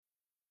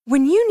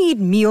When you need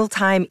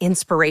mealtime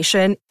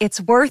inspiration,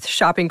 it's worth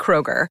shopping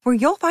Kroger, where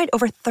you'll find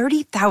over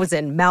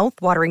 30,000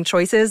 mouth-watering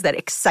choices that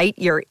excite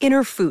your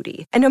inner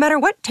foodie. And no matter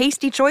what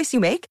tasty choice you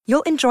make,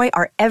 you'll enjoy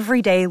our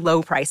everyday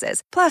low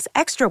prices, plus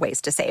extra ways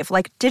to save,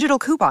 like digital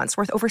coupons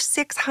worth over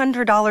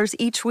 $600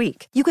 each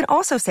week. You can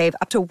also save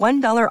up to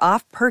 $1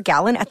 off per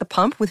gallon at the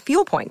pump with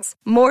fuel points.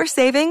 More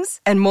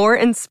savings and more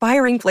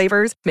inspiring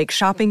flavors make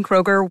shopping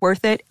Kroger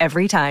worth it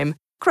every time.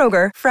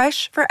 Kroger,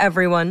 fresh for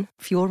everyone.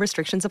 Fuel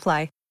restrictions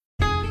apply.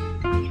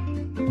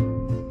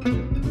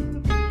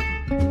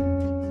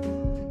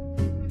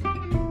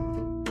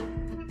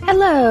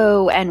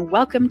 Hello, and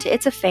welcome to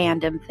It's a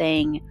Fandom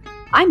Thing.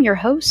 I'm your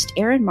host,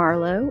 Erin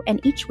Marlowe,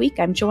 and each week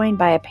I'm joined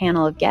by a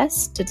panel of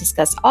guests to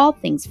discuss all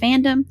things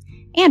fandom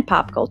and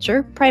pop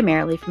culture,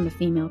 primarily from the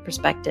female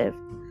perspective.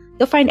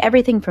 You'll find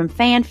everything from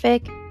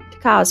fanfic, to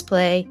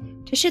cosplay,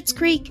 to Schitt's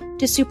Creek,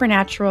 to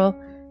Supernatural,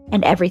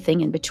 and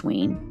everything in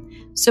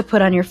between. So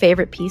put on your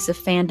favorite piece of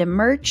fandom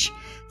merch,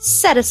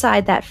 set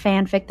aside that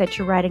fanfic that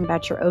you're writing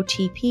about your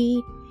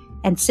OTP,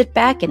 and sit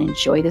back and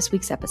enjoy this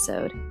week's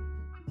episode.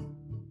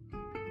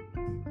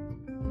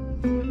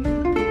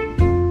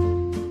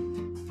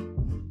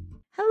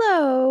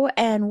 Hello,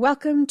 and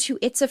welcome to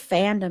It's a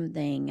Fandom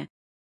Thing.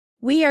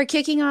 We are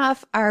kicking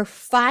off our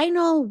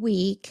final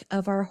week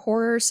of our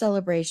horror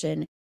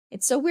celebration.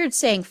 It's so weird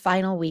saying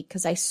final week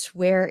because I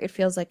swear it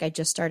feels like I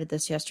just started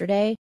this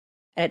yesterday.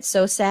 And it's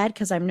so sad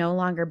because I'm no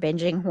longer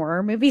binging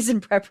horror movies in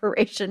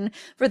preparation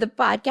for the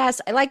podcast.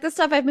 I like the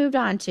stuff I've moved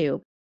on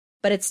to,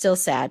 but it's still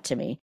sad to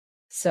me.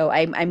 So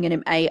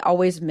I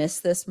always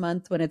miss this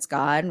month when it's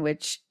gone,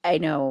 which I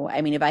know,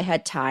 I mean, if I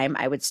had time,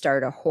 I would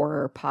start a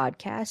horror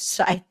podcast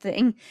side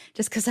thing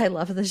just because I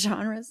love the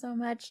genre so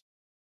much.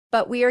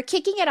 But we are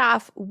kicking it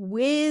off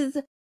with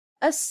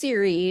a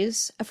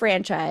series, a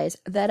franchise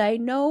that I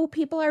know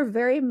people are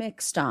very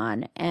mixed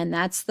on, and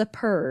that's The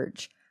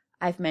Purge.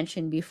 I've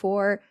mentioned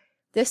before,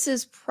 this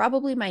is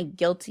probably my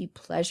guilty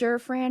pleasure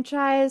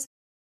franchise,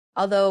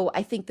 although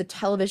I think the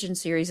television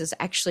series is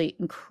actually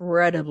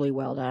incredibly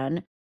well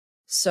done.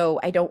 So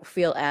I don't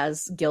feel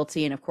as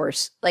guilty. And of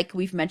course, like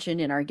we've mentioned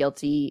in our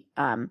guilty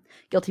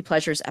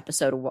pleasures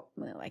episode,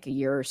 like a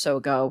year or so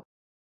ago,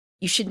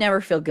 you should never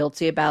feel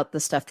guilty about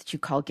the stuff that you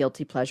call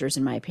guilty pleasures,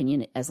 in my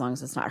opinion, as long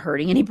as it's not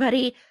hurting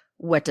anybody.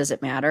 What does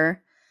it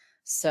matter?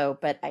 So,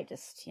 but I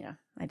just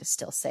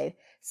still say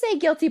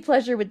guilty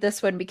pleasure with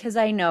this one because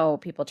I know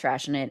people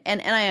trashing it.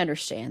 And I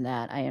understand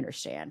that. I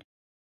understand.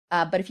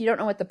 But if you don't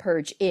know what The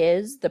Purge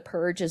is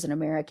an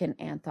American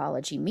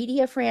anthology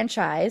media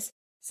franchise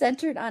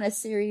centered on a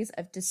series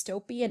of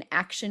dystopian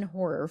action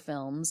horror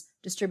films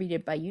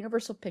distributed by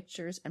Universal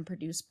Pictures and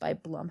produced by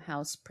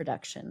Blumhouse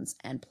Productions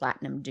and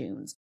Platinum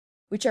Dunes,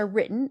 which are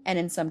written and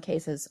in some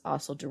cases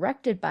also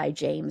directed by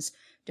James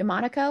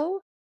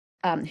DeMonaco,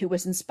 who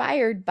was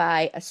inspired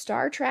by a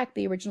Star Trek,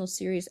 the original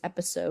series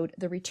episode,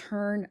 The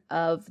Return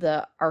of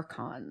the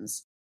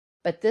Archons.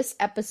 But this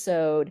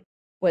episode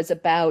was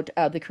about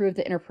the crew of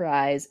the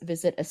Enterprise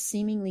visit a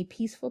seemingly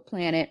peaceful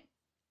planet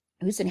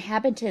whose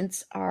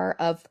inhabitants are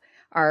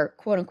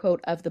quote-unquote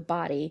of the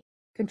body,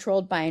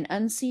 controlled by an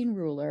unseen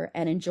ruler,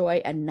 and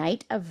enjoy a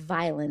night of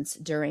violence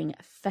during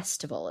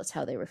festival, is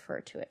how they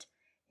refer to it.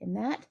 In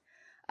that,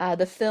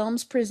 the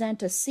films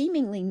present a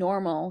seemingly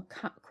normal,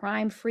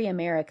 crime-free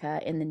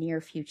America in the near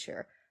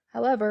future.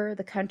 However,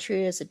 the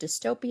country is a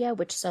dystopia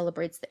which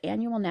celebrates the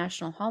annual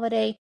national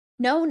holiday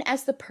known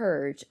as the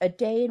Purge, a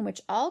day in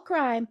which all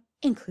crime,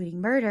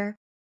 including murder,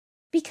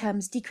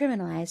 becomes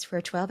decriminalized for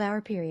a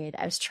 12-hour period.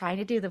 I was trying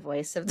to do the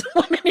voice of the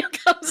woman who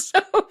comes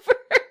over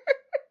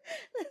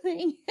the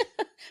thing.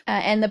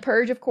 And The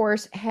Purge, of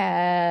course,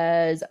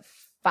 has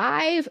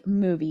 5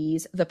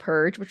 movies. The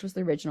Purge, which was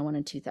the original one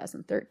in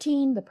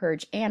 2013, The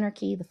Purge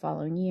Anarchy the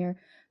following year,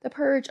 The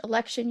Purge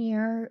Election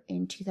Year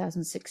in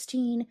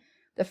 2016,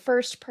 The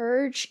First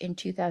Purge in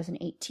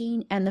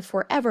 2018, and The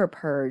Forever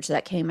Purge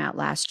that came out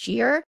last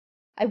year.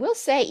 I will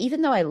say,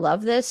 even though I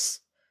love these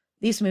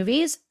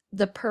movies,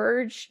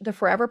 The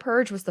Forever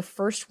Purge was the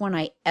first one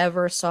I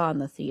ever saw in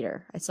the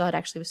theater. I saw it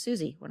actually with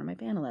Susie, one of my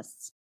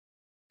panelists.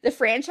 The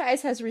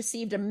franchise has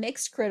received a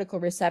mixed critical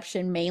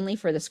reception, mainly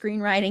for the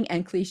screenwriting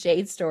and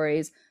cliched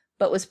stories,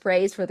 but was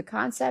praised for the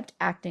concept,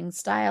 acting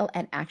style,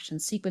 and action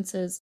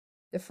sequences.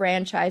 The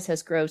franchise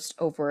has grossed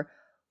over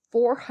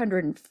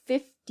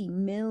 $450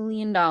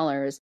 million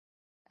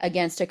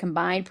against a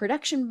combined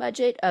production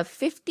budget of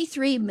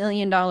 $53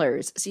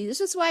 million. See, this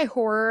is why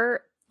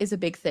horror is a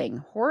big thing.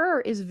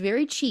 Horror is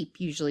very cheap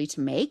usually to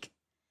make,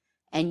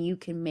 and you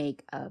can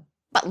make a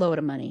buttload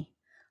of money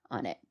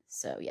on it.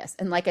 So yes,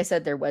 and like I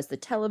said, there was the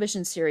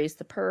television series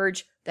The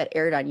Purge that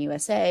aired on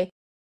USA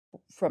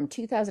from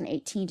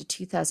 2018 to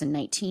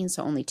 2019,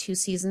 so only 2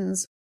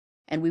 seasons.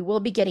 And we will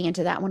be getting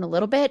into that one a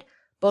little bit.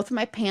 Both of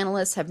my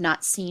panelists have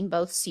not seen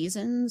both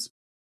seasons,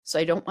 so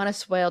I don't want to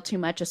spoil too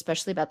much,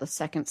 especially about the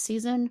second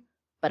season,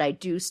 but I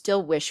do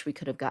still wish we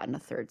could have gotten a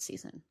 3rd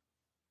season.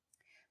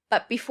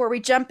 But before we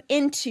jump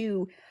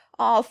into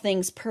all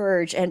things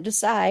Purge and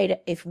decide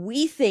if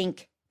we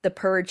think the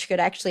Purge could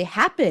actually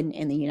happen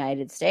in the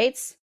United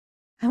States,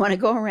 I want to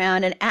go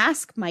around and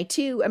ask my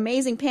two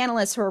amazing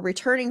panelists who are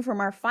returning from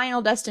our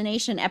Final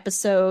Destination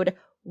episode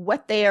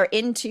what they are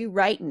into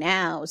right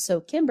now.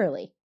 So,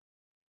 Kimberly,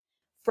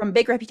 from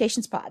Big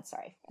Reputations Pod,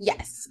 sorry.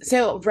 Yes.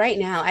 So right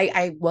now,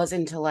 I was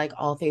into like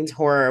all things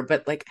horror,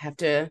 but like have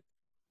to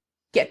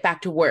get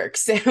back to work.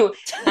 So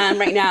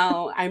right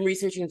now, I'm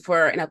researching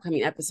for an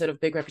upcoming episode of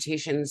Big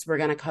Reputations. We're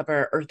going to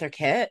cover Eartha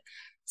Kitt.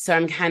 So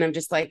I'm kind of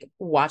just like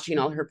watching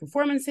all her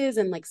performances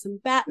and like some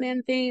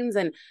Batman things.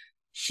 And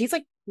she's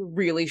like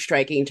really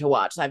striking to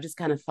watch. So I've just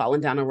kind of fallen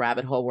down a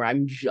rabbit hole where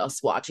I'm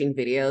just watching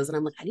videos and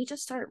I'm like, I need to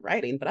start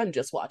writing, but I'm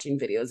just watching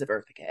videos of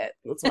Eartha Kitt.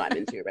 That's what I'm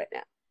into right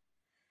now.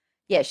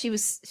 Yeah,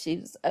 she's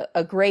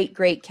a great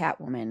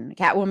Catwoman.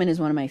 Catwoman is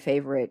one of my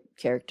favorite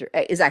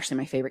is actually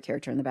my favorite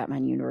character in the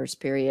Batman universe,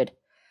 period.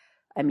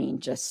 I mean,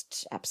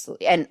 just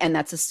absolutely. And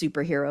that's a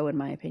superhero in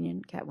my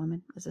opinion.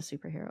 Catwoman is a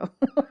superhero.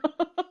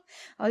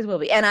 Always will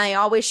be. And I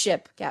always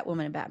ship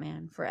Catwoman and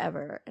Batman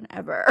forever and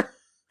ever.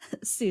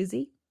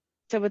 Susie?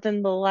 So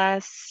within the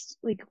last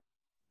like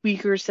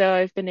week or so,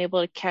 I've been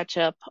able to catch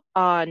up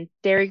on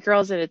Dairy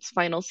Girls in its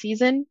final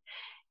season.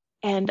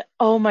 And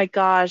oh my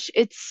gosh,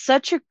 it's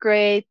such a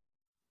great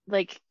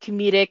like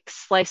comedic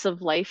slice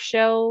of life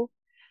show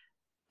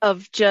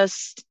of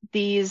just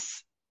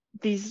these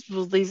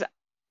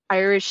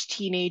Irish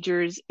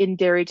teenagers in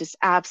Derry just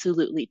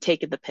absolutely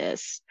taking the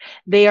piss.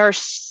 They are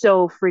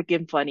so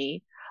freaking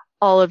funny,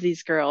 all of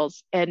these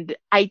girls. And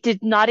I did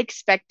not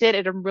expect it,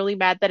 and I'm really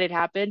mad that it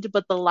happened,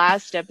 but the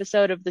last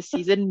episode of the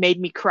season made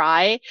me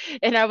cry.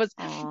 And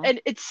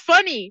and it's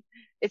funny.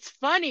 It's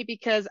funny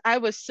because I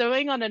was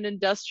sewing on an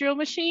industrial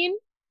machine.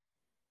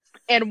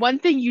 And one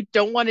thing you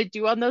don't want to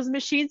do on those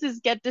machines is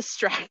get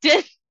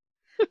distracted.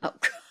 Oh.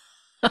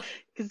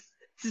 Because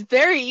it's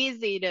very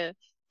easy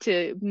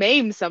to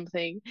maim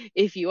something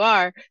if you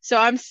are. So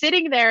I'm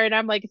sitting there and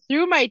I'm like,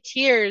 through my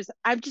tears,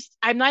 I'm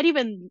not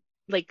even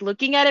like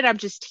looking at it. I'm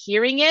just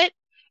hearing it.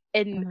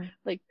 And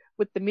like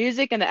with the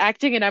music and the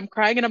acting, and I'm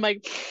crying and I'm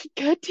like,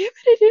 God damn it,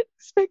 I didn't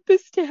expect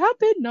this to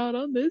happen. Not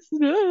on this.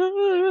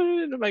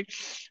 And I'm like,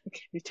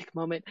 okay, let me take a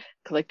moment,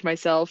 collect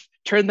myself,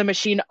 turn the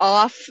machine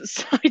off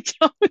so I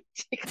don't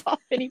take off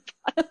any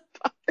parts.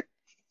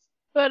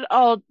 But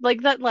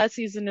like that last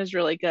season is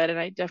really good, and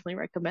I definitely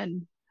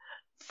recommend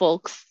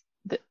folks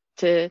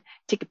to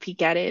take a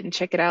peek at it and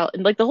check it out,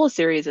 and like the whole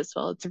series as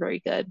well. It's very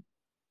good.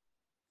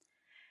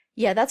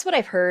 Yeah, that's what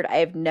I've heard.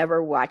 I've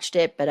never watched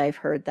it, but I've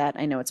heard that.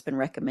 I know it's been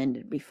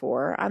recommended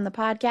before on the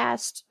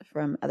podcast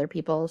from other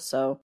people.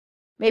 So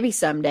maybe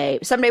someday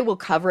we'll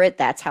cover it.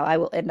 That's how I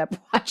will end up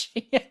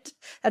watching it.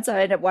 That's how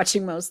I end up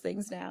watching most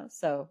things now.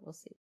 So we'll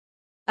see.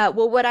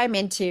 Well, what I'm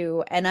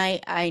into, and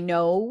I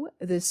know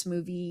this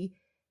movie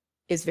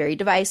is very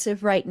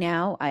divisive right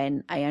now.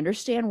 I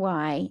understand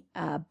why,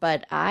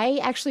 but I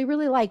actually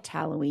really liked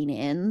Halloween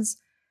Ends.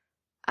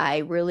 I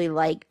really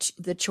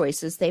liked the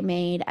choices they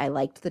made. I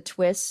liked the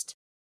twist.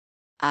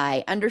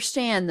 I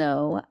understand,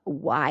 though,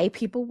 why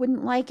people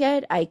wouldn't like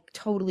it. I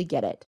totally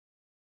get it.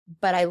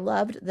 But I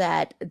loved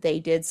that they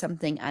did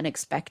something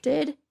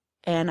unexpected,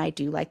 and I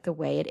do like the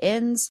way it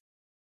ends.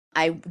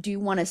 I do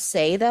want to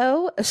say,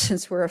 though,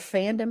 since we're a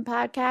fandom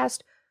podcast,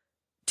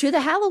 to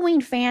the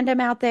Halloween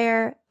fandom out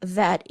there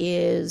that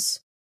is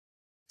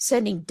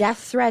sending death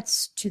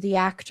threats to the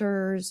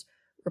actors,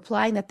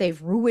 replying that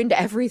they've ruined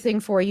everything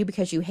for you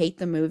because you hate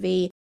the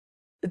movie,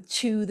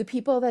 to the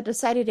people that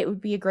decided it would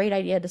be a great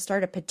idea to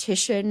start a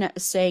petition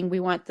saying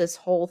we want this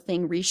whole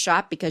thing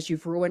reshot because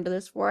you've ruined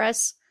this for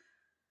us.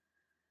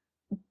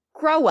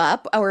 Grow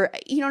up, or,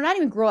 not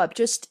even grow up,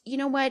 just, you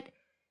know what?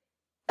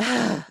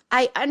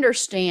 I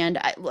understand.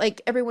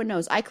 Like everyone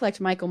knows, I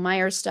collect Michael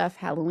Myers stuff.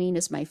 Halloween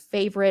is my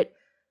favorite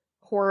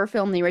horror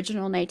film, the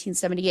original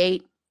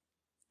 1978.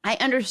 I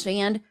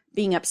understand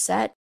being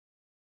upset.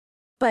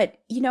 But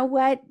you know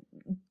what?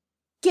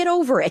 Get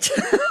over it.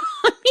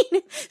 I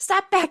mean,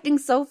 stop acting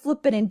so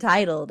flippant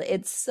entitled.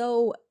 It's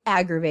so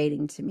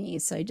aggravating to me.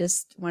 So I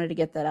just wanted to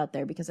get that out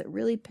there because it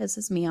really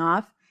pisses me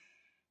off.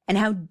 And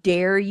how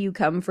dare you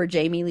come for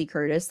Jamie Lee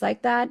Curtis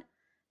like that?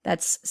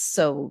 That's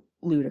so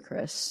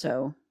ludicrous.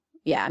 So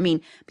yeah, I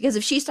mean, because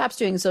if she stops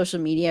doing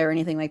social media or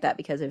anything like that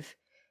because of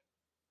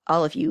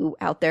all of you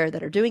out there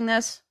that are doing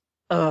this,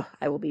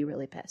 I will be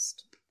really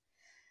pissed.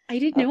 I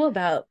didn't know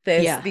about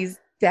this. Yeah. These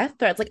death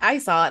threats. Like I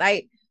saw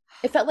it.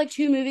 It felt like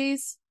two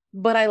movies,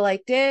 but I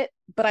liked it.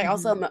 But I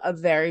also am a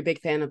very big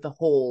fan of the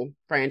whole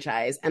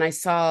franchise. And I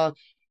saw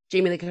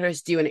Jamie Lee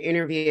Curtis do an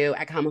interview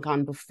at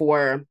Comic-Con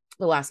before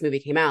the last movie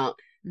came out.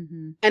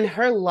 And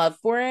her love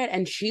for it.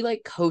 And she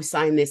like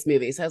co-signed this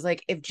movie. So I was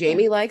like, if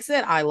Jamie likes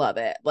it, I love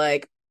it.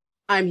 Like,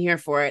 I'm here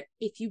for it.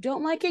 If you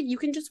don't like it, you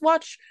can just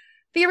watch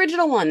the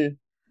original one.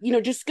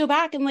 Just go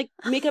back and like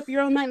make up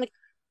your own mind. Like,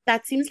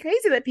 that seems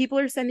crazy that people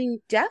are sending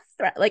death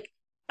threats. Like,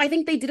 I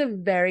think they did a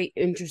very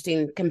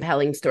interesting,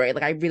 compelling story.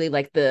 Like, I really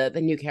like the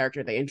new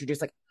character they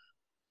introduced. Like,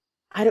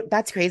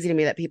 that's crazy to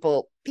me that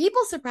people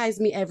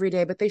surprise me every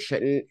day, but they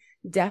shouldn't.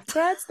 Death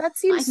threats? That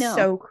seems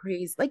so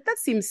crazy. Like, that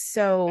seems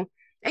so.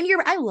 And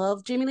I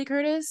love Jamie Lee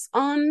Curtis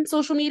on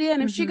social media.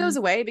 And if she goes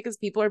away because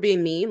people are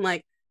being mean,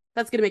 like,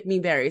 That's going to make me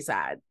very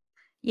sad.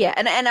 Yeah,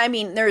 and I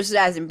mean, there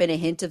hasn't been a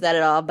hint of that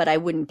at all, but I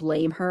wouldn't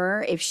blame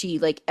her if she,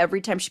 like,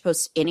 every time she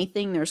posts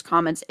anything, there's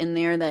comments in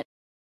there that,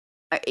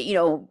 you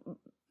know,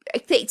 I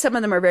think some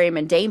of them are very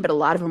mundane, but a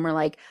lot of them are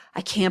like,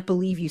 I can't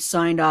believe you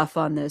signed off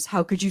on this.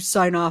 How could you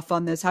sign off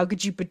on this? How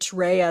could you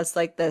betray us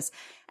like this?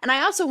 And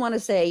I also want to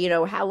say, you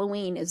know,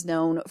 Halloween has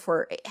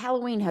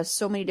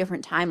so many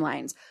different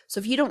timelines. So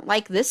if you don't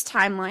like this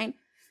timeline,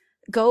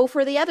 go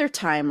for the other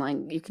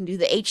timeline. You can do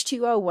the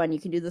H2O one. You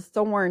can do the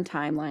Thorn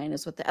timeline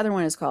is what the other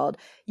one is called.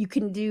 You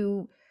can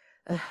do...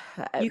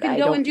 you can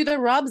go and do the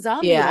Rob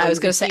Zombie. Yeah, I was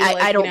going to say,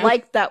 I don't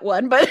like that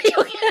one, but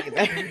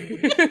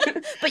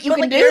but you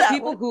can do there that are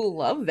people one. who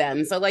love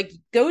them. So, like,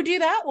 go do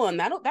that one.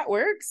 That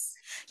works.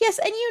 Yes,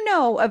 and you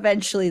know,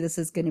 eventually this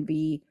is going to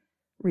be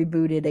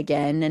rebooted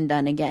again and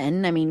done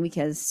again. I mean,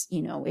 because,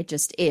 you know, it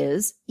just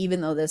is,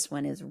 even though this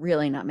one is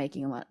really not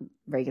making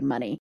very good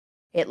money.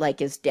 It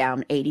like is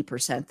down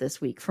 80%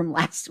 this week from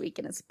last week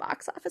in its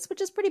box office,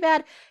 which is pretty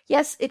bad.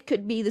 Yes, it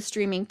could be the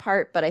streaming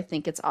part, but I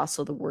think it's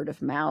also the word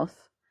of mouth.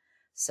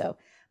 So,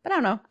 but I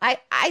don't know.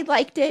 I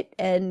liked it,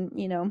 and,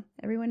 you know,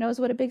 everyone knows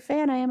what a big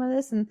fan I am of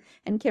this,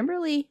 and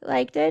Kimberly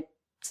liked it.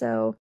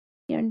 So,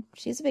 you know,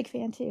 she's a big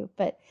fan too.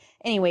 But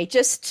anyway,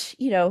 just,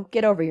 you know,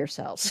 get over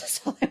yourselves.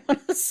 That's all I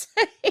want to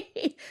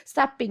say.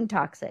 Stop being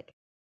toxic.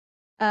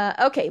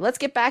 Okay, let's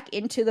get back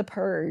into the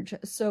Purge.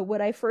 So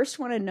what I first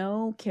want to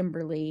know,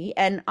 Kimberly,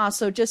 and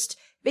also just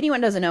if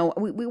anyone doesn't know,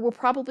 we will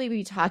probably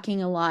be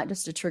talking a lot,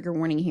 just a trigger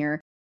warning here,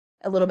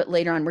 a little bit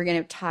later on. We're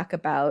going to talk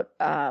about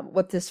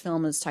what this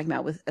film is talking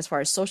about with as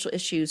far as social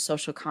issues,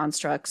 social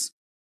constructs,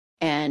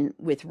 and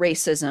with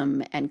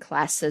racism and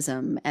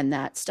classism and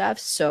that stuff.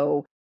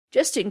 So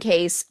just in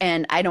case,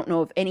 and I don't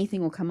know if anything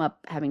will come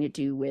up having to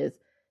do with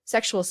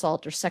sexual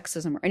assault or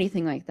sexism or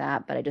anything like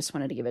that, but I just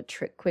wanted to give a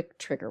quick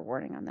trigger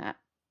warning on that.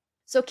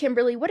 So,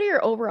 Kimberly, what are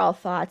your overall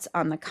thoughts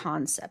on the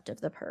concept of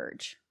the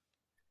Purge?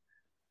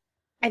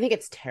 I think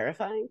it's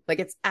terrifying. Like,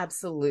 it's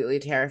absolutely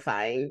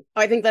terrifying.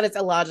 I think that it's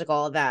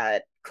illogical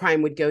that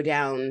crime would go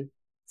down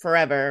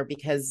forever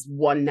because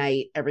one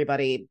night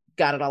everybody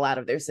got it all out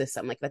of their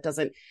system. Like, that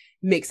doesn't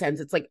make sense.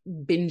 It's like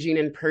binging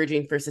and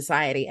purging for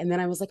society. And then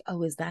I was like,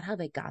 oh, is that how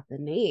they got the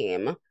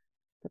name?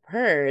 The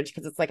Purge,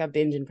 because it's like a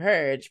binge and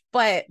purge.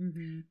 But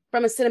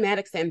from a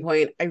cinematic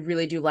standpoint, I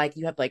really do like,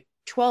 you have like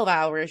 12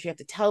 hours, you have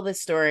to tell this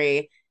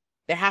story,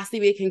 there has to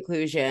be a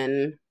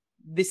conclusion,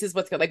 this is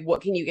what's good, like,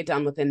 what can you get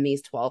done within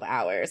these 12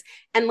 hours?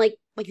 And like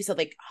you said,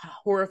 like,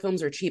 horror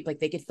films are cheap, like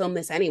they could film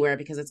this anywhere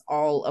because it's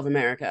all of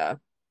America.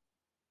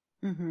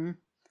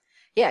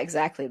 Yeah,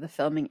 exactly, the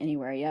filming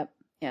anywhere. Yep.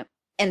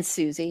 And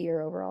Susie,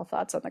 your overall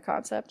thoughts on the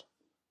concept?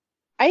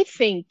 I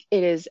think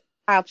it is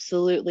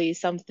absolutely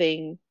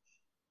something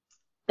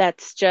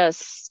that's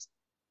just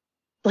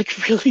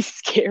like really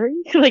scary.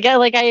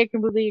 I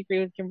completely agree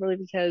with Kimberly,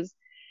 because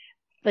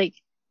like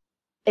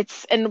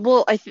it's, and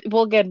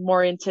we'll get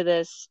more into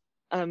this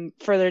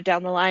further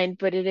down the line,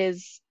 but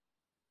it's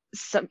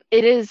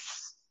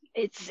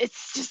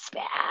just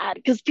bad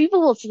because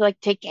people will like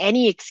take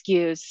any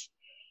excuse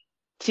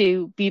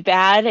to be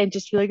bad and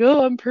just be like,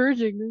 oh, I'm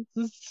purging.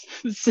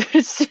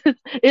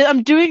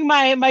 I'm doing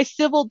my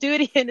civil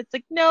duty. And it's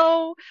like,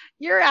 no,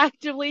 you're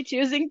actively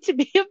choosing to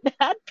be a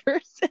bad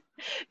person.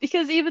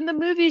 Because even the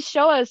movies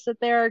show us that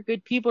there are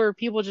good people or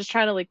people just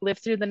trying to like live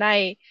through the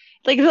night.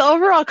 Like, the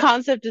overall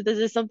concept of this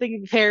is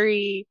something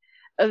very,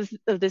 of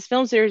this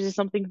film series is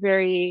something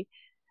very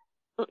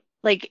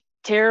like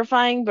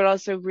terrifying, but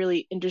also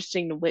really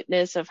interesting to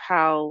witness, of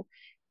how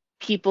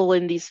people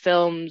in these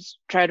films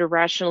try to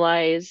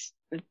rationalize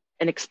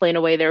and explain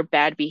away their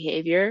bad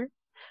behavior.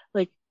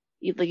 Like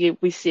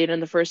we see it in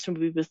the first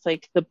movie with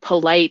like the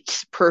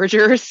polite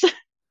purgers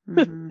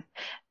that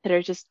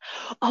are just,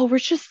 oh, we're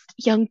just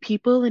young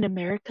people in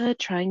America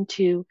trying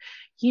to,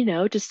 you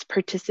know, just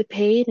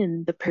participate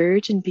in the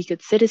purge and be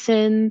good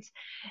citizens.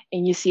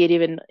 And you see it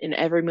even in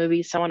every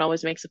movie. Someone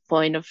always makes a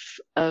point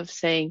of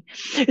saying,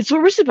 it's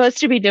what we're supposed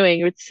to be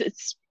doing.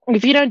 It's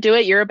if you don't do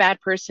it, you're a bad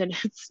person.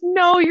 It's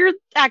no, you're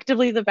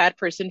actively the bad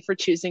person for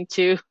choosing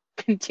to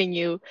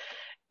continue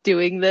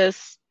doing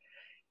this.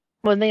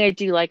 One thing I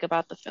do like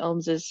about the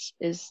films is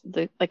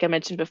the, like I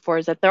mentioned before,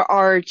 is that there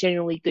are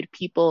genuinely good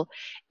people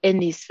in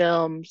these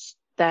films,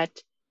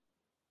 that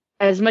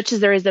as much as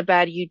there is a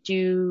bad, you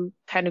do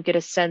kind of get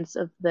a sense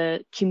of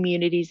the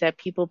communities that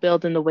people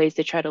build and the ways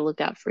they try to look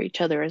out for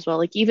each other as well.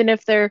 Like, even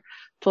if they're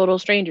total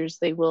strangers,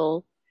 they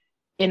will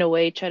in a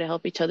way try to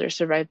help each other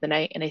survive the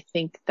night. And I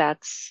think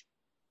it's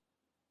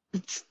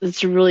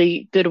a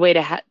really good way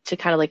to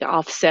kind of like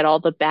offset all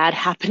the bad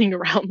happening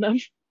around them.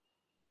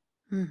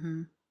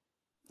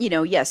 You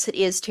know, yes, it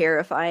is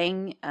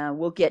terrifying.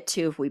 We'll get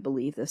to if we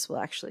believe this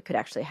could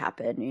actually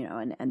happen, you know,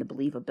 and the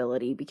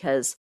believability,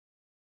 because,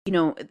 you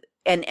know,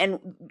 and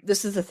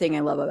this is the thing I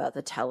love about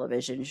the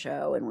television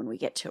show, and when we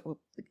get to,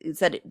 is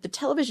that the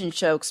television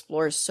show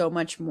explores so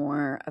much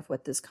more of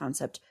what this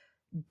concept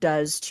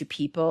does to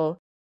people,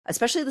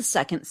 especially the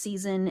second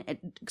season. It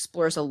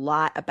explores a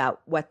lot about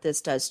what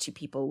this does to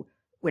people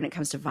when it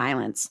comes to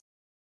violence.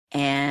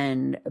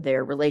 and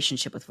their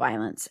relationship with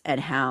violence, and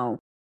how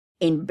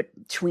in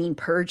between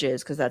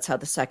purges, because that's how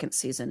the second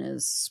season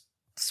is.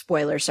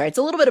 Spoiler, sorry, it's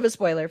a little bit of a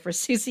spoiler for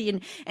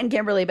Susie and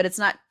Kimberly, but it's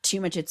not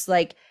too much. It's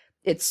like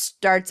it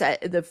starts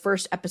at the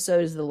first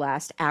episode is the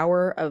last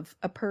hour of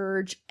a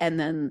purge, and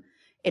then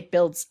it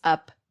builds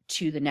up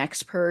to the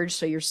next purge.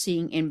 So you're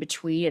seeing in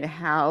between and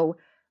how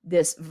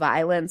this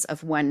violence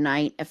of one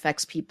night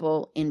affects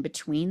people in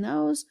between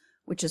those,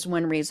 which is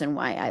one reason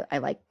why I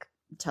like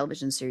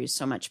television series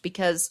so much,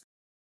 because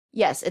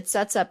yes, it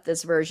sets up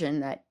this version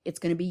that it's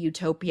going to be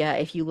utopia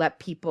if you let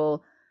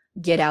people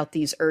get out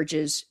these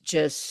urges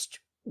just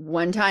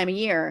one time a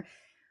year,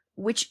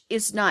 which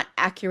is not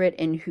accurate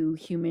in who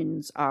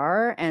humans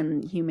are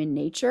and human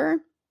nature.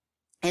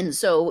 And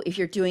so if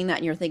you're doing that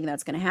and you're thinking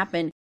that's going to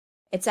happen,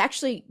 it's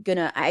actually going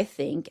to, I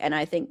think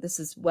this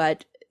is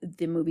what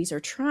the movies are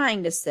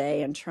trying to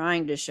say and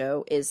trying to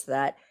show, is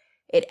that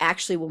it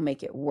actually will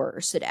make it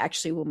worse. It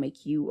actually will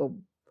make you a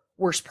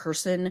worse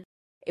person.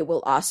 It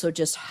will also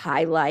just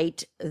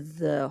highlight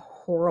the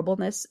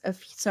horribleness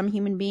of some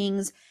human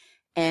beings,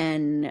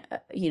 and,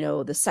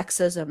 the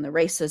sexism, the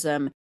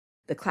racism,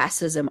 the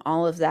classism,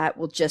 all of that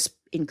will just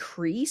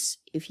increase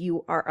if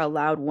you are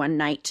allowed one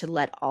night to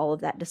let all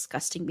of that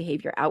disgusting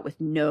behavior out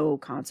with no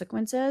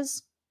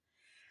consequences.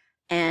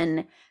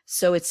 And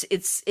so it's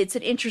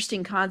an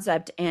interesting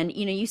concept. And,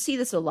 you see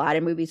this a lot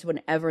in movies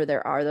whenever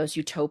there are those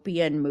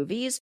utopian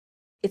movies.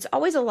 It's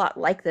always a lot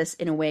like this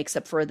in a way,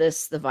 except for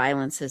this, the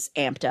violence is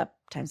amped up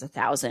times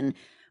 1,000.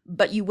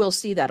 But you will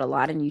see that a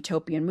lot in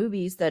utopian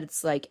movies, that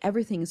it's like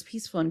everything is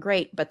peaceful and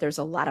great, but there's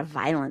a lot of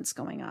violence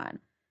going on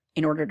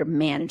in order to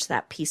manage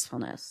that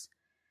peacefulness.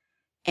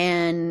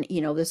 And,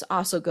 this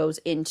also goes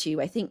into,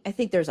 I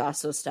think there's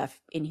also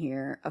stuff in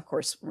here, of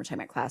course, when we're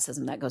talking about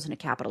classism, that goes into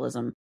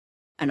capitalism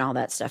and all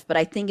that stuff. But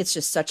I think it's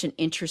just such an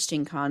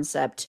interesting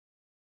concept,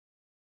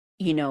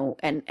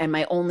 and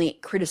my only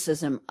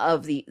criticism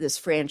of this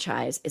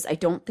franchise is I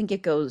don't think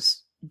it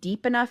goes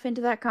deep enough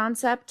into that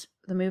concept,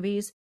 the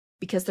movies,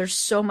 because there's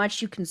so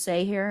much you can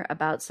say here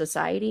about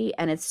society,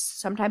 and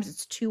sometimes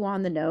it's too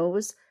on the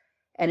nose,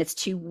 and it's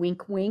too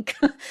wink wink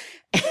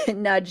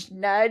and nudge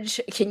nudge.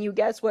 Can you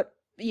guess what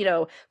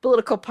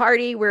political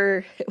party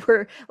we're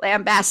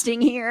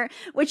lambasting here?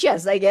 Which,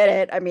 yes, I get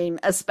it. I mean,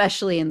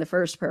 especially in the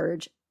first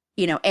purge,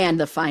 and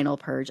the final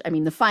purge. I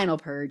mean, the final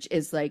purge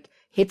is like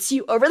hits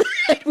you over the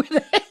head with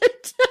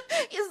it.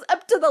 Is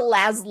up to the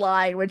last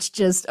line, which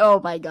just, oh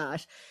my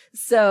gosh.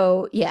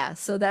 So yeah,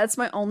 so that's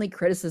my only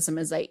criticism,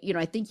 is I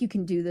think you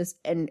can do this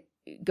and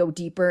go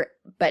deeper,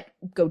 but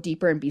go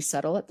deeper and be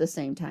subtle at the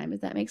same time,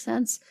 if that makes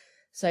sense.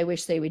 So I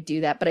wish they would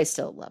do that, but I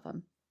still love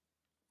them.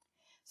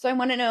 So I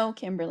want to know,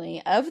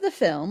 Kimberly, of the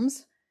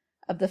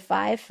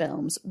 5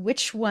 films,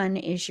 which one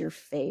is your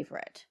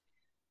favorite?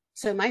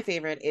 So my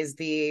favorite is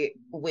the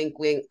wink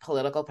wink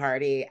political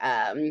party,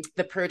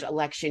 the Purge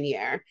election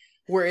year,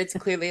 where it's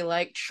clearly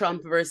like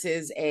Trump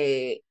versus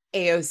a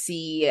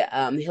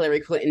AOC Hillary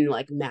Clinton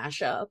like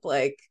mashup.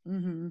 Like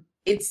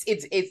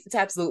it's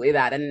absolutely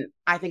that. And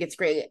I think it's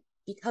great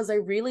because I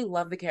really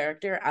love the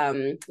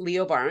character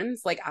Leo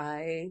Barnes. Like,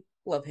 I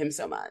love him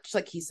so much.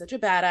 Like, he's such a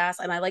badass,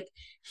 and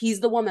he's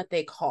the one that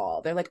they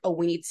call. They're like, oh,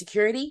 we need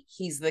security,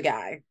 he's the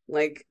guy.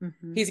 Like,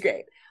 he's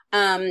great.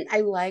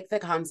 I like the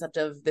concept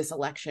of this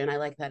election. I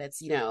like that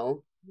it's,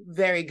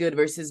 very good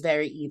versus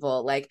very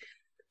evil. Like,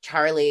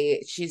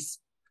 Charlie, she's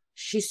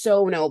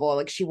so noble.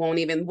 Like, she won't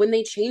even, when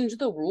they change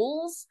the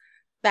rules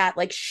that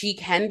like she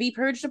can be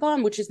purged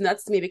upon, which is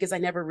nuts to me because I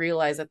never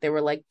realized that there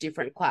were like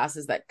different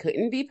classes that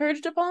couldn't be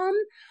purged upon.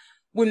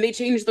 When they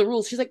changed the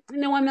rules, she's like,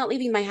 no, I'm not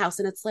leaving my house.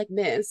 And it's like,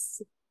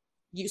 miss,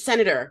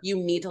 senator, you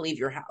need to leave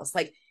your house.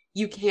 Like,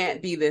 you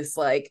can't be this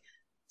like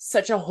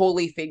such a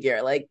holy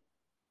figure. Like,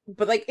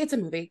 but like, it's a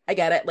movie. I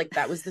get it. Like,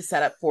 that was the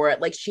setup for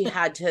it. Like, she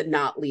had to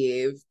not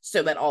leave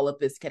so that all of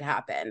this could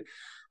happen.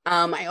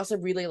 I also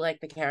really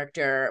like the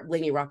character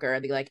Lainey Rucker,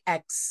 the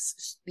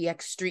ex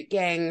street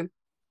gang.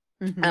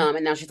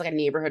 And now she's like a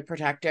neighborhood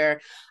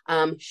protector.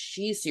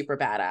 She's super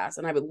badass,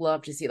 and I would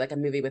love to see like a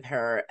movie with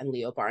her and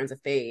Leo Barnes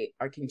if they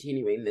are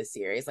continuing this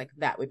series. Like,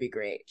 that would be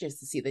great, just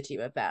to see the two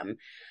of them.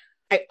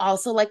 I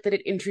also like that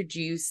it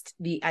introduced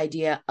the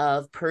idea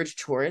of purge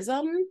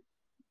tourism,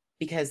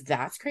 because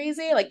that's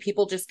crazy. Like,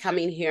 people just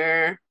coming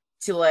here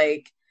to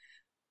like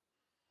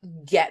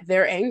get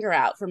their anger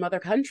out from other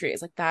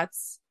countries. Like,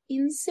 that's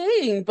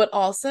insane. But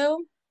also,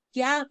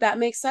 yeah, that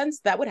makes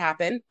sense. That would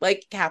happen.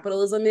 Like,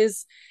 capitalism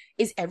is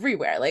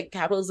everywhere. Like,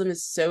 capitalism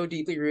is so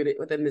deeply rooted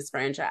within this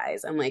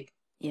franchise, and like,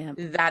 yeah,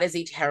 that is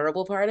a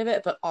terrible part of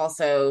it, but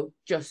also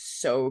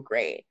just so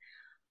great.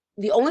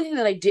 The only thing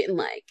that I didn't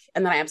like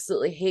and that I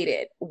absolutely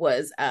hated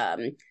was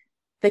the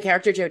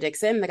character Joe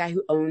Dixon, the guy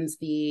who owns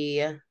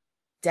the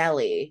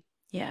deli.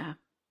 Yeah,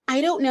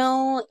 I don't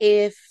know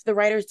if the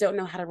writers don't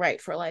know how to write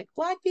for like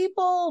Black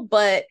people,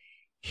 but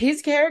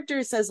his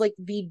character says like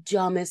the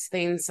dumbest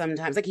things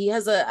sometimes. Like, he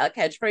has a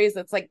catchphrase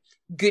that's like,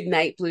 good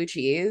night, blue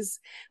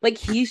cheese. Like,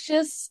 he's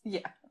just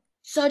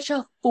such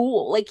a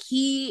fool. Like,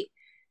 he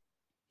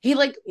he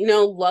like,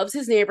 loves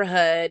his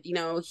neighborhood.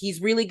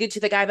 He's really good to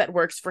the guy that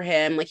works for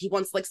him. Like he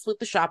wants to like split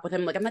the shop with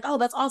him. Like I'm like, oh,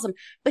 that's awesome.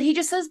 But he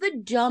just says the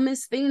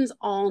dumbest things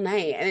all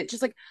night. And it's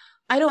just like,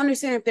 I don't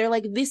understand if they're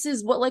like, this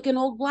is what like an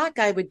old black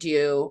guy would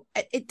do.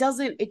 It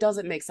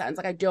doesn't make sense.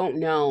 Like I don't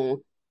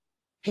know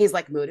his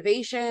like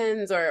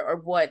motivations or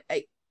what.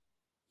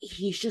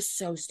 He's just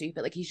so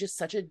stupid. Like he's just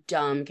such a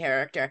dumb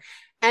character.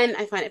 And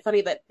I find it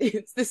funny that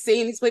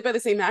he's played by the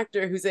same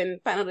actor who's in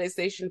Final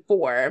Destination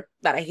 4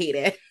 that I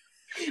hated.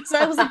 So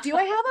I was like, do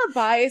I have a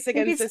bias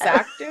against this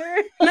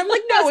actor? And I'm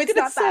like, no, it's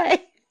not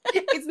that.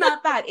 It's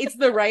not that. It's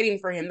the writing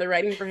for him. The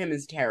writing for him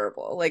is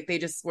terrible. Like they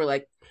just were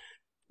like,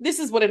 this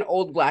is what an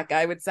old black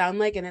guy would sound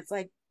like. And it's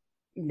like,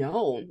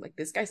 no, like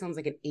this guy sounds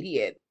like an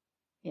idiot.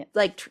 Yeah,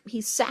 like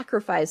he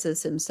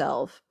sacrifices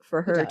himself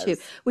for her too,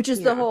 which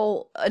is the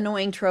whole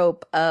annoying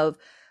trope of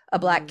a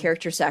black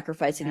character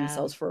sacrificing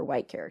themselves for a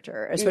white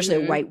character, especially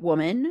a white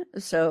woman.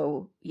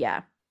 So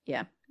that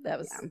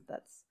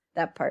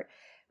part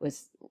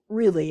was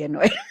really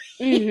annoying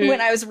me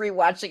when I was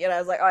rewatching it. I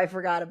was like, oh, I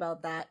forgot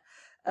about that.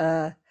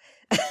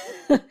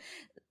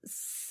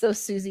 So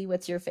Susie,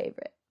 what's your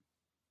favorite?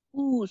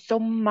 Ooh, so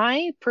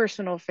my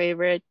personal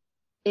favorite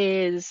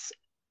is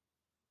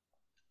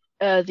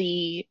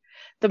the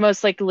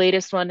most like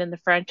latest one in the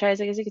franchise,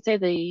 I guess you could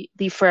say,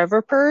 the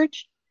Forever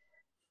Purge.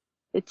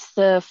 It's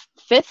the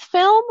fifth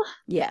film?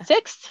 Yeah.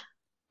 Sixth?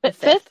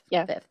 Fifth?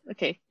 Yeah. Fifth.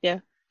 Okay. Yeah.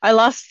 I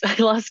lost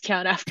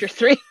count after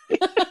 3.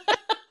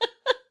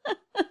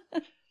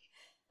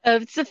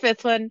 It's the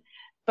fifth one,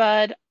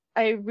 but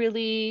I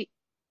really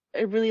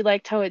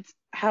liked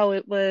how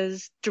it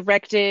was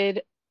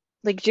directed.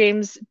 Like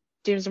James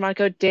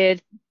DeMonaco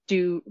did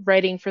do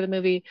writing for the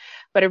movie,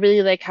 but I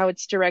really like how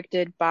it's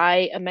directed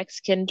by a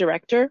Mexican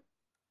director.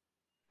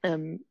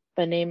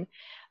 By name,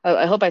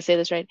 I hope I say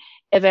this right,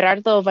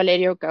 Everardo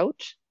Valerio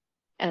Gaut,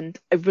 and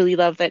I really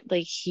love that.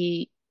 Like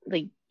he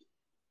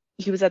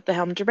was at the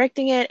helm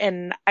directing it,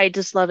 and I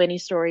just love any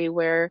story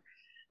where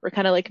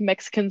kind of like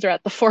Mexicans are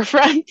at the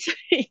forefront,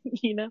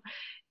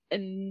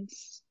 and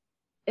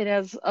it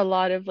has a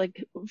lot of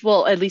like,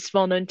 well, at least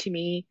well known to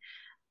me,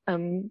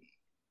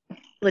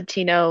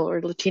 Latino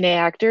or Latina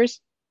actors,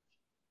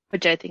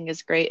 which I think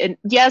is great. And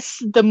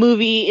yes, the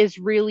movie is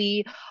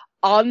really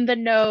on the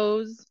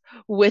nose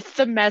with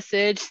the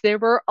message. There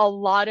were a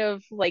lot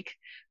of like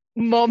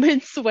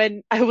moments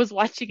when I was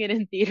watching it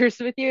in theaters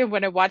with you, and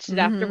when I watched it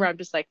afterward, I'm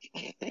just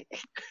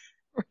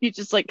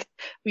like,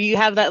 you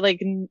have that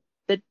like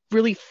that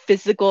really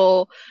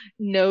physical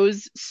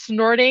nose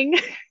snorting.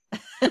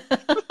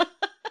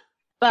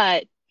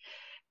 But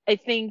I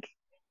think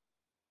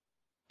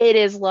it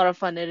is a lot of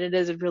fun, and it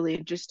is a really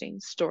interesting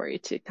story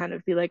to kind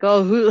of be like,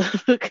 oh,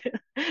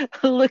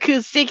 look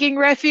who's seeking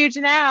refuge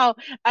now.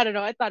 I don't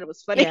know. I thought it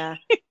was funny. Yeah.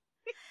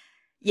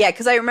 Yeah,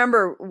 because I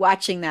remember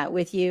watching that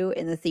with you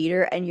in the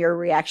theater, and your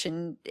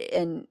reaction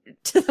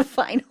to the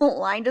final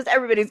line. Just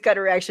everybody's got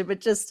a reaction,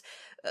 but just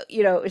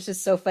it's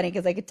just so funny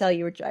because I could tell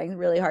you were trying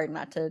really hard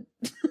not to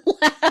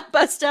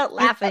bust out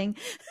laughing.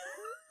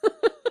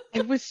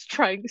 I was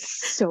trying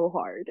so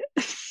hard.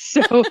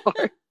 I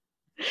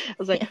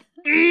was like,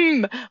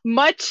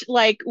 much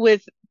like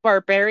with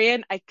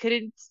Barbarian, I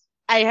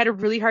had a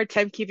really hard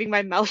time keeping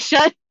my mouth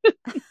shut.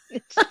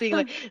 Just being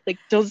like,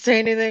 don't say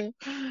anything.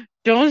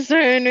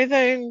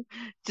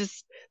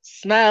 Just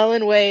smile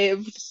and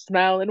wave.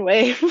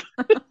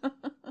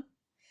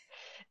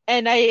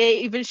 And I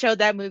even showed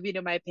that movie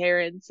to my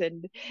parents,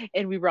 and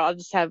we were all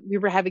we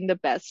were having the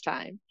best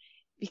time,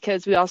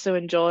 because we also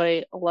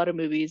enjoy a lot of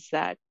movies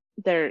that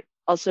they're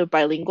also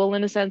bilingual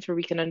in a sense, where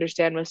we can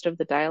understand most of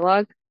the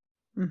dialogue,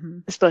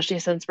 especially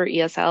since we're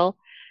ESL.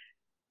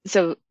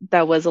 So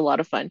that was a lot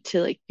of fun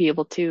to like be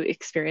able to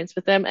experience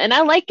with them. And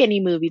I like any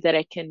movie that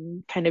I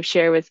can kind of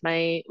share with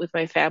my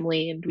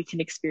family, and we can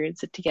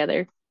experience it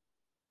together.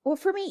 Well,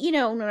 for me,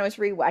 when I was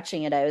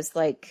rewatching it, I was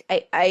like,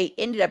 I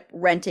ended up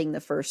renting the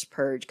first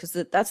Purge because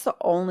that's the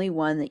only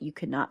one that you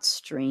could not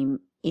stream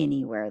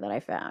anywhere that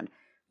I found.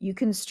 You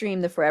can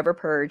stream the Forever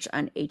Purge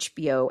on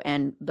HBO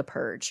and the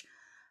Purge.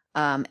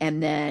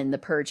 And then the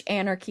Purge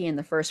Anarchy and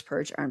the first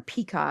Purge are on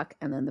Peacock,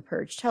 and then the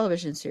Purge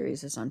television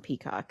series is on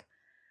Peacock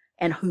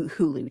and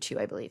Hulu too,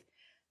 I believe.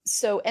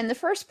 So, and the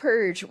first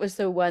Purge was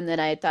the one that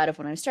I had thought of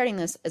when I was starting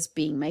this as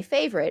being my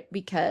favorite,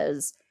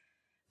 because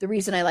the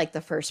reason I like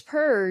the first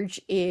Purge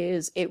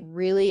is it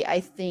really,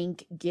 I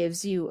think,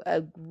 gives you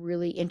a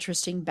really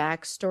interesting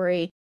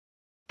backstory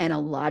and a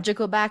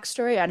logical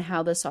backstory on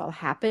how this all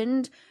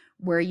happened,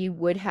 where you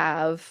would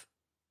have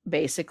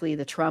basically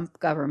the Trump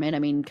government. I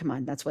mean, come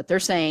on, that's what they're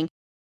saying.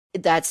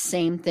 That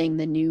same thing,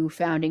 the new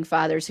founding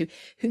fathers who,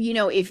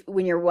 if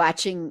when you're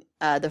watching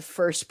the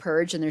first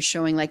Purge and they're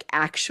showing like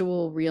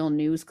actual real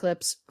news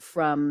clips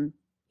from,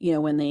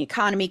 when the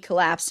economy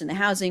collapsed and the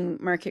housing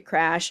market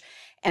crash,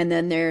 and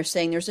then they're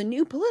saying there's a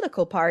new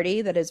political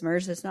party that has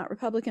merged that's not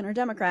Republican or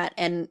Democrat.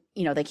 And,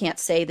 they can't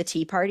say the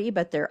Tea Party,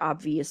 but they're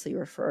obviously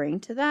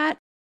referring to that.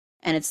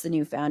 And it's the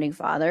new founding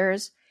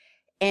fathers.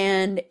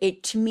 And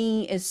it, to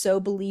me, is so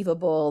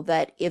believable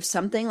that if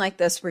something like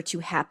this were to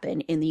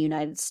happen in the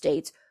United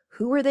States,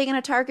 who are they going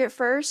to target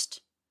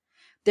first?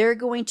 They're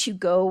going to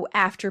go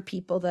after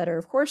people that are,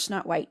 of course,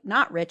 not white,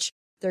 not rich.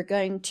 They're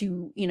going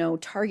to,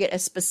 target a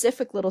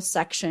specific little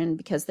section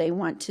because they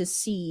want to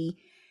see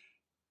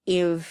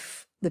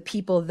if the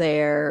people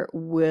there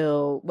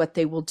what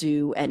they will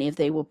do and if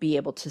they will be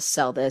able to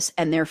sell this.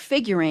 And they're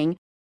figuring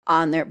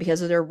on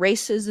because of their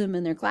racism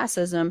and their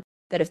classism,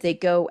 that if they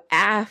go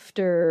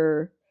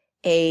after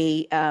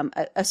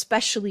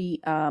especially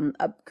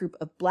a group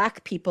of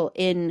Black people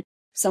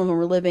some of them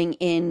were living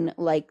in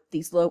like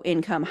these low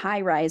income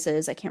high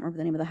rises. I can't remember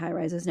the name of the high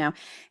rises now.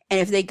 And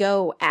if they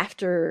go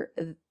after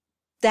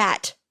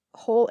that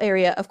whole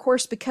area, of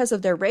course, because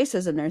of their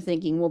racism, they're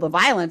thinking, well, the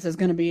violence is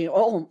going to be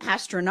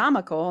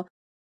astronomical.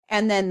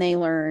 And then they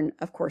learn,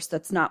 of course,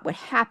 that's not what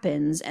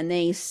happens. And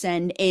they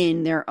send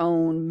in their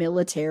own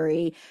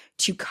military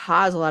to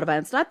cause a lot of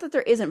violence. Not that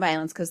there isn't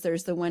violence, because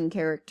there's the one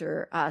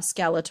character,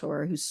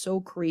 Skeletor, who's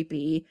so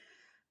creepy,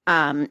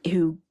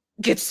 who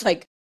gets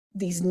like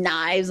these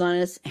knives on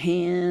his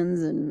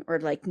hands or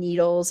like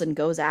needles and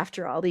goes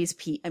after all these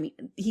people. I mean,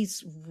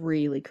 he's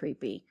really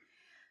creepy.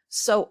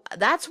 So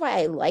that's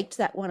why I liked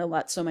that one a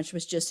lot so much,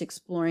 was just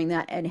exploring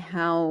that and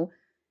how,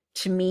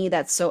 to me,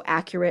 that's so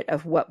accurate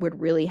of what would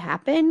really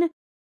happen.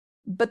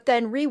 But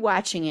then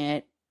rewatching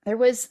it, there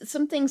was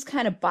some things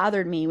kind of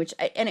bothered me,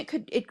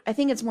 I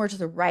think it's more to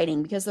the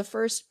writing, because the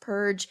first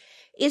Purge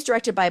is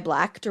directed by a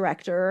Black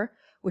director,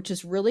 which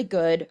is really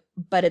good,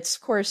 but it's,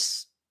 of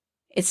course,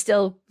 it's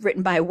still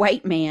written by a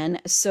white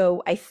man.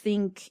 So I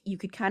think you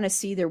could kind of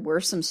see there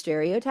were some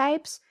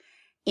stereotypes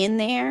in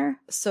there.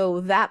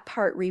 So that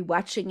part,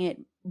 rewatching it,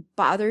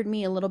 bothered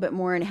me a little bit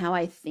more, and how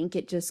I think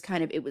it just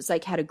it was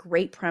like had a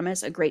great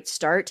premise, a great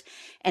start,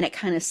 and it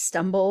kind of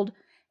stumbled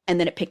and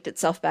then it picked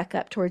itself back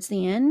up towards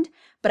the end.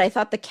 But I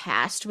thought the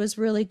cast was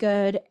really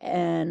good,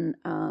 and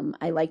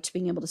I liked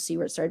being able to see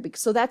where it started.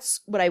 So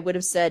that's what I would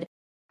have said.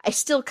 I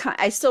still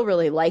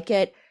really like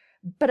it,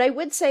 but I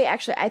would say,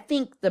 actually, I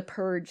think the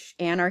Purge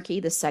Anarchy,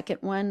 the second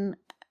one,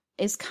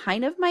 is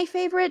kind of my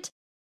favorite.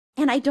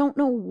 And I don't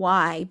know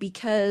why,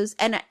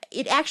 and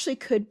it actually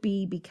could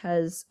be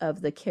because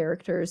of the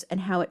characters and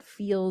how it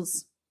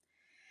feels.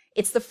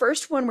 It's the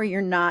first one where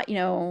you're not,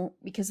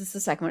 because it's the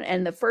second one.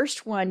 And the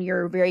first one,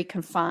 you're very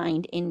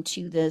confined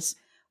into this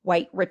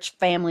white rich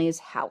family's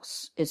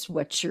house is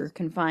what you're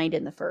confined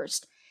in the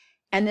first.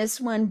 And this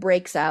one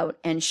breaks out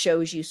and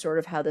shows you sort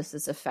of how this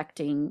is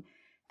affecting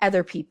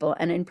other people,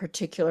 and in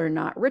particular,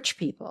 not rich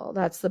people.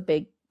 That's the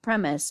big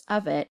premise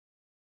of it.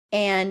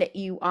 And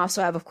you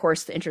also have, of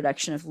course, the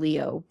introduction of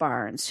Leo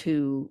Barnes,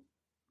 who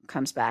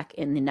comes back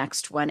in the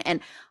next one. And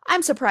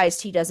I'm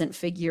surprised he doesn't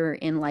figure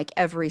in like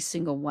every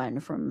single one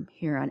from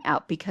here on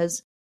out,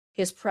 because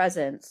his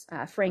presence,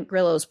 Frank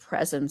Grillo's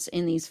presence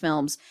in these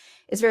films,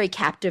 is very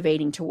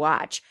captivating to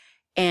watch.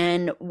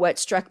 And what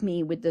struck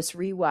me with this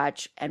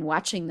rewatch and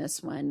watching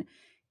this one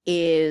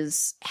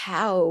is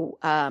how,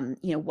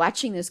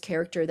 watching this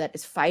character that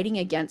is fighting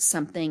against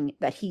something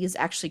that he is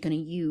actually going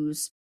to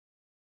use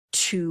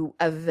to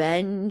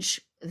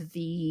avenge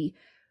the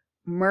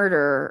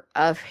murder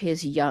of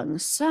his young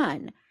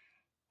son.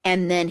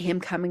 And then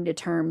him coming to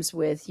terms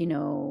with,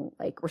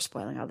 like, we're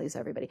spoiling all these,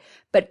 everybody,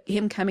 but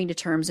him coming to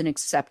terms and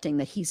accepting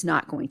that he's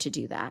not going to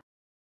do that.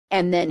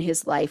 And then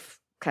his life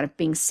kind of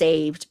being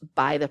saved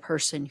by the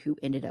person who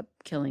ended up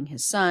killing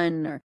his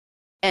son,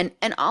 and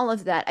all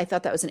of that. I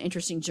thought that was an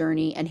interesting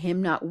journey, and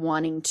him not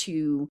wanting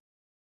to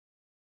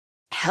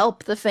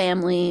help the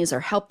families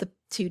or help the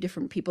two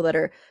different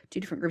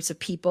groups of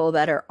people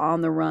that are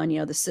on the run,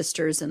 the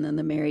sisters and then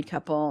the married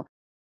couple,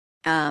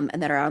 and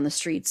that are on the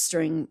streets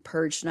during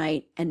Purge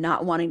night, and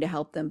not wanting to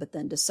help them, but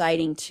then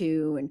deciding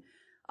to, and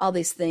all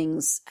these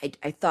things.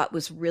 I thought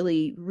was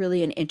really,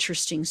 really an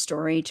interesting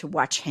story to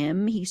watch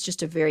him. He's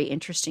just a very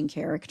interesting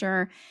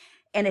character.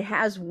 And it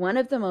has one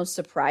of the most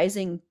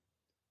surprising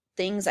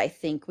things, I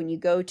think, when you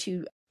go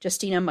to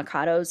Justina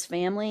Mikado's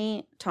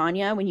family,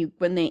 Tanya,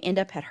 when they end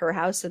up at her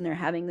house and they're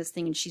having this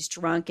thing and she's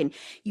drunk, and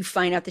you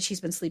find out that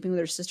she's been sleeping with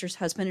her sister's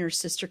husband, and her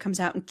sister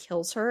comes out and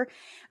kills her.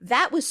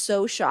 That was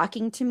so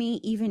shocking to me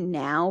even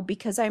now,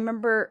 because I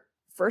remember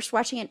first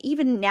watching it,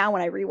 even now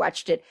when I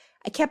rewatched it,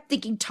 I kept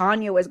thinking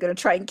Tanya was going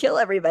to try and kill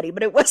everybody,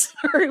 but it wasn't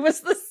her, it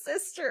was the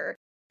sister.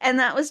 And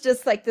that was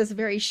just like this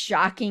very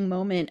shocking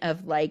moment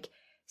of like,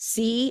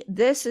 see,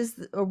 this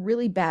is a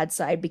really bad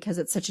side because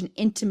it's such an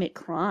intimate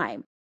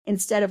crime.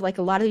 Instead of like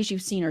a lot of these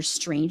you've seen are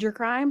stranger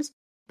crimes,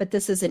 but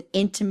this is an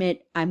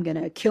intimate, I'm going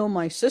to kill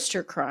my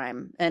sister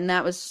crime. And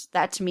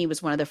that to me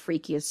was one of the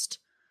freakiest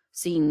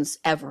scenes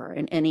ever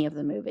in any of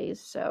the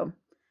movies. So,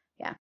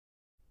 yeah.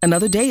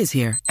 Another day is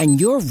here and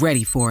you're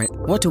ready for it.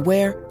 What to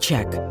wear?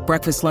 Check.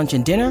 Breakfast, lunch,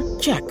 and dinner?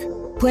 Check.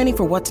 Planning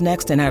for what's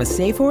next and how to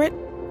save for it?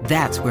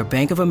 That's where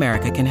Bank of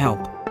America can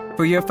help.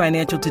 For your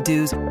financial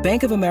to-dos,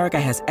 Bank of America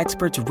has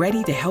experts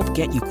ready to help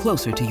get you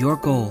closer to your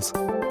goals.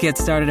 Get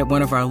started at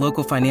one of our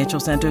local financial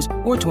centers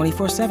or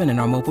 24/7 in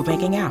our mobile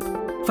banking app.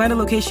 Find a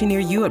location near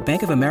you at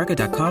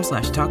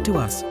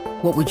bankofamerica.com/talktous.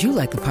 What would you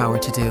like the power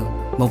to do?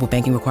 Mobile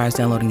banking requires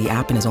downloading the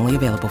app and is only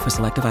available for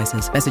select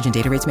devices. Message and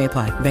data rates may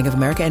apply. Bank of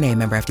America N.A.,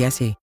 member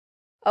FDIC.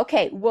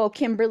 Okay, well,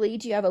 Kimberly,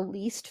 do you have a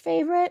least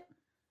favorite?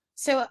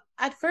 So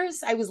at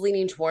first I was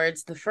leaning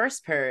towards the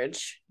first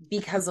Purge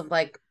because of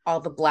like all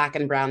the black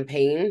and brown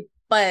paint.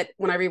 But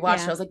when I rewatched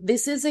it, I Yeah. was like,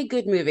 this is a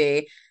good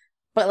movie.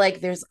 But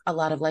like there's a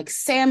lot of like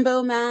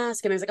Sambo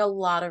mask and there's like a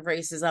lot of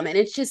racism and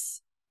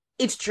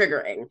it's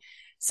triggering.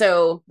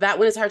 So that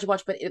one is hard to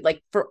watch, but it,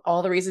 like for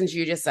all the reasons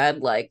you just said,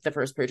 like the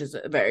first Purge is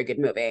a very good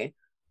movie.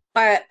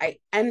 But I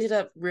ended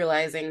up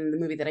realizing the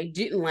movie that I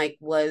didn't like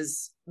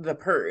was The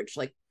Purge,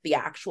 like the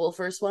actual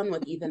first one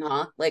with Ethan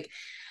Hawke. Like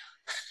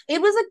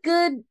it was a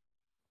good,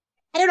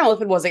 I don't know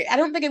if it was I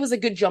don't think it was a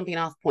good jumping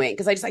off point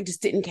because I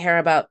just didn't care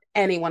about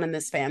anyone in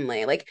this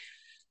family. Like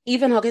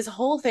Ethan Hawke, his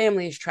whole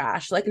family is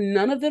trash. Like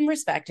none of them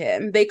respect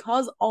him. They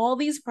cause all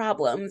these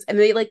problems and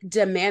they like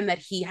demand that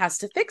he has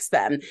to fix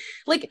them.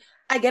 Like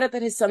I get it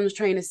that his son was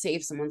trying to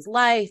save someone's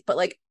life, but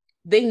like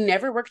they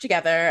never work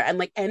together and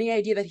like any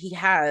idea that he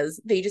has,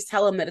 they just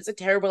tell him that it's a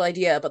terrible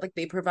idea, but like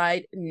they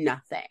provide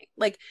nothing.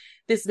 Like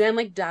this man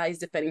like dies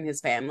defending his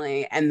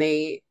family and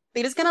they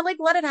just kind of like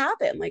let it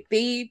happen. Like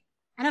they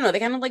I don't know, they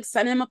kind of like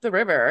send him up the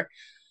river.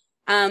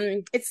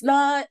 It's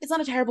not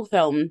a terrible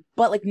film,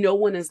 but like no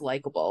one is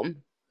likable.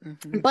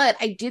 Mm-hmm. But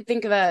I did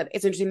think that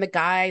it's interesting. The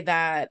guy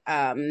that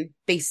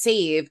they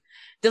save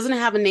doesn't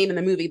have a name in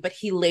the movie, but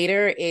he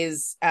later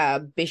is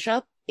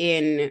Bishop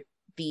in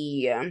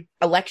the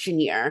election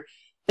year.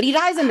 But he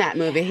dies in that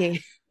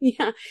movie.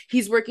 Yeah,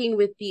 he's working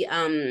with the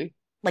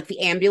like the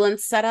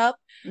ambulance setup.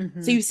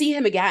 Mm-hmm. So you see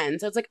him again.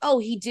 So it's like, oh,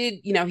 he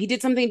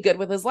did something good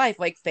with his life.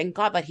 Like, thank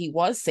God that he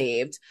was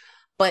saved.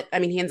 But I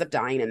mean, he ends up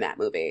dying in that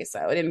movie,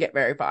 so it didn't get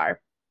very far.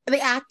 The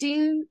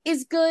acting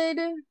is good.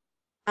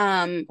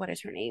 What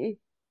is her name?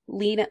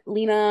 Lena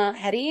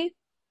Headey.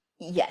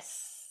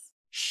 Yes.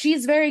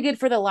 She's very good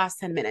for the last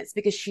 10 minutes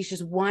because she's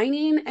just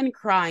whining and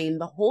crying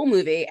the whole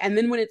movie. And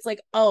then when it's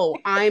like, oh,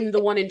 I'm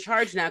the one in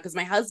charge now because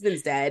my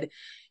husband's dead,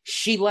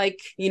 she like,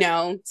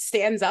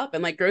 stands up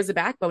and like grows a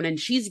backbone. And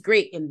she's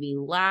great in the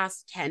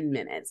last 10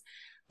 minutes.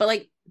 But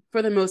like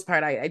for the most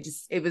part,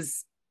 it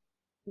was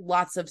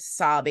lots of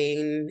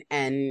sobbing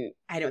and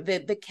I don't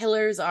the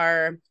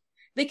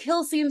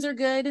kill scenes are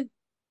good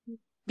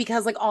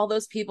because like all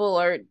those people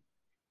are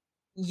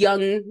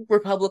young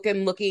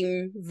Republican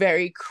looking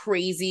very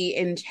crazy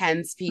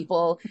intense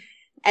people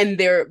and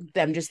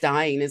them just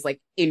dying is like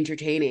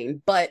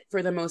entertaining, but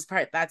for the most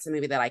part that's a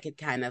movie that I could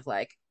kind of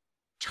like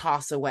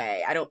toss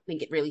away. I don't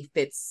think it really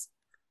fits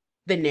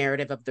the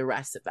narrative of the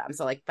rest of them,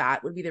 so like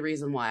that would be the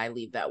reason why I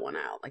leave that one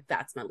out. Like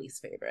that's my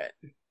least favorite.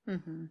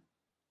 Mm-hmm.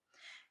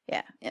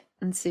 Yeah.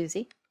 And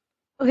Susie?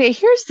 Okay,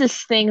 here's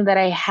this thing that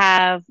I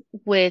have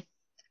with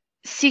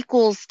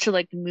sequels to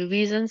like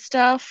movies and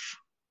stuff.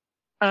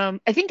 I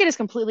think it is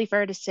completely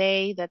fair to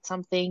say that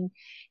something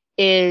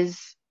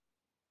is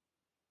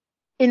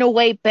in a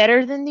way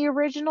better than the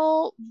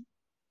original,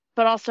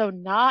 but also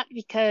not,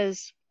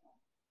 because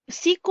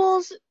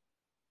sequels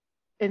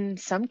in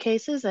some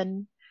cases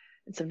and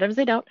sometimes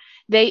they don't,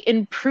 they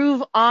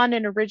improve on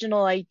an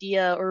original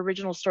idea or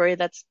original story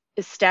that's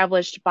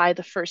established by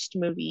the first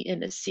movie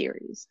in a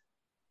series.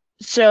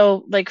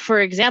 So like for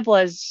example,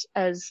 as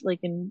like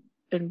in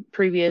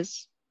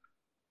previous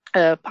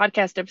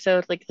podcast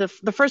episode, like the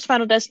first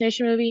Final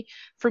Destination movie,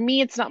 for me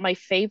it's not my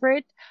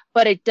favorite,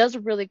 but it does a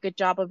really good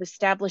job of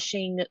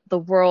establishing the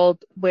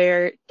world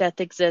where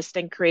death exists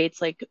and creates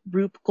like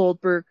Rube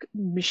Goldberg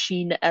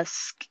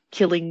machine-esque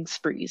killing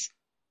sprees,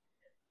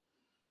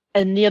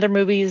 and the other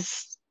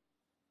movies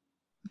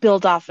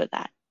build off of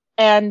that.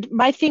 And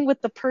my thing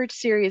with the Purge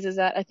series is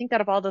that I think out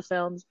of all the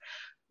films,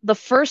 the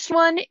first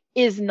one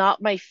is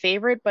not my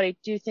favorite, but I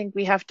do think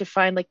we have to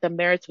find like the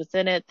merits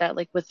within it that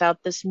like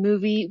without this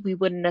movie, we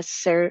wouldn't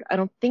necessarily, I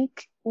don't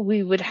think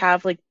we would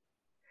have like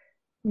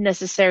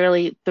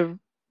necessarily the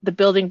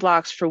building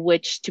blocks for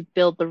which to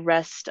build the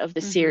rest of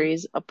the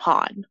series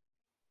upon.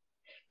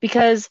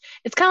 Because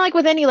it's kind of like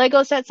with any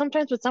Lego set,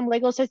 sometimes with some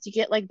Lego sets you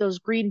get like those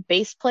green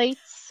base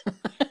plates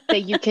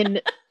that you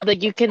can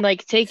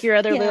like take your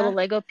other little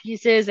Lego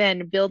pieces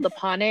and build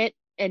upon it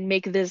and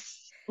make this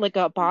like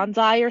a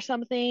bonsai or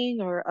something,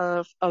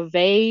 or a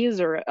vase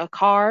or a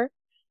car.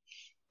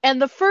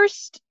 And the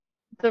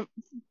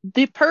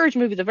Purge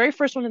movie, the very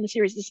first one in the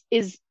series,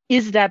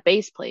 is that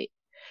base plate.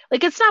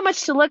 Like it's not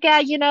much to look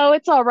at,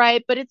 it's all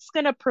right, but it's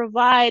gonna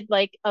provide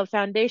like a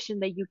foundation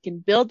that you can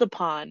build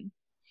upon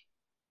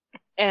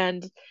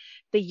and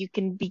that you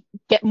can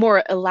get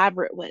more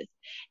elaborate with.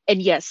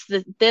 And yes,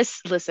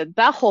 listen,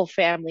 that whole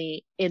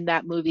family in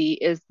that movie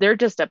they're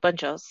just a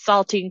bunch of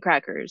saltine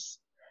crackers.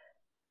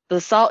 The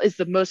salt is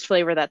the most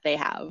flavor that they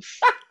have.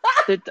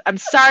 I'm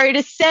sorry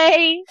to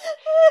say.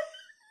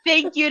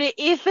 Thank you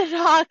to Ethan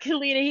Hawke and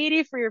Lena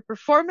Headey for your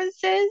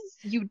performances.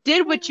 You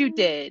did what you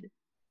did.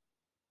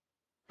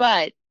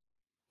 But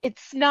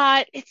it's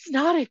not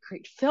a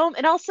great film.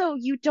 And also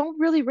you don't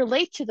really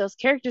relate to those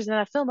characters in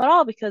that film at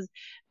all because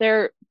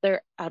they're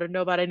I don't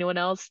know about anyone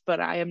else,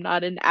 but I am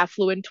not an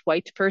affluent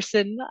white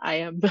person. I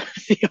am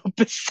the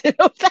opposite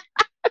of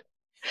that.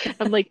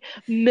 I'm like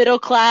middle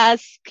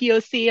class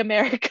POC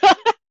America.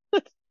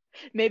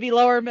 Maybe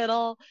lower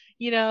middle,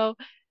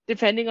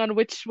 depending on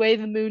which way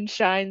the moon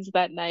shines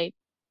that night.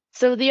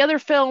 So the other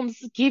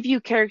films give you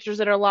characters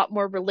that are a lot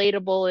more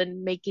relatable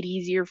and make it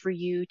easier for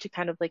you to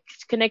kind of like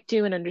connect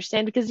to and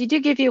understand, because you do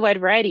give you a wide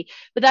variety.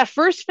 But that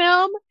first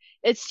film,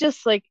 it's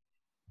just like,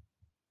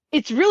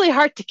 it's really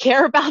hard to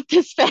care about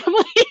this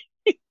family.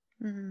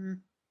 Mm-hmm.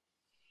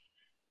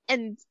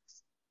 And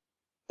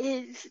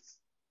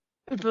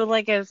but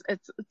like as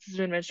it's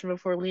been mentioned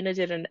before, Lena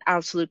did an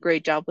absolute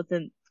great job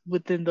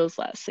within those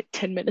last like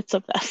 10 minutes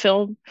of that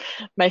film.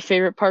 My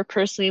favorite part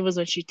personally was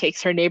when she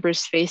takes her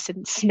neighbor's face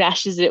and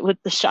smashes it with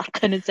the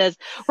shotgun and says,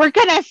 "We're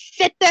gonna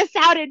sit this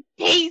out in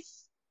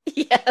peace."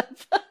 Yep.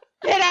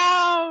 Sit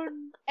down.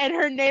 And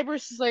her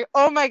neighbor's just like,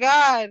 "Oh my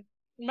God,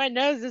 my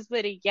nose is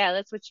bleeding." Yeah,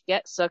 that's what you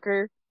get,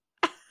 sucker.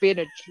 Being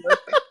a jerk.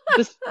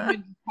 This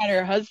woman had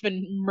her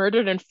husband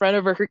murdered in front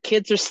of her. Her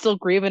kids are still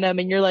grieving him,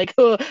 and you're like,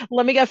 "Oh,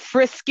 let me get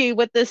frisky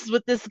with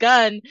this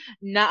gun."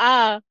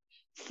 Nah,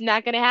 it's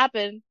not gonna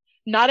happen.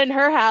 Not in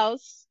her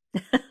house.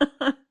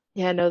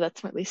 Yeah, no,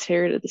 that's my least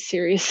favorite of the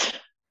series,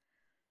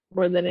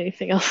 more than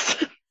anything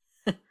else.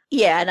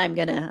 Yeah, and I'm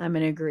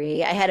gonna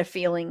agree. I had a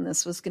feeling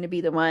this was gonna be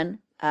the one.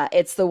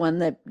 It's the one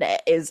that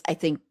is, I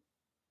think,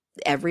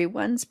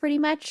 everyone's pretty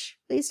much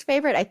least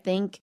favorite. I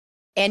think.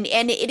 And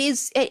it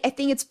is, I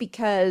think it's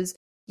because,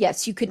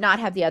 yes, you could not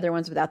have the other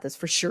ones without this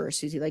for sure,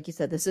 Susie. Like you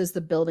said, this is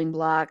the building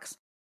blocks.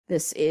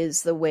 This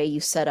is the way you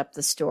set up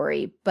the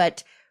story.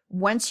 But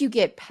once you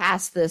get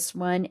past this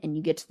one and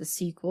you get to the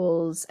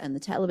sequels and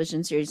the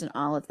television series and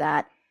all of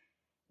that,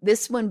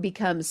 this one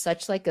becomes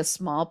such like a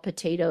small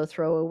potato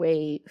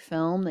throwaway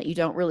film that you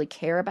don't really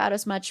care about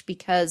as much,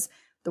 because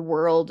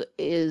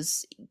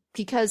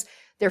because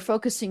they're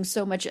focusing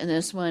so much in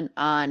this one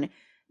on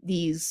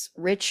these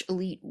rich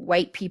elite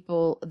white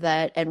people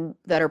that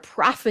are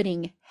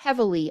profiting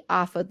heavily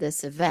off of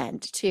this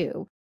event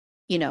too,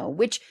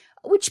 which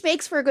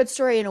makes for a good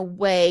story in a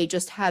way,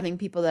 just having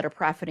people that are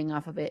profiting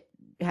off of it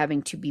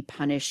having to be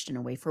punished in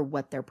a way for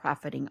what they're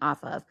profiting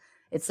off of.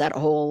 It's that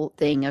whole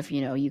thing of,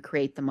 you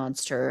create the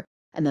monster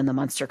and then the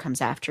monster comes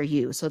after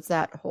you. So it's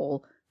that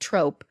whole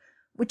trope,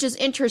 which is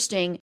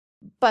interesting.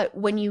 But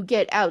when you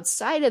get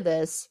outside of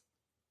this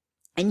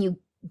and you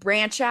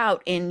branch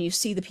out and you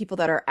see the people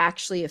that are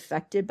actually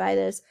affected by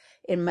this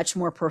in much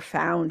more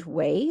profound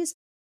ways,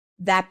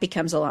 that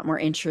becomes a lot more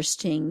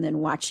interesting than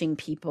watching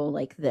people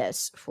like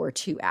this for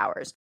 2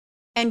 hours.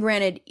 And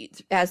granted,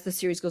 as the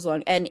series goes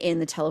along and in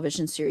the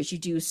television series, you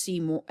do see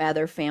more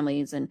other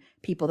families and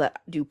people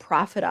that do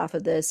profit off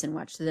of this and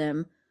watch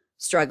them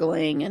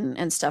struggling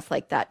and stuff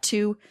like that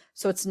too.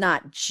 So it's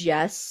not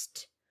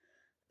just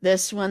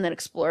this one that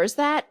explores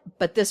that,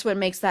 but this one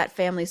makes that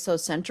family so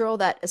central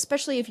that,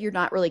 especially if you're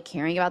not really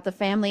caring about the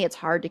family, it's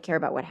hard to care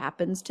about what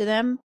happens to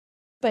them.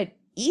 But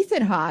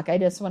Ethan Hawke, I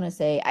just want to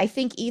say, I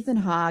think Ethan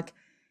Hawke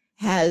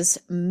has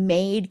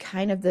made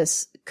kind of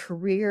this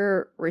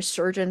career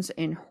resurgence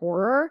in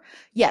horror.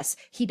 Yes,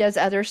 he does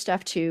other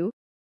stuff too,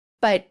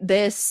 but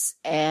this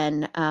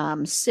and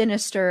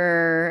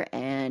Sinister,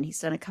 and he's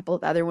done a couple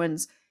of other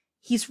ones.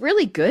 He's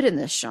really good in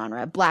this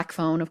genre. Black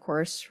Phone, of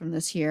course, from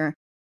this year.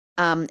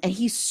 And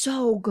he's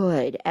so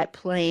good at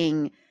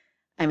playing,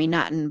 I mean,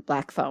 not in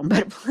Black Phone,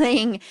 but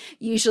playing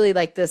usually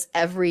like this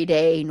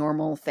everyday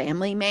normal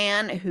family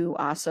man who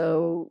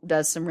also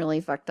does some really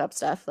fucked up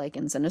stuff like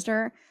in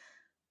Sinister,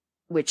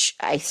 which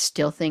I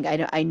still think,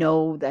 I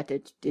know that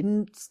it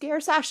didn't scare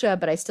Sasha,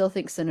 but I still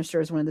think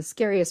Sinister is one of the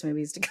scariest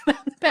movies to come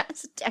out in the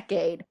past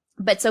decade.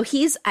 But so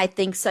he's, I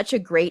think, such a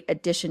great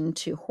addition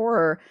to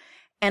horror.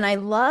 And I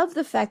love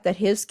the fact that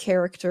his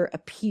character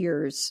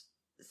appears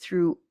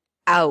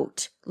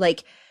throughout.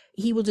 Like,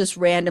 he will just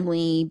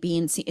randomly be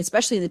in,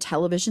 especially in the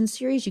television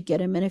series, you get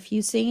him in a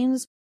few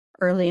scenes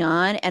early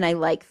on. And I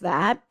like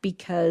that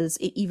because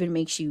it even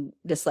makes you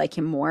dislike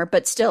him more.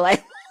 But still,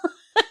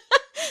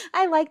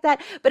 I like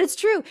that. But it's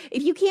true.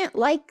 If you can't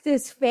like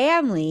this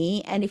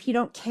family and if you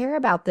don't care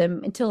about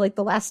them until like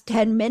the last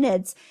 10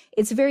 minutes,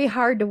 it's very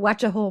hard to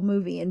watch a whole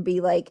movie and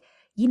be like,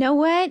 you know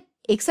what?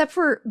 Except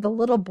for the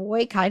little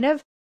boy, kind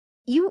of,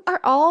 you are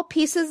all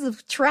pieces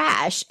of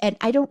trash and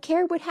I don't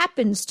care what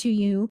happens to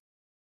you.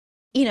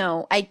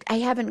 I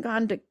haven't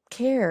gone to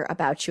care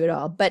about you at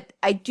all. But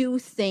I do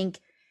think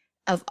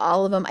of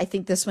all of them, I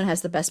think this one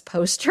has the best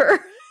poster.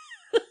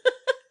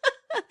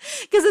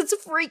 Because it's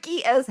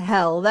freaky as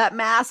hell. That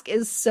mask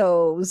is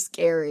so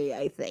scary,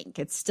 I think.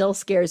 It still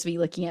scares me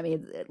looking at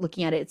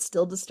it. It's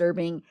still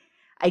disturbing.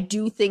 I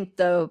do think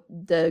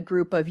the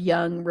group of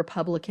young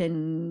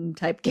Republican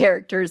type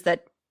characters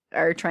that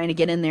are trying to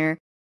get in there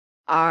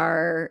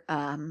are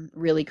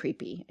really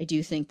creepy. I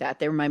do think that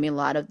they remind me a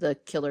lot of the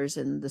killers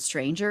in The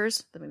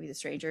Strangers, the movie The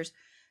Strangers.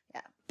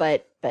 Yeah,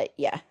 but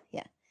yeah.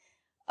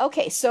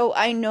 Okay, so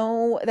I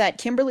know that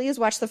Kimberly has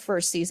watched the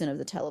first season of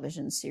the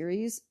television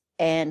series,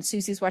 and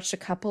Susie's watched a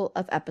couple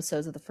of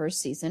episodes of the first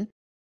season.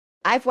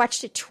 I've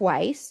watched it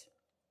twice.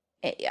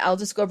 I'll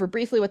just go over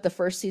briefly what the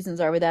first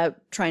seasons are without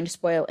trying to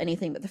spoil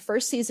anything. But the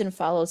first season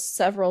follows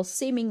several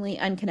seemingly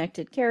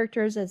unconnected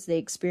characters as they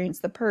experience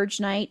the Purge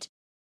night.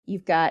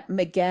 You've got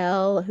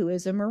Miguel, who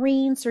is a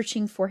Marine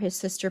searching for his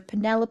sister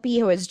Penelope,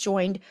 who has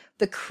joined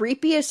the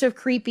creepiest of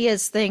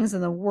creepiest things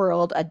in the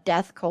world, a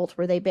death cult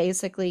where they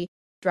basically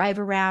drive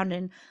around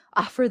and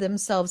offer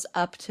themselves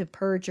up to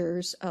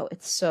purgers. Oh,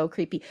 it's so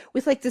creepy.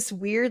 With like this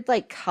weird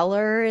like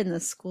color in the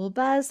school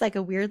bus, like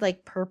a weird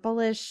like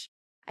purplish.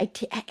 I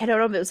don't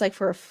know if it was like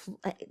for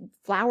a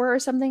flower or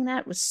something.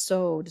 That was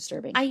so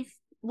disturbing.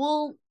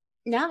 Well,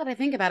 now that I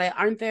think about it,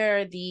 aren't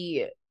there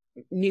the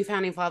new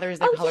founding fathers,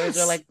 the colors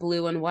are like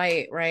blue and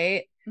white,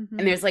 right? Mm-hmm.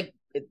 And there's like,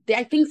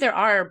 I think there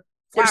are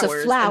flowers.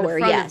 There's a flower,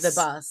 in the front of the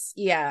bus.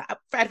 Yeah.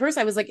 At first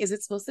I was like, is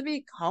it supposed to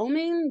be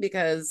calming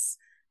because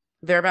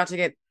they're about to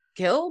get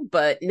killed?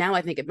 But now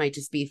I think it might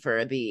just be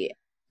for the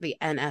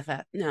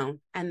NFF. No,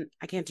 and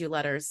I can't do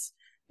letters.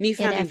 New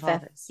founding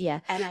fathers. Yeah.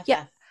 NFF.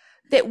 Yeah.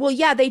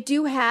 They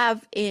do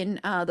have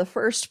in the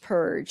first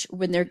Purge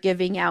when they're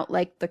giving out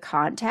like the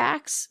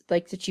contacts,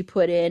 like that you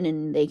put in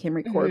and they can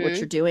record what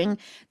you're doing.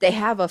 They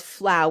have a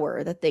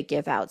flower that they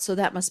give out. So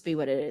that must be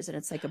what it is. And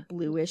it's like a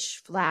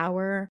bluish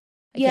flower.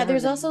 Yeah,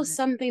 there's also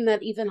something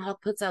that Ethan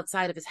Hawke puts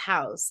outside of his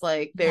house.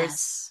 Like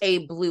there's a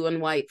blue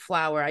and white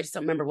flower. I just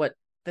don't remember what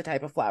the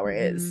type of flower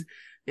is.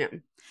 Yeah.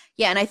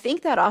 Yeah. And I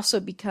think that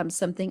also becomes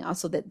something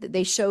also that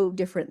they show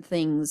different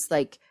things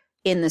like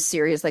in the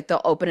series, like they'll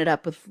open it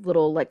up with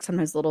little, like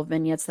sometimes little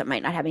vignettes that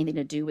might not have anything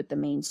to do with the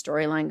main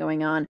storyline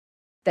going on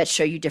that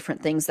show you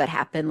different things that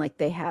happen. Like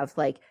they have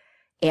like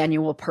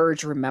annual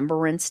Purge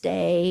Remembrance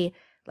Day,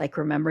 like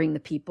remembering the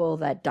people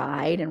that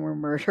died and were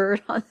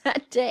murdered on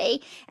that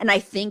day. And I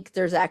think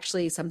there's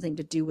actually something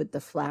to do with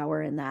the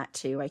flower in that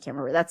too. I can't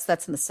remember.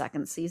 That's in the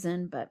second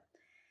season, but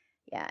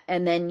yeah.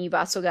 And then you've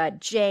also got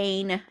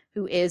Jane,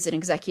 who is an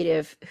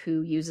executive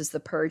who uses the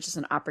Purge as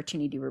an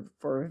opportunity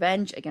for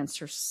revenge against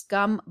her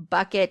scum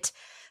bucket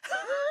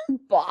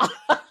boss,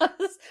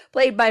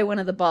 played by one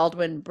of the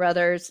Baldwin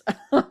brothers.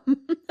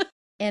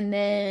 And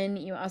then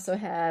you also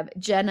have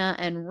Jenna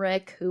and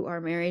Rick, who are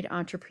married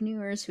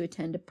entrepreneurs who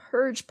attend a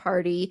Purge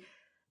party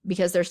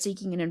because they're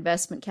seeking an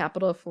investment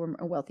capital from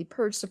a wealthy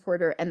Purge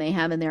supporter. And they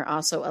have in there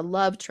also a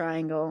love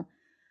triangle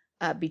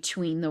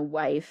between the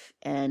wife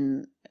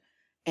and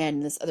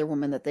this other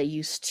woman that they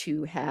used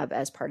to have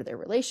as part of their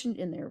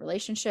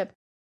relationship.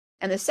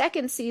 And the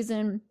second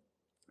season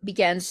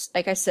begins,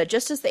 like I said,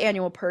 just as the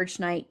annual Purge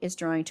night is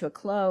drawing to a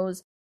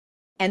close.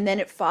 And then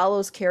it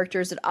follows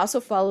characters. It also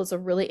follows a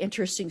really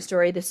interesting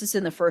story. This is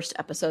in the first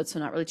episode, so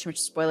not really too much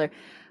spoiler,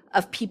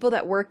 of people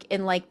that work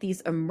in like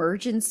these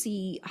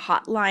emergency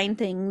hotline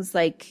things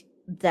like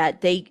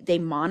that they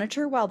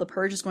monitor while the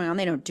Purge is going on.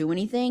 They don't do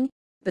anything,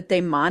 but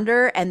they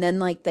monitor, and then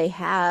like they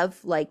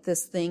have like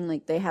this thing,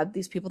 like they have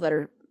these people that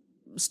are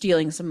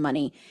stealing some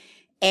money,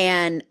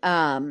 and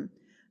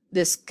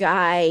this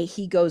guy,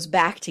 he goes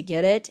back to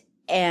get it,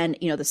 and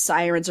the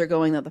sirens are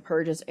going that the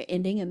Purge is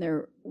ending, and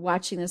they're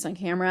watching this on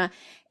camera,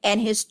 and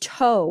his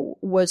toe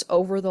was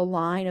over the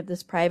line of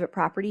this private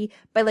property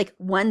by like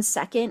 1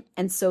 second.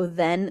 And so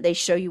then they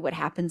show you what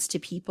happens to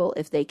people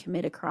if they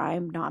commit a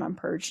crime not on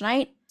Purge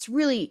night. It's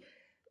really,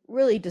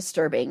 really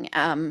disturbing.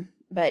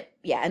 But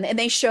yeah, and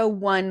they show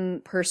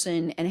one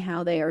person and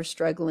how they are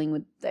struggling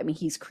with, I mean,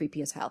 he's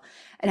creepy as hell,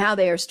 and how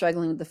they are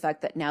struggling with the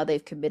fact that now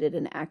they've committed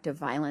an act of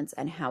violence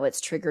and how it's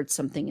triggered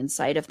something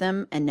inside of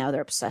them. And now they're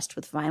obsessed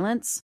with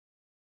violence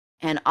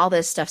and all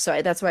this stuff.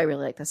 So that's why I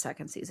really like the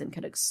second season,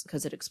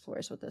 because it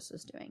explores what this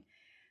is doing.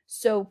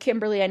 So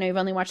Kimberly, I know you've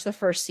only watched the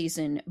first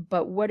season,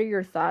 but what are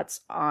your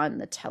thoughts on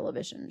the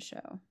television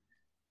show?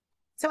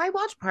 So I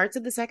watched parts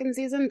of the second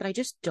season, but I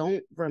just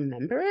don't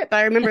remember it. But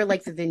I remember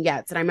like the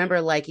vignettes, and I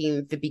remember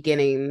liking the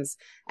beginnings.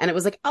 And it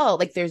was like, oh,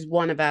 like there's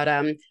one about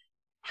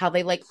how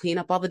they like clean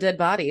up all the dead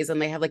bodies,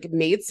 and they have like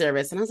maid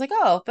service. And I was like,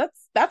 oh,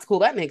 that's cool.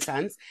 That makes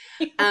sense.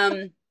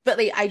 But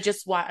like I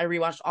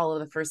rewatched all of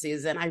the first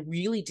season. I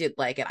really did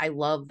like it. I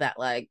love that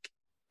like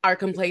our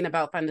complaint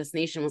about Fun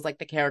Destination was like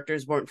the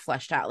characters weren't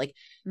fleshed out. Like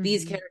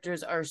these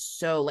characters are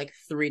so like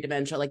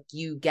three-dimensional. Like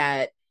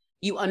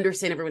you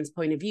understand everyone's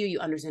point of view. You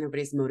understand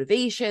everybody's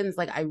motivations.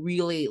 Like, I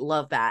really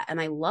love that. And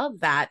I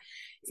love that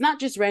it's not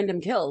just random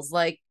kills.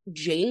 Like,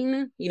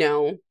 Jane,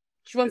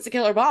 she wants to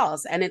kill her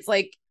boss. And it's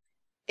like,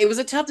 it was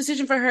a tough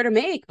decision for her to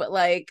make, but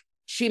like,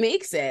 she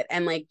makes it.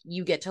 And like,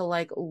 you get to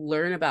like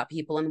learn about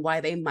people and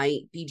why they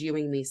might be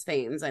doing these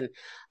things. And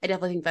I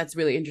definitely think that's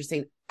really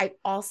interesting. I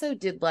also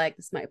did like,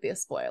 this might be a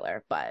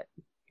spoiler, but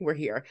we're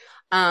here.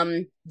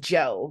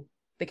 Joe.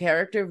 The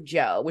character of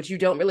Joe, which you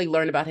don't really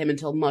learn about him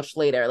until much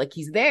later. Like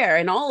he's there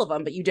in all of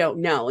them, but you don't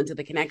know into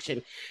the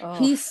connection. Oh,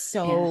 he's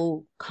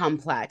so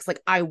complex.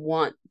 Like I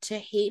want to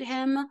hate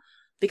him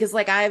because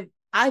like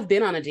I've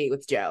been on a date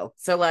with Joe.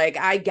 So like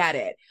I get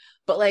it.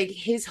 But like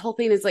his whole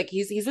thing is like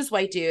he's this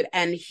white dude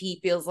and he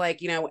feels like,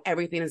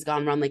 everything has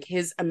gone wrong. Like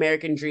his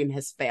American dream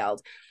has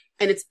failed.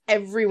 And it's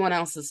everyone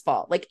else's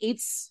fault. Like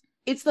it's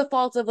the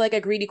fault of like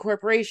a greedy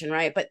corporation,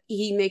 right? But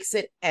he makes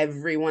it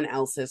everyone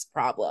else's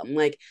problem.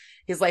 Like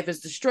his life is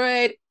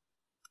destroyed.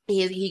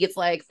 He gets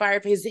like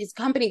fired. His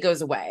company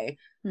goes away.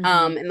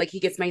 And like he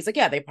gets mad, he's like,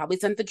 yeah, they probably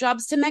sent the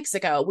jobs to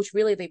Mexico, which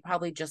really they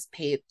probably just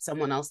paid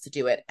someone else to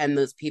do it. And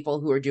those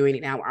people who are doing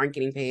it now aren't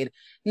getting paid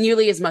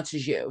nearly as much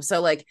as you. So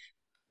like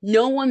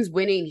no one's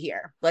winning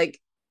here. Like,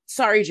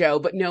 sorry, Joe,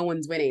 but no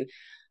one's winning.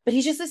 But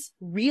he's just this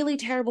really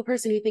terrible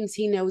person who thinks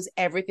he knows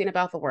everything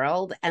about the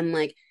world and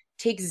like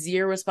takes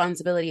zero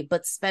responsibility,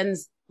 but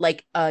spends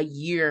like a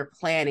year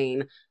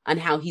planning on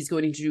how he's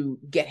going to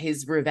get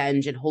his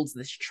revenge and holds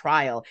this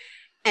trial.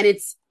 And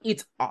it's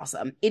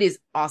awesome. It is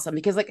awesome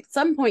because like at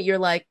some point you're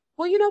like,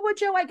 well, you know what,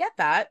 Joe, I get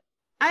that.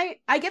 I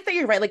get that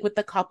you're right. Like with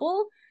the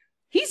couple,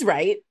 he's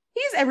right.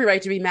 He has every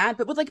right to be mad.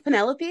 But with like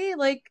Penelope,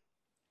 like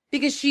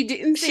because she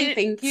didn't say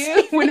thank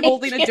you when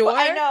holding a door.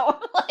 I know.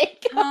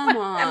 Like, come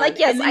on. I'm like,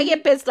 yes, I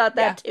get pissed at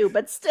that too,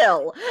 but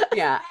still.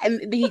 Yeah.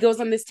 And he goes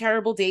on this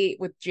terrible date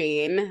with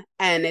Jane.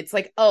 And it's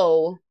like,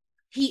 oh,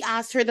 he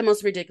asked her the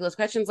most ridiculous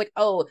questions like,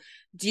 oh,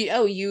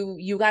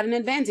 you got an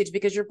advantage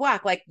because you're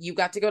Black. Like you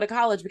got to go to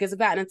college because of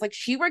that. And it's like,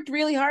 she worked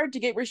really hard to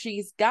get where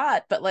she's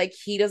got. But like,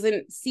 he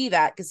doesn't see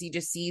that because he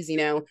just sees, you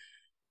know,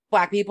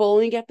 Black people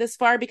only get this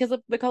far because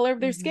of the color of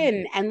their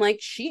skin. And like,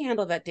 she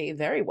handled that date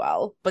very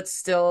well, but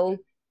still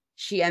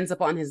she ends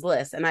up on his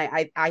list. And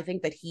I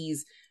think that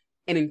he's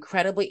an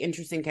incredibly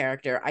interesting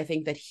character. I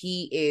think that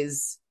he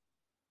is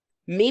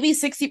maybe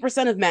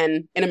 60% of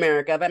men in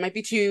America. That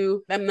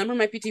number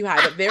might be too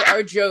high, but there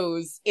are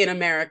Joes in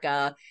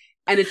America.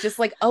 And it's just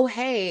like, oh,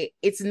 hey,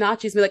 it's not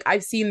just me. Like,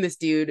 I've seen this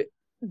dude.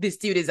 This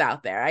dude is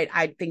out there.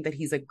 I think that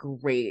he's a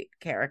great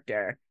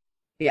character.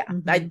 Yeah,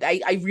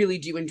 I really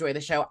do enjoy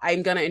the show.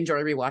 I'm going to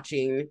enjoy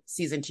rewatching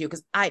season 2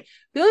 because the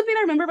only thing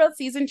I remember about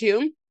season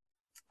 2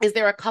 is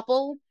they're a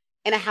couple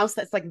in a house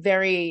that's like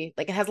very,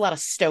 like it has a lot of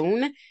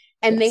stone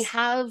and they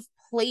have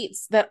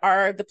plates that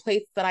are the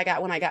plates that I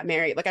got when I got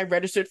married. Like I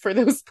registered for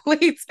those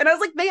plates and I was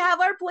like, they have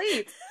our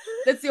plates.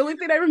 That's the only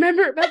thing I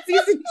remember about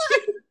season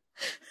 2.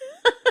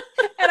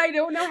 And I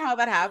don't know how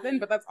that happened,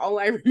 but that's all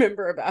I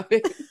remember about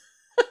it.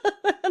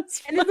 And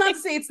it's not to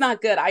say it's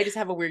not good. I just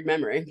have a weird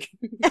memory.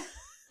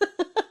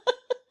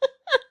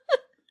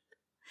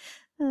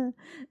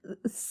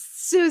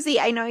 Susie,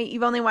 I know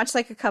you've only watched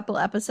like a couple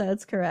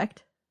episodes,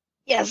 correct?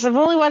 Yes, I've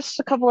only watched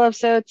a couple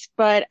episodes,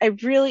 but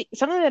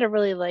something that I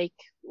really like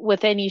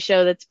with any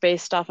show that's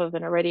based off of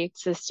an already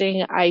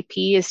existing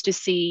IP is to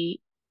see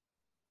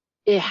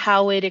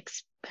how it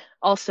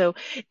also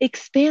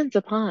expands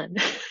upon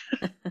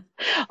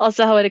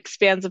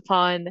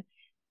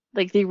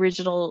like the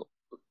original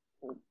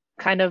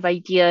kind of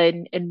idea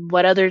and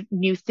what other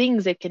new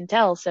things it can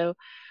tell. So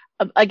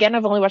again,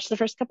 I've only watched the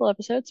first couple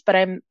episodes, but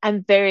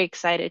I'm very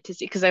excited to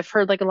see because I've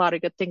heard like a lot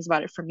of good things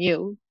about it from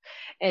you,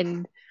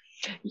 and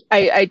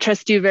I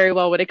trust you very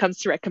well when it comes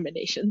to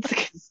recommendations.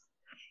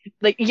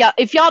 Like, yeah,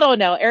 if y'all don't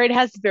know, Erin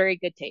has very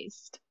good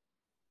taste.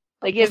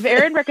 Like, if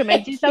Erin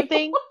recommends you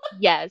something,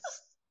 yes.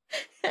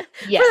 For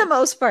the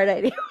most part,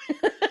 I do.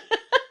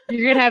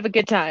 You're gonna have a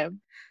good time.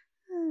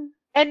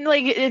 And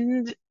like,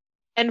 and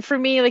for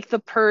me, like the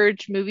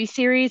Purge movie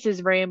series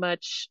is very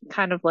much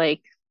kind of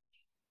like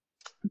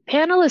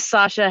panelist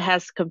Sasha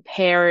has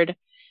compared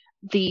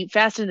the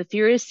Fast and the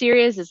Furious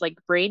series as like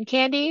brain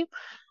candy.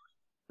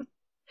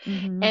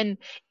 And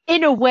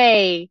in a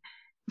way,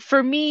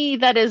 for me,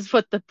 that is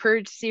what the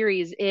Purge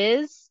series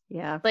is.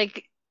 Yeah.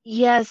 Like,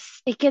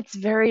 yes, it gets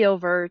very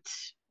overt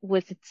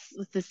with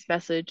this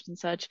message and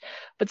such,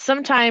 but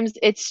sometimes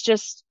it's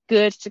just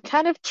good to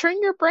kind of turn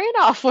your brain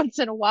off once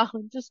in a while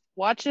and just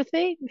watch a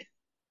thing.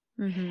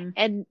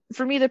 And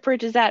for me, the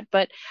Purge is that.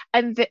 But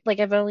I'm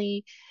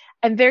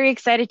very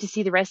excited to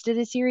see the rest of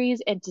the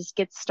series and to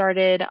get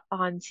started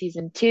on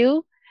season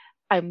 2.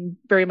 I'm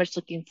very much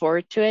looking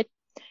forward to it.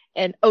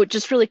 And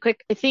just really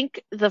quick, I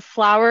think the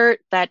flower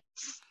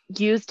that's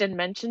used and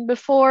mentioned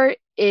before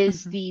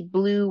is the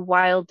blue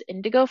wild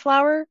indigo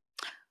flower.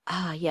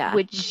 Yeah.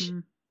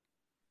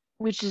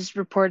 Which is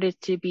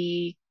reported to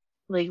be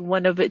like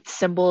one of its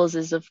symbols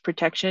is of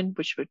protection,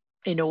 which would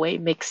in a way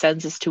make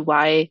sense as to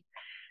why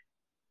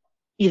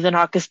Ethan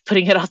Hawke is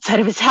putting it outside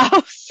of his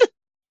house.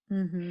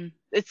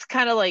 It's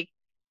kind of like,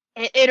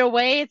 in a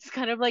way, it's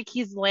kind of like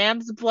he's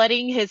lamb's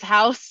blooding his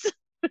house.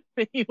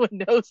 If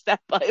anyone knows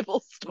that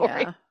Bible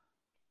story. Yeah.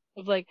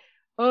 Of like,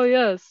 oh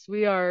yes,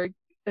 we are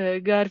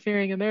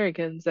God-fearing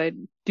Americans. I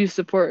do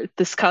support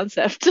this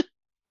concept.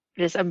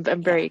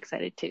 I'm very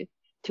excited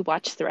to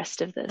watch the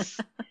rest of this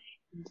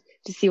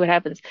to see what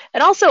happens.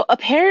 And also,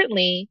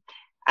 apparently,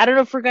 I don't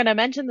know if we're going to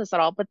mention this at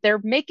all, but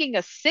they're making a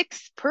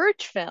 6th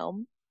Purge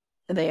film.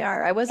 They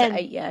are. I was going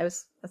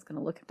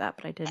to look at that,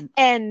 but I didn't.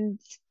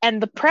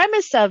 And the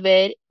premise of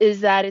it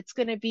is that it's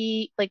going to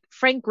be like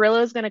Frank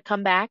Grillo is going to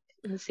come back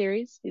in the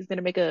series. He's going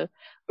to make a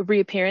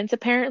reappearance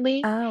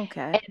apparently. Oh,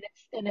 okay.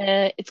 And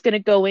it's going to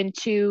go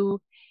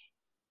into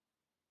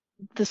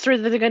the story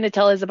that they're going to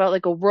tell is about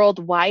like a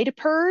worldwide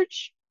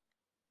purge.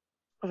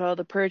 Well,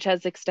 the purge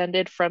has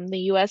extended from the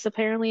US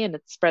apparently, and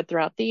it's spread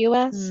throughout the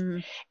US.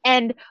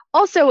 And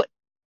also,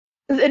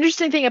 the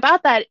interesting thing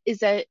about that is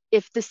that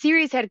if the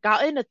series had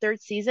gotten a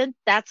 3rd season,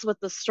 that's what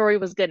the story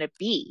was going to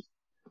be.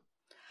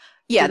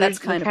 Yeah, so that's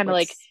kind of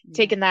like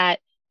taking that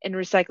and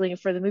recycling it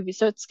for the movie.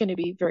 So it's going to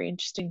be very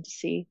interesting to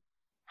see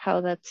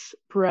how that's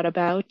brought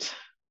about.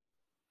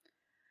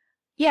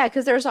 Yeah,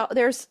 because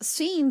there's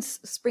scenes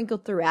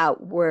sprinkled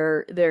throughout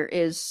where there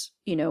is,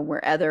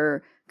 where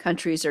other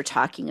countries are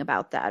talking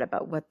about that,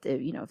 about what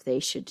if they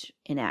should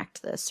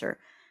enact this, or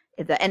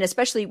if that, and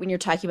especially when you're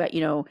talking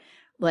about,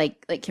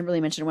 like Kimberly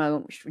mentioned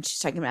when she's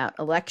talking about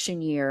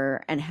election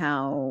year and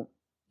how,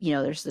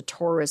 there's the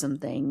tourism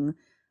thing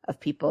of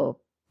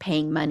people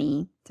paying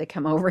money to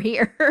come over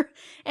here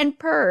and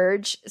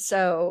purge.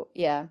 So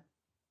yeah.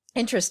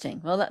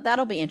 Interesting. Well,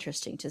 that'll be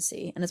interesting to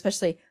see. And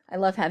especially, I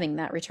love having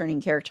that returning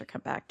character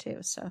come back too.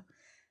 So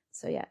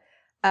yeah.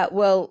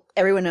 Well,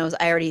 everyone knows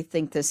I already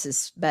think this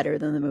is better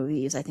than the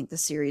movies. I think the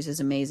series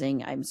is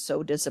amazing. I'm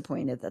so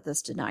disappointed that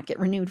this did not get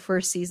renewed for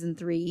season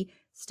 3.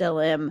 Still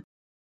am.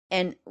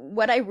 And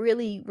what I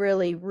really,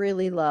 really,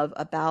 really love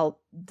about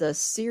the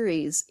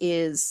series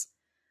is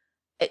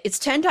it's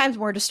 10 times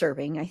more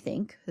disturbing, I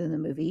think, than the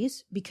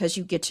movies, because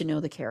you get to know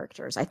the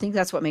characters. I think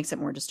that's what makes it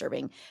more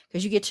disturbing,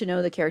 because you get to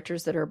know the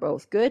characters that are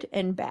both good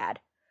and bad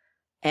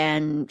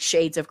and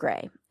shades of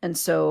gray. And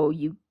so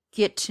you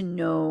get to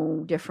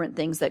know different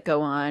things that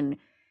go on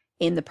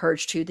in the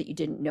Purge 2 that you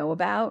didn't know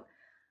about.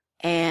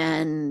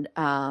 And,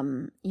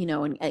 and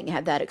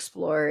have that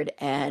explored,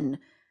 and,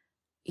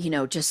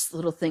 just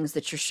little things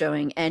that you're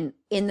showing. And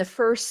in the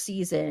first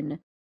season,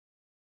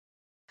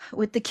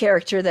 with the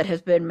character that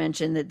has been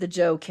mentioned, the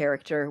Joe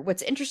character,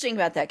 what's interesting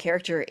about that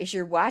character is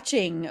you're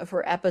watching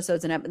for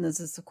episodes and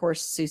this is, of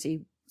course,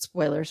 Susie,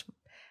 spoilers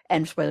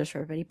for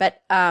everybody,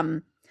 but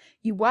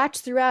you watch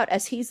throughout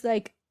as he's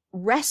like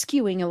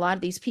rescuing a lot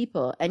of these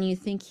people, and you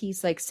think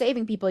he's like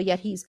saving people,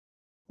 yet he's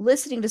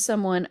listening to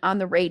someone on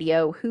the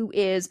radio who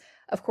is,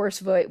 of course,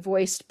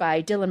 voiced by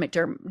Dermot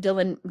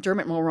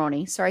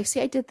Mulroney. Sorry,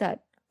 see, I did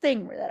that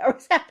thing where that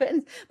always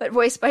happens, but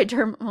voiced by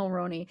Dermot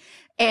Mulroney,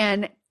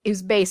 and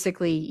is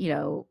basically,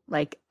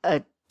 like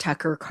a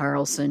Tucker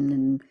Carlson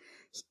and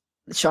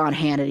Sean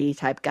Hannity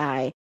type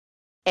guy.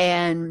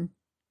 And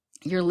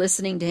you're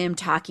listening to him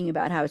talking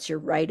about how it's your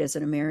right as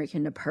an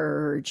American to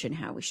purge and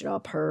how we should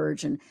all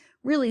purge, and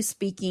really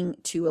speaking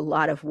to a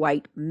lot of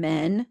white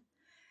men.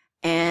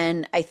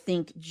 And I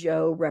think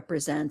Joe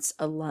represents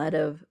a lot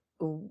of,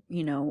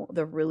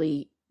 the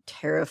really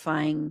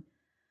terrifying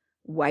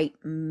white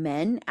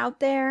men out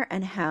there,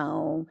 and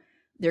how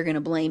they're going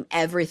to blame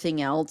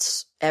everything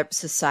else,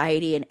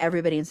 society and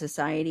everybody in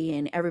society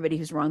and everybody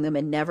who's wronged them,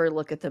 and never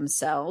look at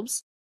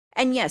themselves.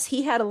 And yes,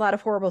 he had a lot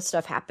of horrible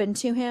stuff happen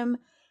to him,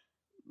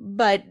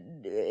 but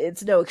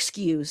it's no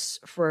excuse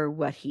for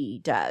what he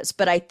does.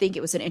 But I think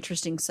it was an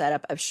interesting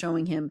setup of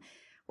showing him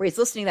where he's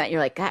listening to that, and you're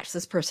like, gosh,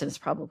 this person is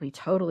probably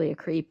totally a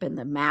creep, and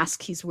the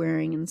mask he's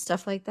wearing and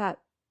stuff like that.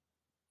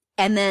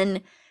 And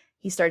then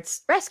he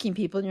starts rescuing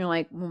people, and you're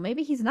like, well,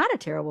 maybe he's not a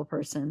terrible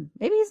person.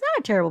 Maybe he's not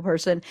a terrible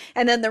person.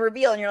 And then the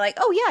reveal, and you're like,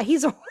 oh yeah,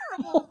 he's a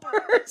horrible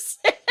person.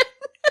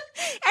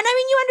 And I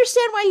mean, you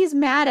understand why he's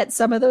mad at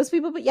some of those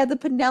people, but yeah, the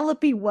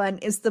Penelope one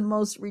is the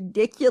most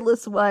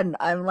ridiculous one.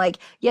 I'm like,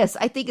 yes,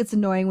 I think it's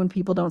annoying when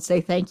people don't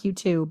say thank you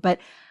too, but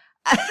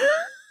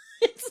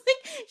it's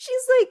like,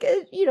 she's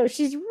like,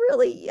 she's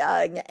really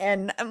young,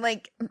 and I'm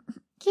like,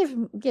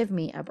 give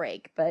me a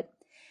break.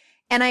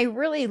 And I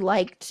really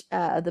liked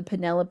the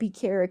Penelope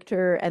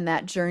character and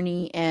that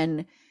journey,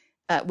 and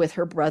with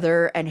her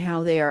brother, and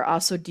how they are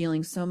also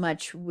dealing so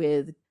much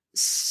with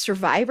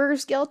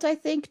survivor's guilt, I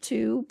think,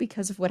 too,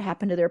 because of what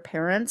happened to their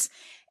parents.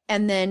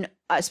 And then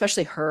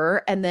especially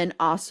her, and then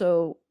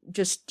also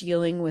just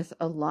dealing with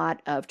a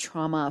lot of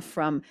trauma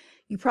from,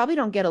 you probably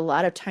don't get a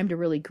lot of time to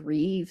really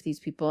grieve these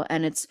people.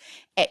 And it's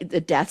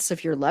the deaths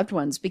of your loved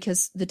ones,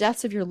 because the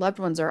deaths of your loved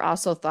ones are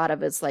also thought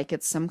of as like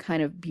it's some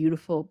kind of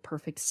beautiful,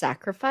 perfect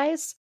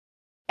sacrifice.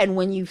 And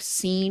when you've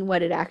seen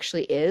what it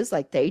actually is,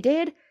 like they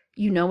did,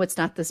 it's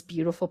not this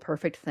beautiful,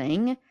 perfect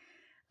thing.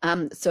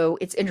 So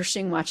it's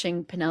interesting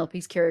watching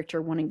Penelope's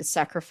character wanting to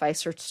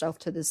sacrifice herself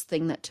to this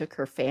thing that took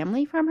her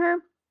family from her,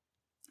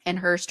 and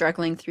her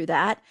struggling through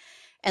that.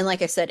 And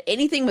like I said,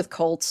 anything with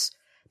cults,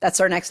 that's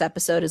our next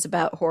episode, is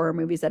about horror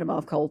movies that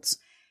involve cults,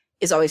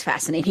 is always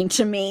fascinating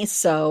to me.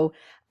 So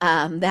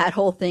that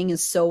whole thing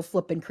is so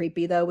flippin'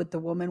 creepy, though, with the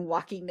woman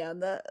walking down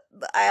the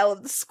aisle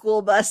of the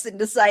school bus and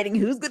deciding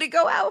who's going to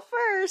go out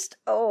first.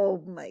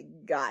 Oh my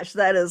gosh,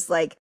 that is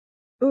like,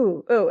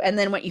 ooh. And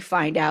then what you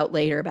find out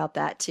later about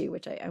that too,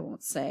 which I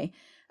won't say,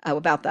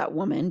 about that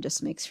woman,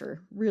 just makes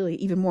her really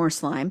even more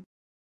slime.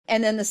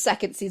 And then the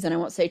second season, I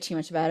won't say too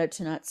much about it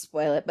to not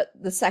spoil it, but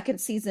the second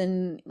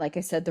season, like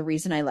I said, the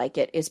reason I like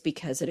it is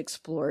because it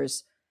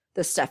explores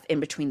the stuff in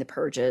between the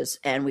purges,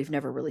 and we've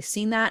never really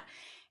seen that.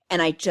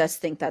 And I just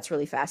think that's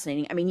really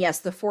fascinating. I mean, yes,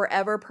 the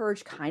Forever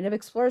Purge kind of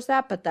explores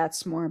that, but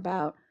that's more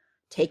about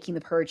taking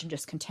the purge and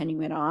just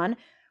continuing it on.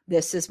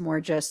 This is more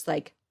just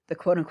like the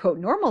quote unquote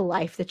normal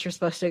life that you're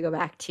supposed to go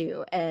back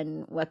to,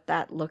 and what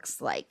that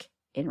looks like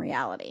in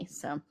reality.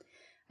 So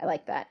I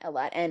like that a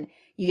lot. And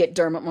you get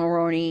Dermot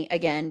Mulroney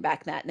again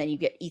back in that, and then you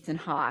get Ethan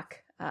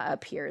Hawke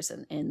appears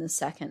in the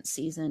second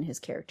season. His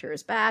character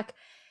is back.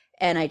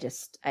 And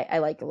I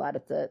like a lot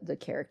of the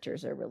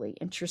characters are really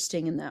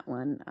interesting in that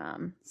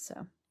one.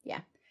 So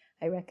yeah,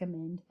 I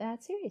recommend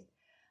that series.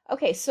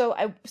 Okay, so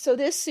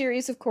this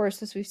series, of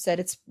course, as we've said,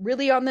 it's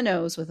really on the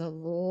nose with a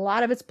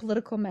lot of its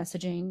political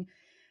messaging.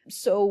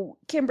 So,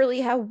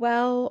 Kimberly, how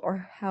well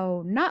or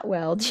how not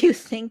well do you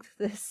think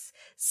this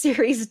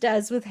series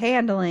does with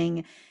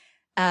handling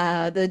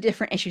the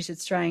different issues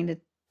it's trying to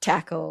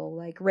tackle,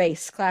 like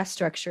race, class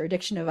structure,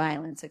 addiction to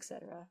violence,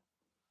 etc.?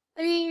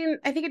 I mean,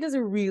 I think it does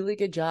a really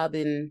good job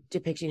in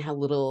depicting how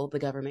little the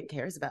government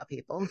cares about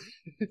people.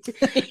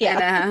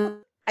 Yeah. And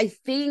I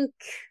think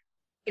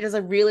it does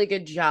a really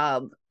good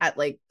job at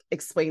like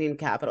explaining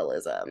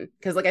capitalism,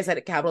 because like I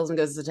said, capitalism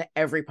goes into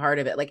every part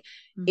of it. Like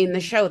in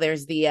the show,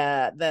 there's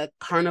the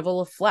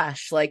carnival of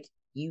flesh. Like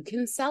you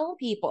can sell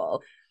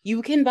people,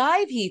 you can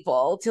buy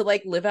people to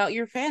like live out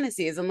your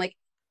fantasies, and like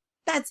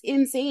that's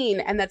insane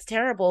and that's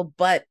terrible.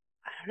 But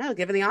I don't know,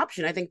 given the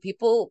option, I think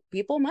people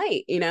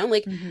might,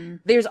 like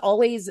there's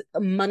always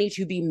money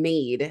to be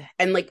made.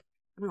 And like,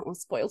 I don't want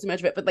to spoil too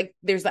much of it, but like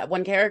there's that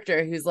one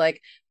character who's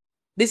like,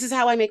 this is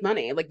how I make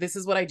money. Like, this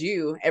is what I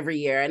do every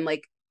year. And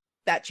like,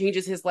 that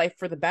changes his life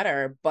for the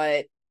better,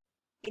 but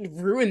it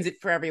ruins it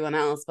for everyone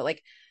else. But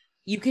like,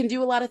 you can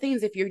do a lot of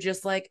things if you're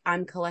just like,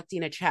 I'm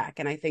collecting a check.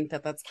 And I think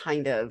that that's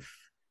kind of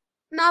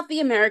not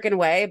the American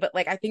way, but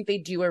like, I think they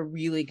do a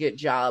really good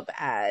job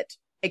at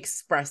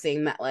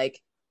expressing that like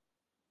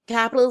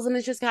capitalism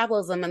is just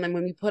capitalism. And then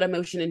when we put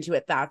emotion into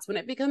it, that's when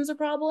it becomes a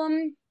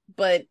problem.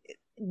 But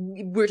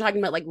we're talking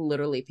about like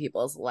literally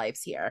people's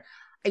lives here.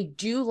 I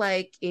do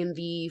like in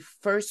the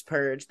first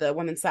Purge, the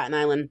one in Staten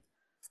Island,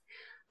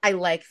 I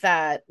like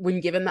that when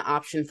given the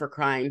option for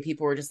crime,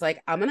 people were just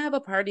like, I'm going to have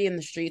a party in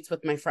the streets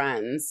with my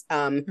friends.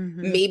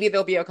 Maybe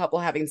there'll be a couple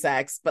having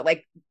sex, but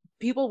like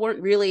people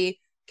weren't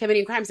really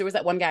committing crimes. There was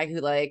that one guy who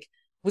like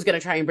was going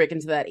to try and break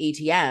into that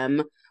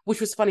ATM,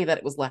 which was funny that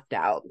it was left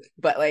out.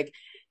 But like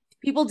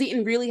people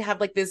didn't really have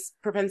like this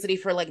propensity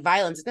for like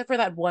violence, except for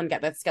that one guy,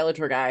 that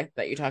Skeletor guy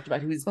that you talked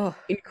about, who's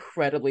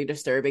incredibly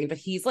disturbing. But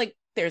he's like,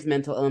 there's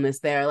mental illness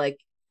there. Like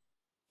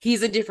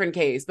he's a different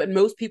case. But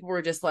most people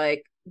were just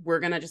like, we're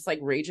going to just like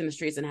rage in the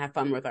streets and have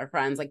fun with our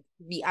friends. Like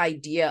the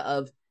idea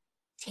of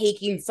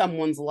taking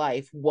someone's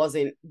life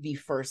wasn't the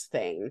first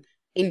thing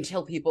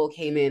until people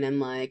came in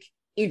and like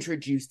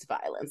introduced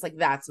violence. Like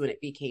that's when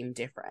it became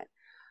different.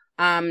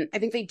 I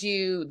think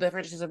the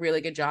franchise does a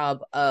really good job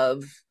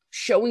of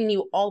showing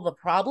you all the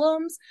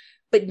problems,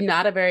 but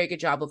not a very good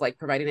job of like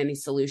providing any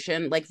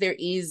solution. Like there's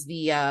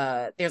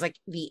like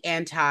the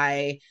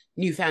anti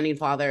New Founding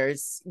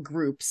Fathers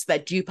groups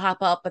that do pop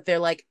up, but they're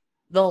like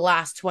the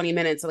last 20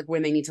 minutes, like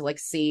when they need to like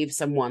save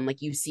someone,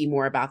 like you see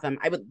more about them.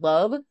 I would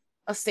love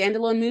a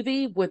standalone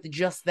movie with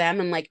just them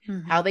and like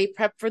how they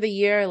prep for the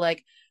year,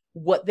 like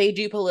what they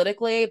do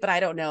politically. But I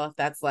don't know if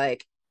that's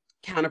like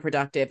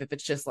counterproductive, if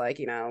it's just like,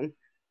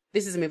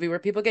 this is a movie where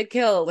people get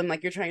killed and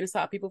like you're trying to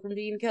stop people from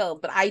being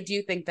killed. But I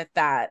do think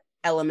that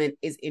element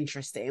is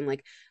interesting.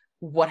 Like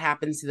what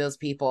happens to those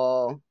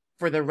people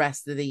for the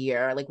rest of the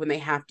year, like when they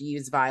have to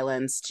use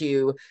violence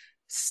to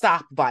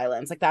stop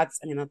violence. Like that's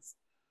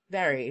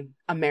very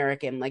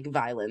American, like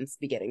violence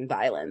begetting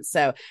violence.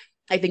 So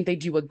I think they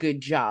do a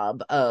good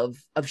job of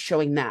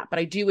showing that. But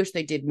I do wish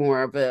they did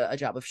more of a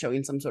job of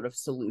showing some sort of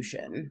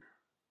solution.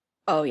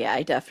 Oh yeah,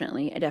 I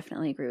definitely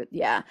agree with,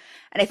 yeah.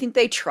 And I think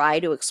they try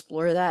to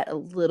explore that a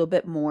little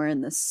bit more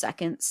in the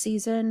second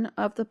season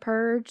of The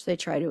Purge. They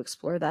try to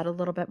explore that a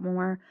little bit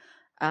more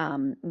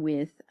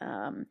with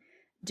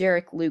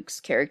Derek Luke's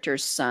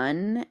character's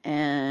son,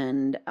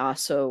 and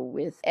also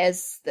with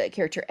the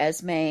character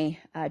Esme.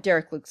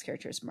 Derek Luke's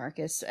character is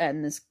Marcus,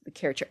 and the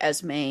character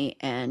Esme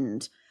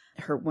and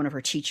one of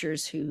her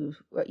teachers, who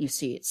you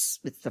see it's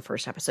the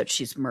first episode,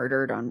 she's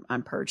murdered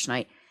on Purge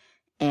night.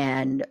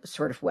 And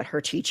sort of what her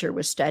teacher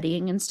was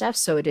studying and stuff.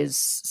 So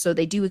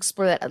they do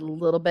explore that a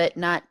little bit,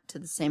 not to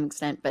the same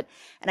extent, and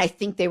I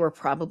think they were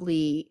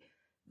probably,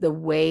 the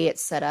way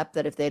it's set up,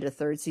 that if they had a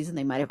third season,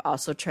 they might have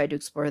also tried to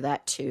explore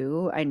that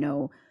too. I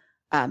know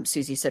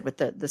Susie said with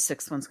the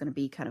sixth one's going to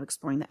be kind of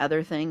exploring the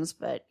other things,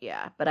 but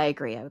yeah, but I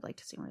agree. I would like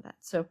to see more of that.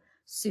 So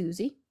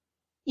Susie?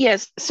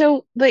 Yes.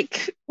 So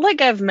like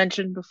I've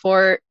mentioned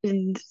before,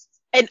 and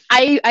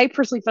I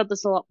personally felt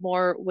this a lot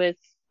more with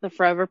the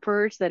Forever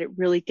Purge, that it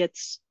really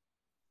gets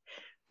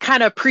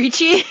kind of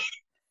preachy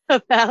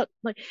about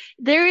like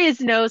there is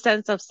no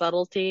sense of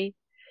subtlety.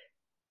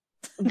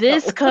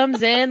 This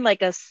comes in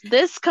like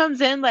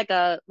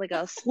a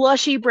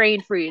slushy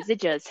brain freeze. It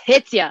just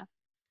hits you.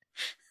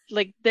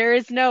 Like there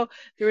is no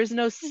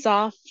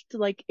soft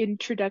like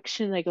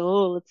introduction, like,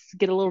 oh, let's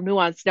get a little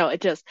nuance. No,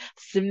 it just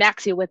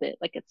smacks you with it,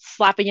 like it's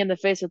slapping you in the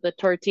face with a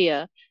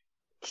tortilla.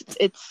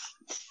 It's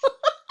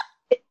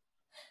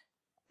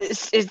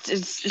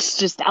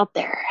just out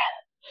there.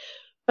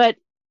 But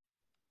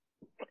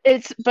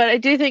I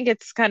do think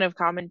it's kind of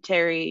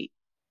commentary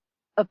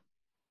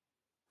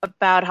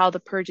about how the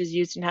Purge is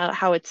used and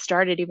how it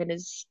started even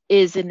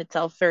is in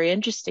itself very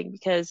interesting,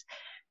 because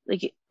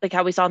like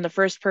how we saw in the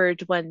first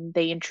Purge, when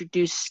they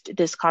introduced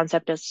this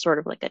concept as sort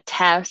of like a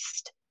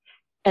test,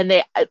 And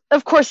they,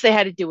 of course, they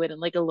had to do it in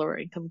like a lower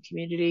income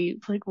community.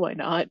 Like, why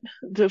not?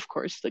 Of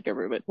course, the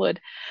government would.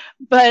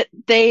 But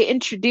they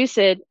introduce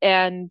it,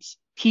 and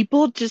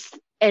people just,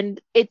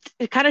 and it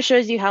kind of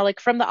shows you how, like,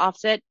 from the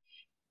offset,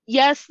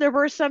 yes, there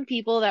were some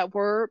people that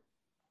were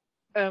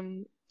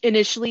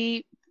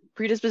initially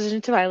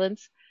predispositioned to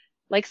violence,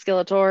 like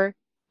Skeletor,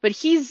 but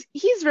he's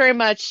very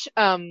much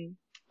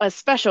a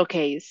special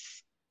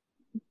case.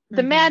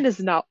 The man is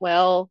not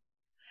well.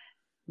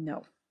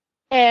 No.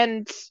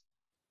 And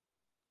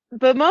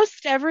but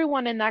most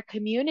everyone in that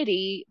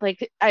community,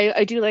 like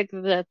I do like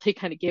that they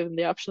kind of gave him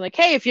the option, like,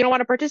 hey, if you don't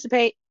want to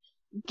participate,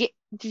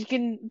 you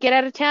can get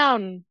out of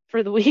town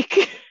for the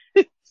week.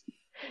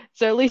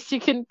 So at least you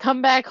can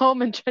come back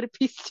home and try to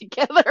piece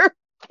together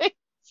things.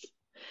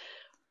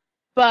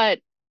 But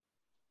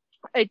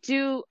I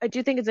do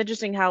think it's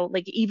interesting how,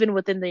 like, even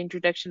within the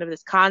introduction of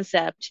this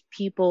concept,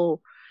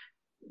 people,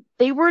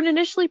 they weren't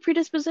initially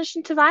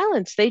predispositioned to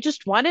violence. They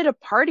just wanted a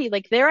party.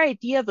 Like, their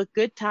idea of a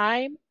good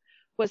time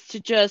was to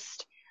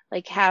just,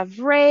 like, have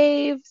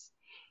raves,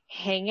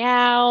 hang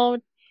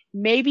out,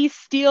 maybe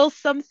steal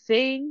some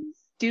things,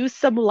 do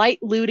some light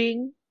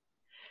looting,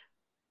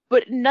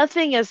 but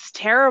nothing as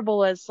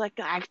terrible as, like,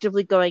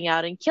 actively going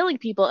out and killing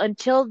people,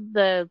 until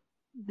the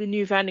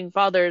new founding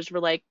fathers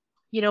were like,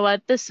 you know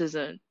what, this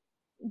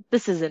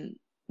isn't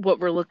what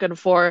we're looking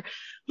for.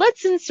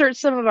 Let's insert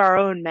some of our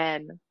own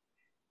men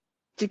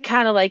to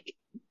kind of, like,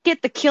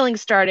 get the killing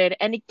started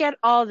and to get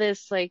all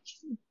this, like,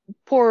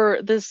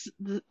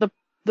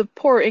 the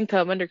poor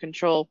income under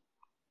control,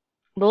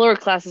 the lower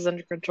classes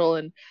under control,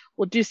 and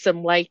we'll do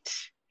some light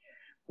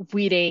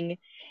weeding.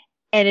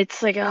 And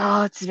it's like,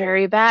 oh, it's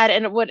very bad.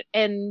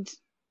 And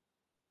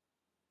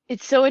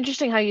it's so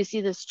interesting how you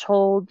see this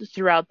told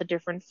throughout the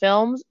different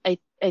films. I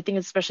think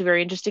it's especially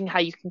very interesting how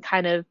you can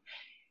kind of,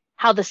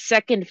 how the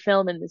second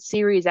film in the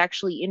series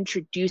actually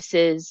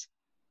introduces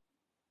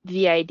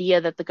the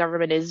idea that the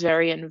government is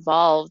very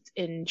involved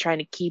in trying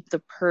to keep the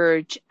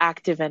purge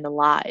active and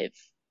alive.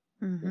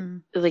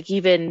 Like,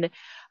 even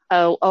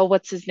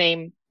what's his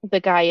name?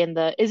 The guy in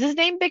the, is his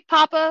name Big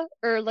Papa,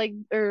 or like,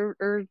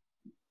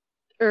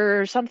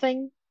 or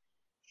something?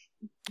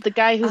 The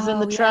guy who's in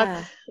the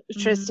truck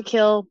tries to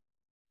kill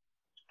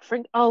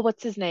Frank. Oh,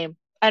 what's his name?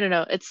 I don't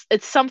know. It's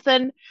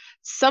something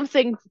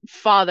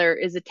father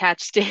is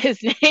attached to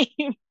his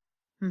name.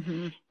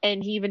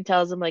 And he even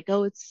tells him, like,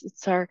 oh,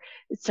 it's our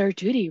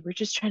duty. We're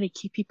just trying to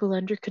keep people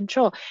under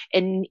control.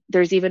 And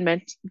there's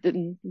even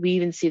we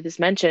even see this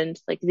mentioned,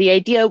 like, the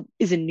idea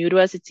isn't new to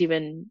us. It's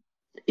been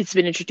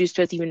introduced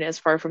to us even as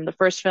far from the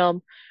first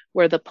film,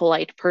 where the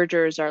polite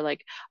purgers are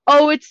like,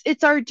 oh,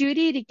 it's our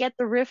duty to get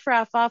the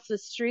riffraff off the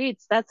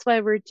streets. That's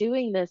why we're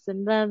doing this,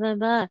 and blah blah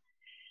blah.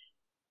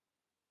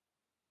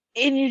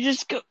 And you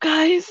just go,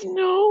 guys,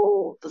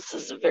 no, this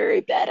is a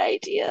very bad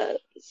idea.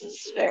 This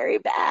is very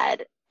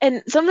bad.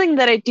 And something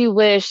that I do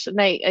wish,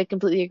 and I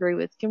completely agree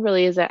with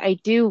Kimberly, is that I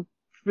do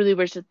really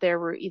wish that there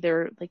were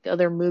either, like,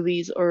 other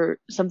movies or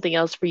something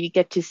else where you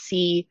get to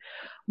see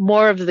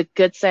more of the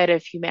good side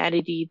of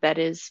humanity. That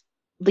is,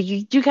 like,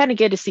 you do kind of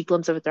get to see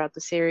glimpses of it throughout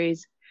the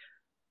series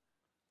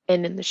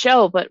and in the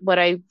show. But what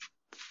I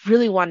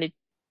really wanted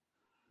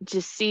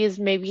to see is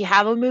maybe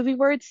have a movie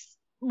where it's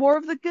more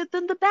of the good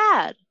than the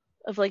bad,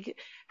 of, like,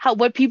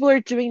 what people are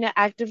doing to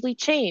actively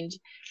change.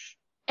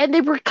 And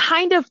they were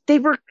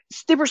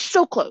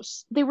so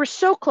close. They were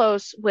so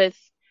close with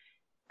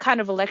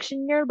kind of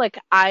election year. Like,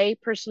 I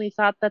personally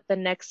thought that the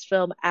next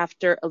film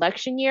after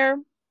election year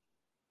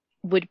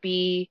would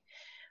be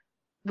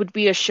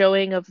a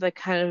showing of the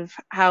kind of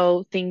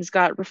how things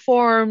got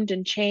reformed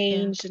and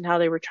changed, and how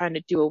they were trying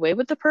to do away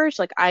with the purge.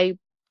 Like, I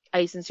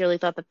sincerely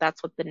thought that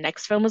that's what the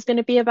next film was going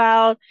to be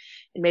about,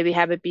 and maybe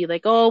have it be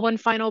like, oh, one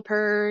final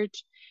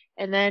purge,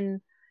 and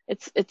then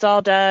it's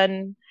all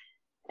done,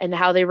 and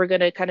how they were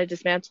going to kind of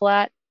dismantle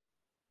that.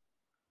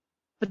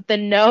 But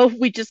then no,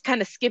 we just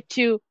kind of skipped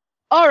to,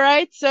 all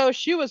right, so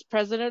she was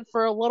president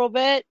for a little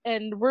bit,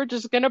 and we're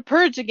just going to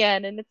purge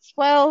again. And it's,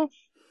 well,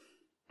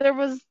 there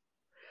was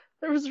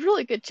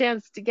really good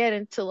chance to get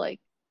into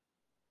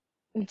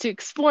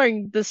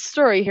exploring this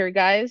story here,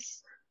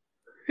 guys.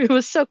 It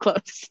was so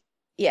close.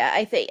 Yeah,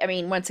 I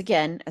mean, once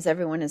again, as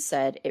everyone has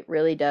said, it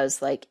really does,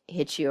 like,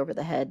 hit you over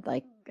the head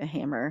like a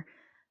hammer,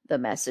 the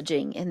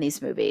messaging in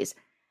these movies.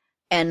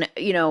 And,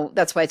 you know,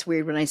 that's why it's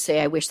weird when I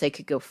say I wish they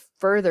could go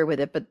further with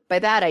it. But by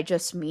that, I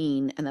just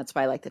mean, and that's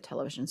why I like the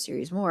television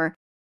series more,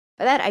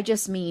 by that, I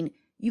just mean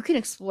you can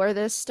explore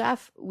this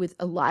stuff with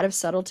a lot of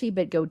subtlety,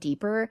 but go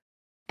deeper.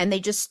 And they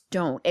just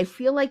don't. I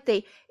feel like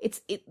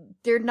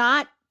they're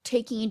not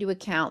taking into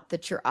account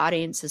that your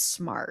audience is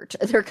smart.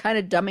 They're kind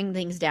of dumbing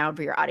things down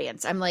for your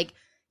audience. I'm like,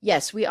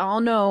 yes, we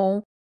all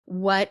know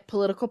what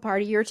political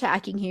party you're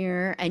attacking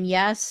here. And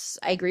yes,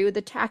 I agree with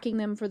attacking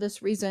them for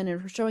this reason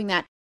and for showing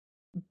that.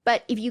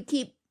 But if you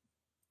keep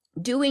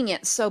doing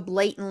it so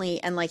blatantly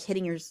and, like,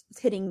 hitting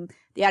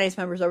the audience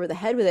members over the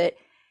head with it,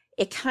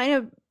 it kind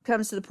of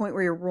comes to the point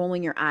where you're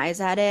rolling your eyes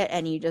at it,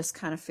 and you just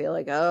kind of feel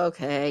like, oh,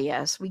 okay,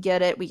 yes, we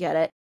get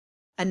it.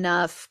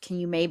 Enough. Can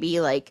you maybe,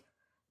 like,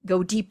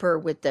 go deeper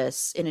with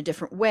this in a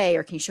different way,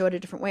 or can you show it a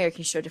different way, or can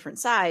you show different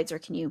sides, or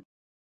can you,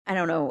 I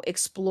don't know,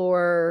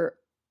 explore,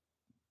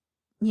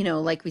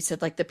 like we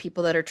said, like the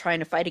people that are trying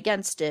to fight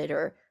against it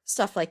or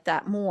stuff like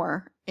that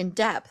more in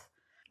depth.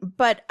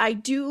 But I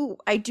do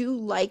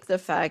like the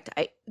fact,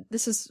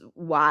 this is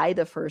why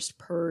the first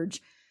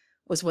Purge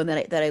was one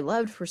that I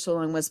loved for so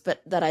long,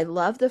 but that I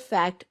love the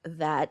fact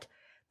that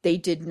they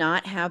did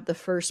not have the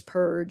first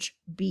Purge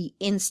be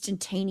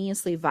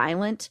instantaneously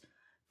violent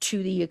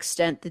to the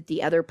extent that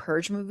the other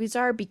Purge movies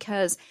are,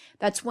 because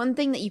that's one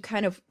thing that you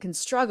kind of can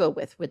struggle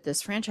with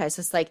this franchise.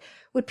 It's like,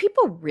 would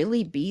people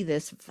really be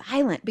this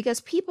violent? Because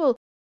people,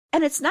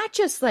 and it's not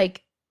just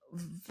like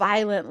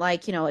violent,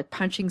 like, like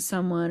punching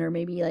someone, or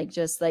maybe like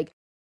just like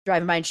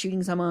driving by and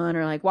shooting someone,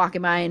 or like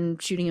walking by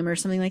and shooting him or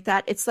something like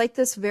that. It's like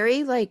this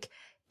very like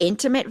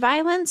intimate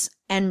violence,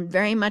 and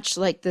very much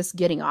like this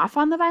getting off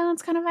on the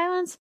violence kind of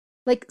violence.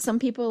 Like some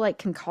people like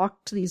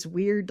concoct these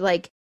weird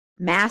like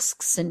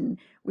masks and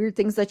weird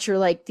things that you're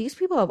like, these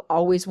people have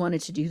always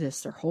wanted to do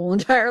this their whole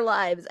entire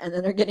lives, and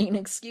then they're getting an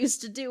excuse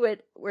to do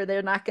it where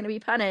they're not going to be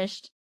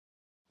punished.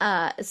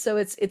 So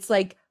it's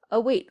like, oh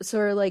wait, so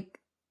are like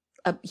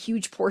a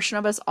huge portion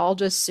of us all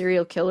just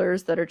serial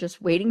killers that are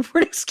just waiting for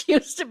an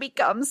excuse to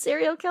become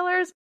serial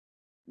killers?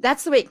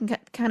 That's the way it can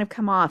kind of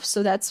come off.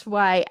 So that's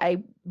why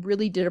I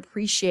really did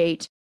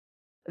appreciate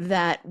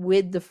that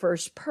with the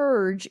first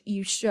Purge,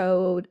 you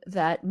showed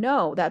that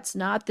no, that's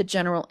not the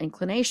general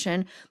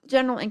inclination. The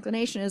general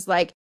inclination is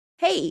like,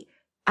 hey,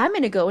 I'm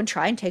going to go and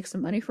try and take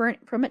some money from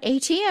an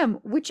ATM,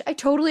 which I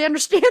totally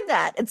understand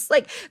that. It's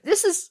like,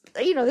 this is,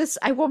 this,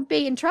 I won't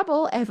be in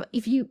trouble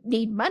if you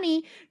need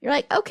money. You're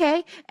like,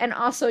 okay. And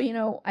also,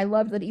 I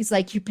love that he's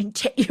like, you've been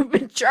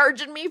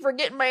charging me for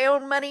getting my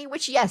own money,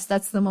 which, yes,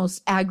 that's the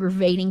most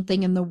aggravating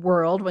thing in the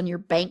world, when your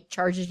bank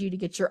charges you to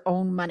get your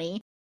own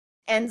money.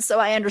 And so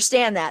I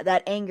understand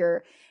that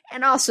anger.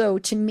 And also,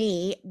 to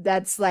me,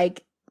 that's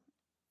like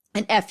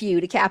an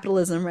FU to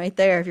capitalism right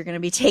there, if you're going to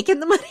be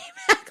taking the money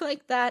back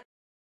like that.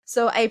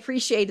 So I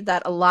appreciated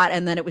that a lot.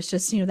 And then it was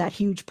just, that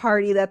huge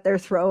party that they're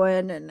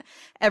throwing and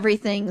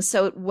everything.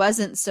 So it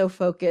wasn't so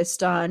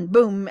focused on,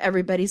 boom,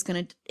 everybody's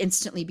going to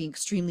instantly be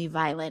extremely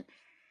violent.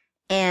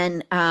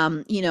 And,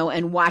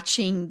 and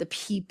watching the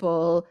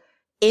people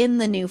in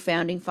the new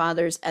Founding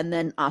Fathers, and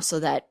then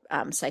also that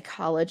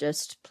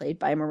psychologist played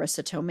by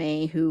Marissa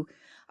Tomei, who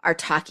are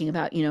talking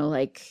about,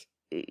 like,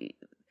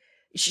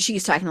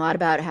 she's talking a lot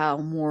about how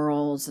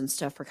morals and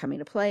stuff are coming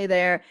to play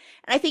there.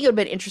 And I think it would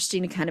have been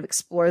interesting to kind of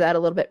explore that a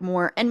little bit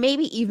more, and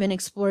maybe even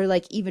explore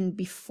like even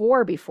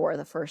before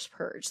the first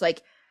Purge,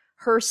 like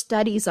her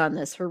studies on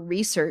this, her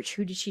research,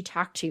 who did she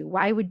talk to?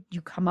 Why would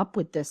you come up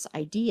with this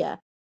idea,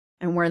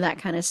 and where that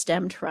kind of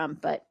stemmed from?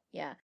 But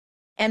yeah.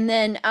 And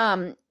then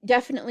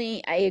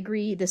definitely I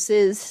agree, this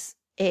is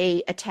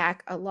a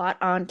attack a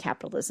lot on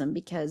capitalism,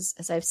 because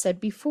as I've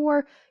said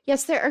before,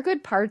 yes, there are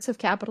good parts of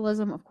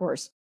capitalism, of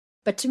course.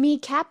 But to me,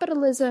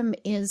 capitalism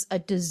is a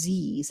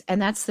disease, and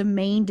that's the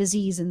main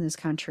disease in this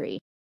country.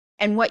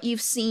 And what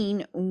you've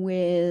seen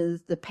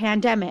with the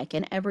pandemic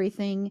and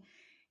everything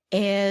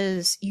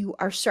is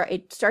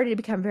it started to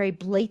become very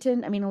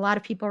blatant. I mean, a lot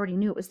of people already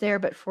knew it was there,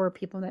 but for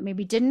people that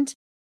maybe didn't,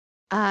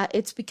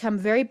 it's become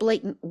very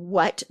blatant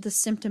what the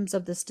symptoms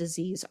of this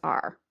disease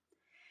are.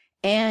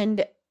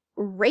 And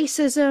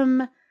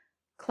racism,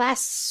 class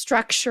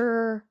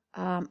structure,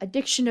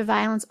 addiction to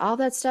violence, all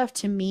that stuff,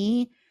 to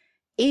me,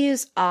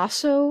 is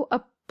also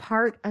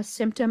a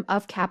symptom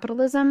of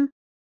capitalism.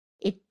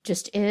 It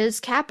just is.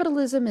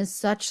 Capitalism is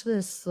such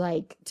this,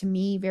 like, to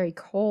me, very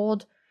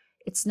cold.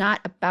 It's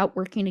not about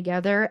working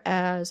together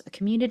as a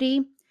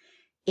community.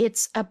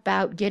 It's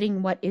about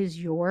getting what is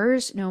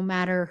yours, no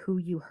matter who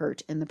you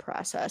hurt in the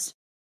process.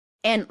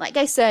 And like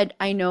I said,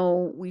 I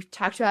know we've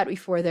talked about it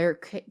before, there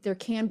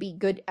can be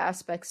good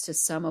aspects to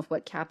some of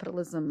what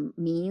capitalism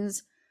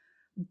means,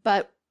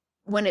 but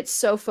when it's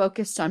so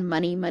focused on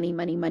money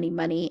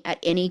at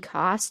any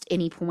cost,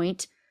 any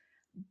point,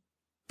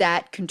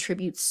 that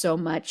contributes so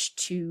much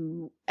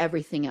to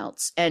everything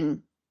else.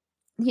 And,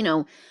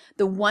 the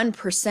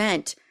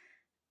 1%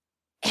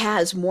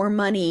 has more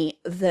money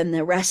than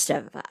the rest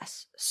of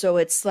us. So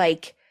it's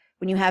like,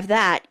 when you have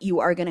that, you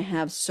are going to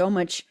have so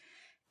much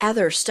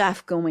other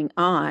stuff going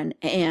on,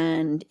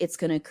 and it's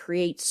going to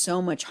create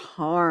so much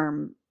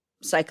harm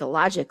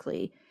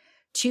psychologically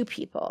to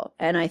people.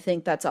 And I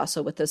think that's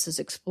also what this is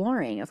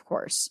exploring, of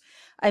course.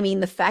 I mean,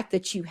 the fact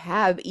that you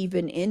have,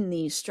 even in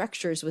these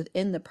structures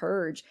within the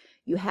Purge,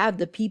 you have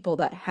the people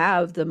that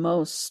have the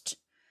most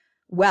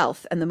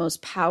wealth and the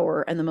most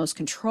power and the most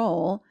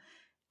control,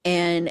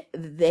 and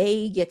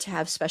they get to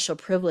have special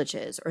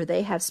privileges, or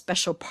they have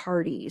special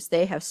parties,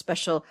 they have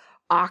special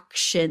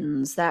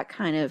auctions, that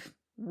kind of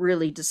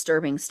really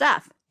disturbing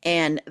stuff.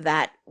 And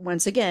that,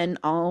 once again,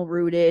 all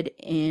rooted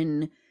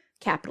in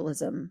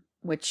capitalism,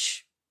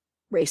 which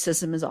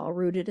racism is all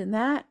rooted in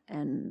that,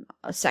 and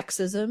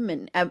sexism,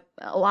 and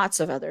lots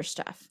of other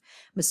stuff,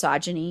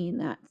 misogyny,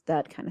 and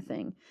that kind of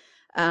thing.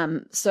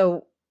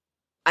 So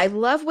I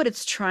love what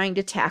it's trying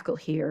to tackle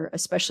here,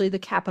 especially the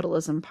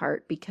capitalism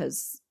part,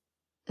 because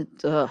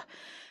Ugh.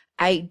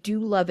 I do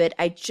love it.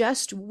 I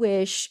just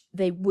wish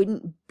they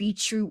wouldn't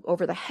beat you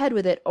over the head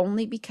with it,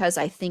 only because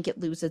I think it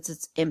loses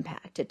its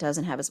impact. It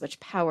doesn't have as much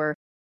power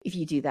if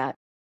you do that.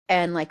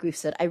 And like we've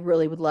said, I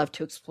really would love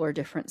to explore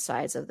different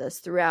sides of this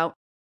throughout.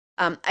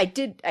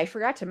 I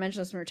forgot to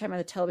mention this when we were talking about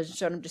the television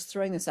show, and I'm just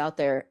throwing this out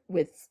there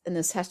and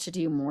this has to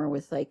do more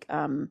with like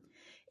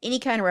any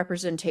kind of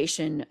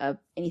representation of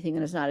anything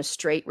that is not a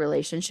straight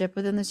relationship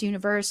within this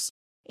universe.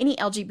 Any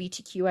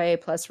LGBTQIA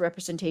plus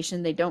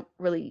representation, they don't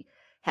really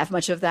have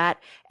much of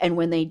that. And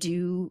when they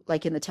do,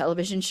 like in the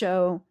television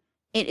show,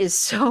 it is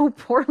so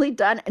poorly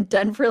done and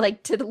done for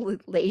like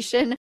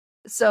titillation.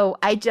 So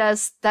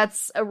that's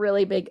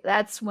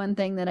one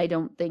thing that I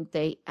don't think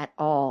they at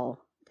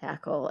all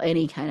tackle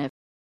any kind of,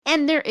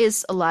 and there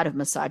is a lot of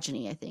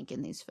misogyny, I think,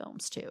 in these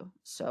films too.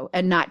 So,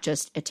 and not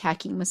just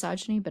attacking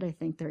misogyny, but I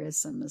think there is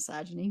some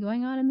misogyny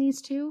going on in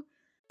these too.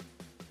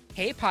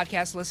 Hey,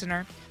 podcast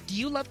listener. Do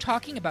you love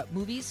talking about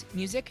movies,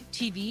 music,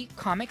 TV,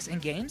 comics,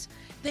 and games?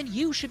 Then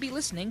you should be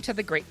listening to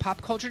The Great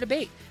Pop Culture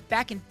Debate,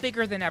 back and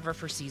bigger than ever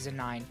for Season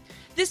 9.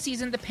 This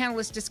season, the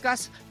panelists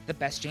discuss the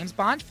best James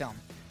Bond film,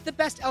 the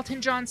best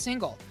Elton John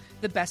single,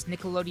 the best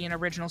Nickelodeon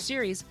original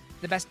series,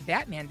 the best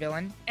Batman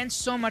villain, and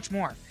so much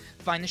more.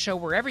 Find the show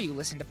wherever you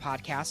listen to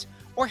podcasts,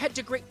 or head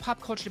to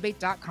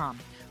greatpopculturedebate.com.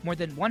 More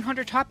than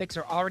 100 topics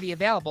are already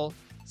available.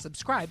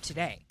 Subscribe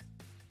today.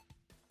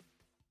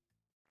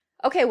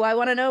 Okay, well, I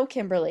want to know,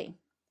 Kimberly,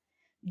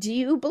 do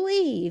you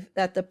believe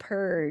that the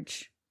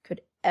Purge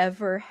could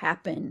ever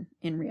happen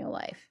in real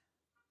life?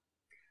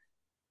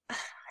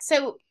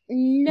 So,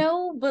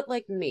 no, but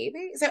like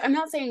maybe. So I'm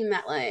not saying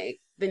that like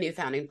the new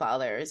founding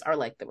fathers are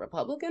like the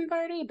Republican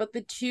Party, but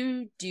the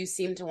two do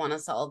seem to want to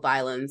solve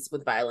violence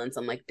with violence,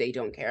 and like they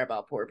don't care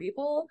about poor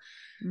people.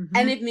 Mm-hmm.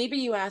 And if maybe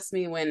you asked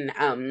me when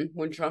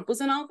Trump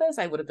was in office,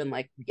 I would have been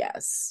like,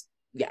 yes.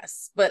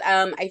 But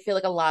I feel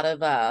like a lot of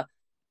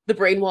the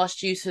brainwash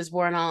juice has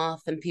worn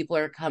off, and people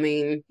are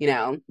coming,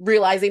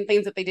 realizing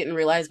things that they didn't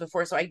realize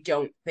before. So I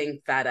don't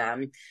think that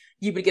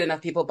you would get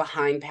enough people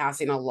behind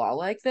passing a law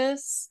like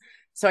this.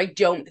 So I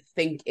don't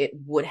think it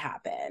would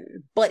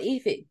happen. But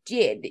if it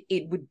did,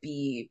 it would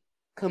be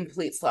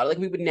complete slaughter. Like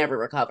we would never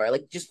recover.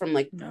 Like just from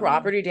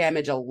property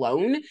damage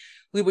alone,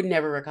 we would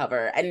never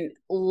recover. And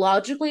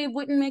logically, it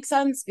wouldn't make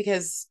sense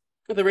because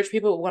the rich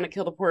people would want to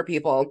kill the poor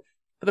people.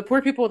 But the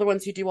poor people are the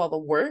ones who do all the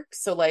work.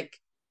 So like,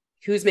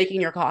 who's making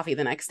your coffee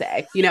the next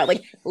day?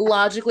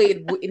 Logically,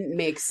 it wouldn't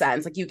make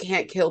sense. Like you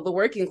can't kill the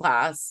working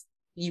class.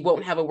 You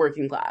won't have a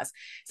working class.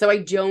 So I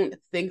don't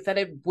think that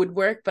it would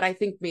work. But I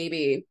think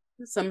maybe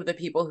some of the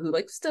people who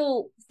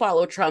still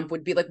follow Trump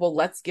would be like, well,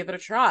 let's give it a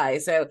try.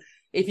 So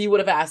if you would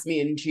have asked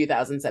me in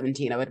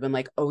 2017, I would have been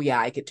like, oh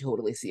yeah, I could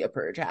totally see a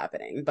purge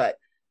happening, but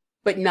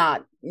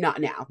not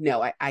now.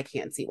 No, I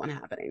can't see one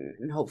happening.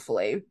 And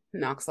hopefully,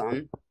 knocks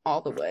on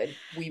all the wood,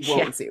 we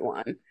won't see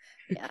one.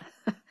 Yeah.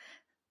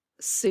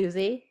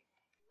 Susie?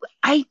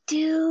 I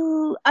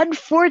do.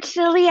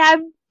 Unfortunately,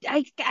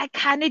 I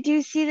kind of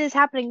do see this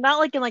happening. Not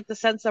like in the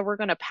sense that we're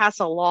going to pass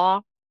a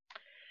law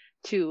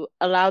to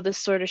allow this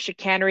sort of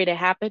chicanery to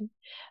happen.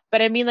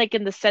 But I mean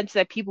in the sense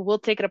that people will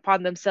take it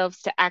upon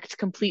themselves to act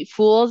complete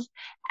fools,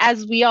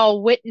 as we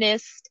all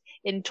witnessed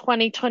in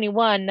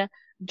 2021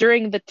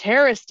 during the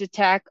terrorist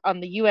attack on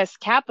the U.S.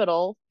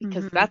 Capitol,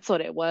 because that's what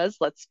it was,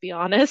 let's be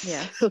honest.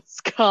 Yes. Let's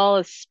call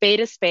a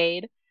spade a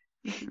spade.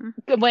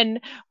 Mm-hmm.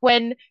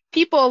 When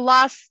people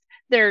lost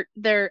their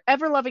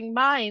ever-loving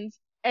minds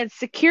and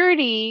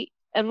security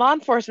and law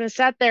enforcement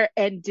sat there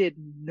and did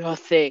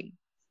nothing.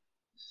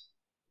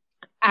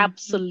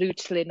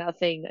 Absolutely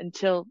nothing,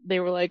 until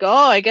they were like,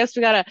 oh, I guess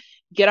we gotta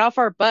get off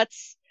our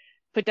butts,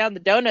 put down the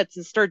donuts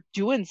and start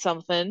doing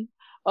something.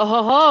 Oh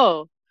ho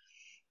ho.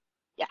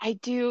 Yeah,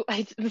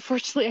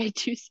 unfortunately I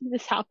do see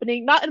this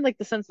happening, not in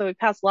the sense that we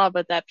pass law,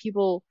 but that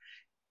people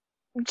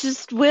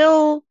just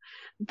will,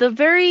 the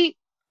very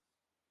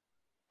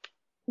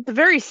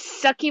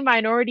sucky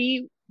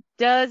minority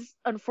does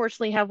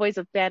unfortunately have ways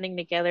of banding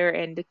together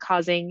and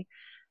causing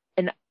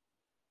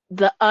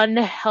the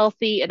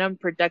unhealthy and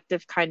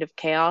unproductive kind of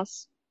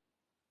chaos.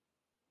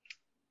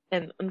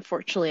 And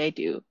unfortunately I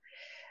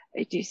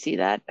do see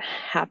that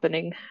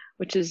happening,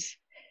 which is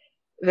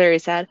very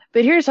sad.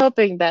 But here's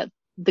hoping that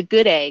the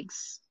good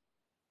eggs,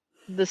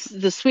 the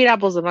sweet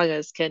apples among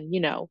us, can,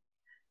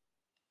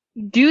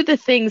 do the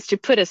things to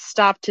put a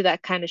stop to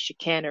that kind of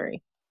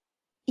chicanery.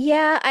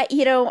 Yeah,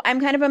 I'm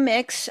kind of a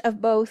mix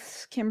of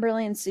both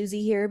Kimberly and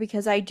Susie here,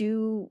 because I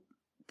do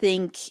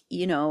think,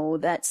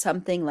 that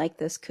something like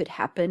this could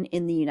happen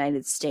in the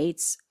United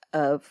States,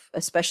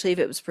 especially if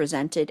it was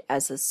presented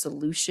as a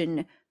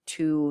solution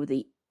to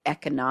the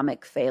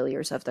economic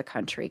failures of the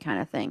country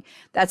kind of thing.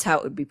 That's how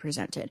it would be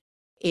presented,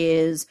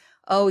 is,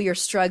 oh, you're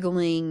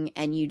struggling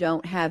and you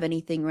don't have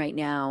anything right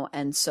now,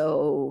 and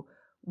so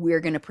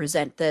we're going to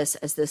present this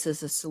as this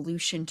is a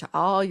solution to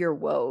all your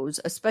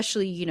woes.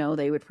 Especially,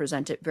 they would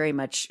present it very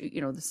much,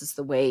 this is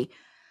the way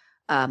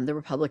the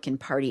Republican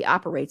Party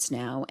operates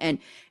now. And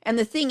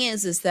the thing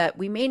is that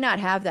we may not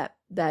have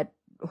that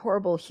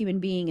horrible human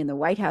being in the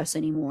White House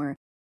anymore,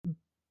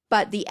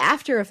 But the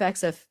after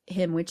effects of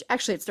him, which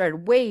actually it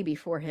started way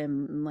before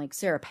him, like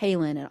Sarah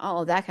Palin and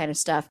all of that kind of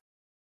stuff,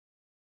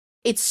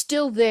 it's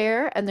still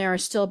there, and there are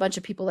still a bunch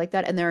of people like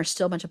that, and there are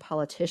still a bunch of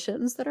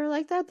politicians that are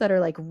like that are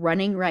like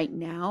running right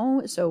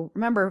now. So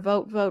remember,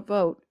 vote, vote,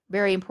 vote.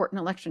 Very important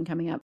election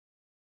coming up.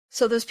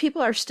 So those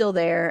people are still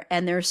there,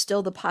 and there's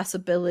still the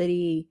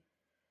possibility.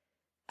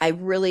 I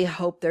really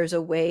hope there's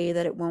a way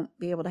that it won't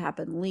be able to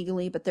happen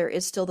legally, but there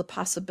is still the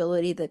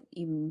possibility that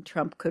even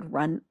Trump could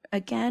run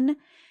again.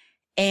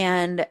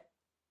 And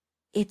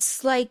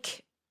it's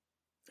like,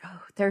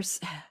 oh, there's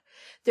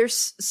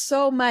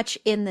so much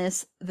in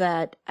this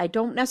that I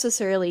don't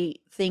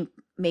necessarily think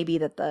maybe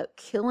that the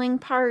killing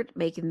part,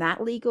 making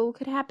that legal,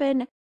 could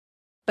happen,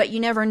 but you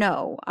never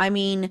know. I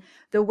mean,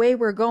 the way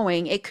we're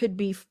going, it could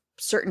be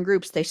certain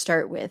groups they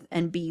start with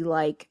and be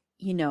like,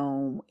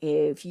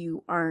 if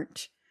you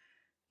aren't,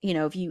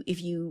 if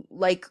you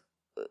like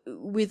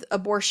with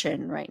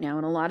abortion right now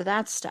and a lot of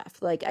that stuff,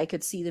 like I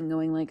could see them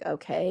going like,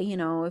 okay,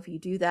 if you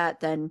do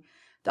that, then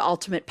the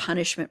ultimate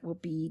punishment will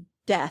be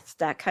death,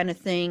 that kind of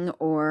thing,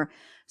 or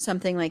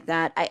something like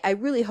that. I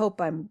really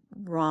hope I'm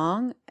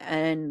wrong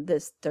and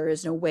there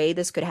is no way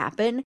this could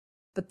happen,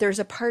 but there's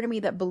a part of me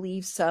that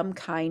believes some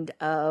kind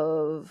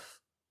of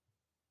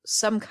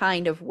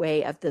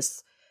way of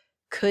this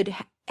could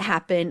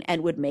happen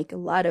and would make a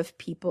lot of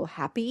people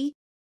happy.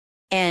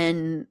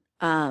 And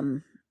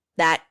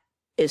that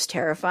is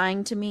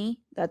terrifying to me.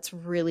 That's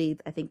really,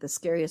 I think, the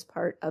scariest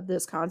part of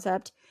this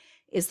concept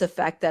is the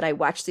fact that I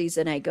watch these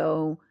and I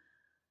go,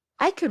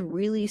 I could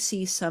really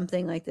see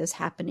something like this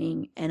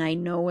happening, and I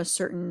know a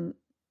certain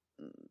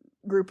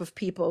group of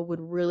people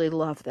would really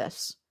love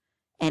this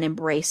and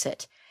embrace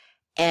it,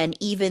 and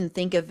even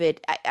think of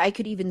it. I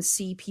could even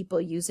see people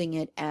using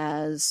it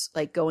as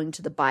like going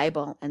to the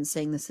Bible and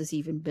saying this is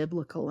even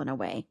biblical in a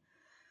way.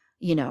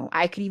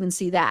 I could even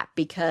see that,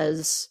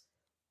 because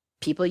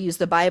people use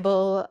the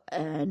Bible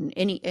and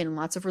in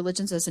lots of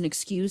religions as an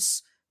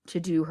excuse to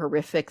do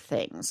horrific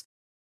things.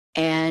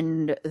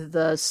 And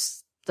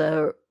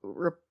the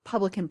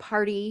Republican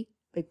Party,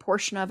 big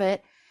portion of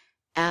it,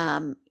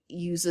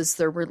 uses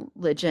their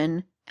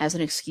religion as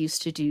an excuse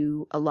to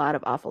do a lot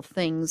of awful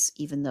things,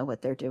 even though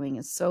what they're doing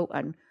is so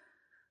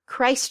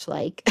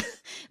un-Christ-like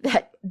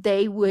that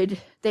they would,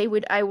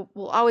 I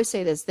will always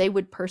say this, they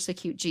would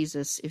persecute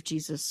Jesus if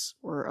Jesus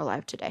were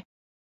alive today.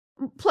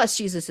 Plus,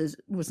 Jesus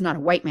was not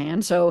a white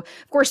man, so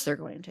of course they're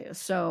going to.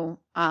 So,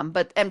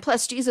 and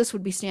plus Jesus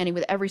would be standing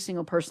with every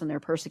single person they're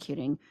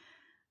persecuting.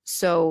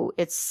 So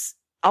it's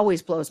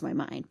always blows my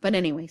mind. But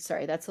anyway,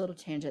 sorry, that's a little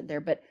tangent there.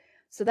 But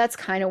so that's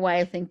kind of why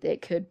I think that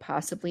it could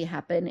possibly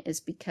happen, is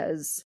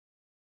because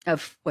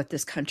of what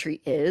this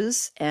country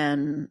is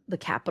and the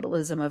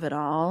capitalism of it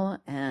all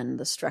and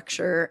the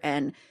structure.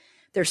 And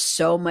there's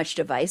so much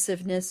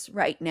divisiveness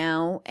right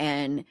now,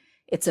 and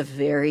it's a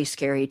very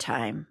scary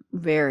time.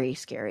 Very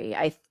scary.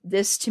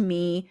 This to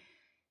me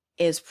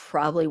is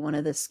probably one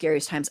of the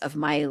scariest times of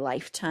my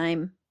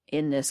lifetime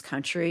in this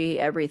country.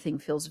 Everything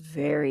feels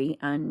very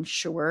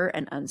unsure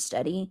and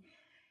unsteady.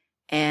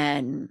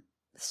 And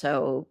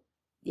so,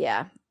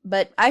 yeah,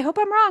 but I hope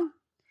I'm wrong.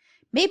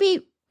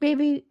 Maybe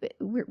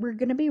we're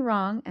going to be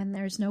wrong and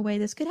there's no way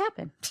this could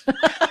happen.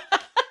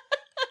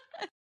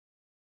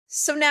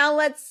 So now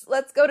let's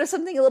go to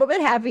something a little bit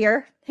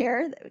heavier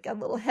here. We got a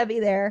little heavy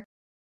there.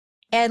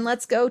 And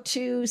let's go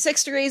to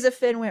 6 Degrees of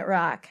Finwit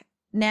Rock.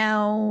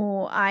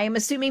 Now, I'm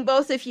assuming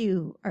both of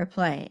you are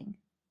playing.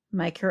 Am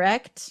I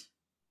correct?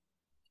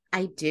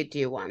 I did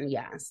do one,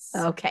 yes.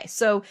 Okay,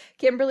 so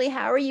Kimberly,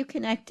 how are you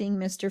connecting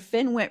Mr.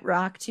 Finwit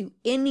Rock to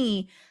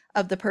any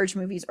of the Purge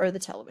movies or the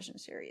television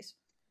series?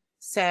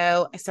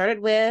 So I started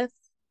with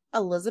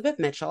Elizabeth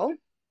Mitchell,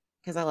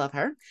 because I love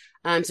her.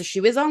 So she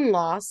was on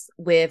Lost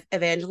with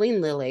Evangeline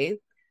Lilly,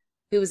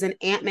 who was in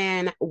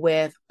Ant-Man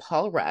with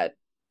Paul Rudd,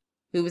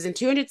 who was in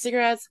 200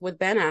 Cigarettes with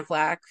Ben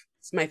Affleck.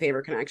 It's my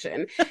favorite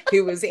connection.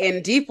 Who was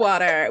in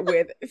Deepwater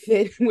with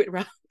Finwit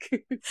Rock.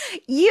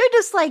 You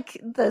just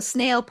like the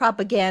snail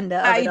propaganda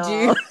of it all.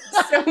 I do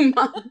so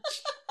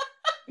much.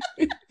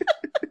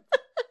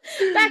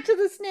 Back to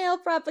the snail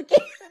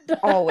propaganda.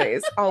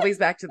 Always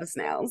back to the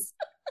snails.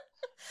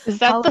 Is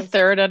that the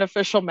third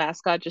unofficial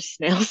mascot, just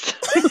snails?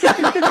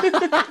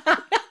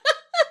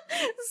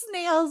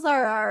 Snails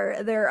are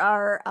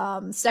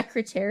our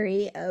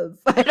secretary of,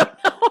 I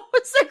don't know,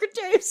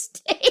 Secretary of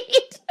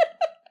State.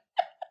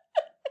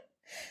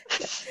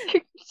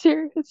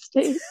 Secretary of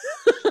State.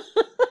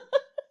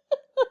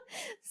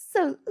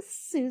 So,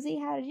 Susie,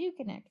 how did you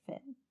connect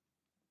Finn?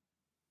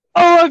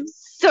 Oh, I'm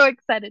so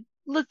excited.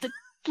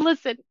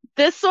 Listen.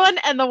 This one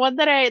and the one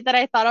that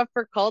I thought of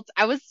for cults,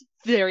 I was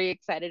very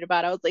excited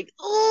about. I was like,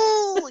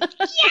 oh,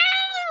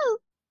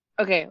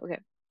 yeah! Okay.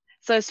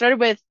 So I started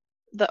with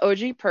the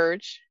OG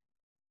Purge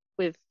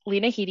with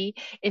Lena Headey,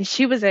 and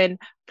she was in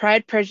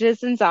Pride,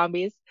 Prejudice, and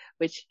Zombies,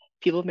 which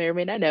people may or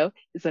may not know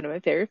is one of my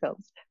favorite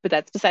films, but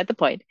that's beside the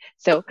point.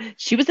 So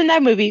she was in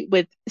that movie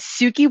with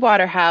Suki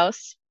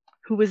Waterhouse,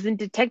 who was in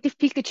Detective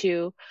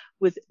Pikachu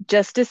with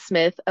Justice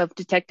Smith of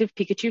Detective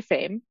Pikachu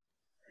fame.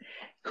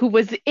 who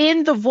was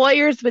in The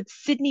Voyeurs with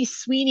Sydney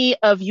Sweeney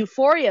of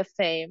Euphoria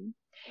fame.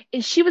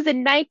 And she was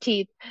in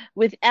 19th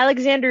with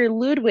Alexander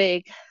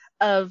Ludwig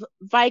of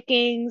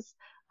Vikings,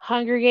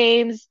 Hunger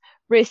Games,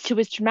 Race to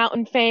Witch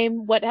Mountain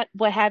fame, what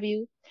have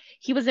you.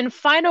 He was in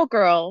Final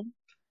Girl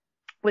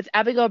with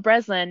Abigail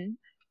Breslin.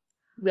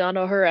 We all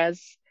know her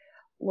as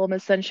Little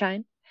Miss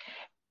Sunshine.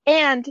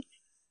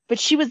 But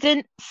she was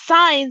in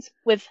Signs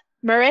with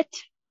Merritt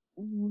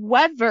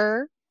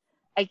Wever.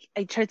 I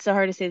tried so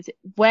hard to say this.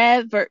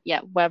 Wever,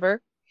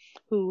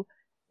 who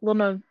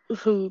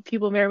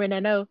people may or may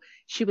not know.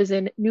 She was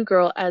in New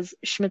Girl as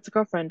Schmidt's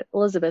girlfriend,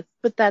 Elizabeth,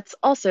 but that's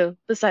also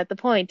beside the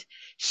point.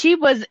 She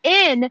was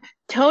in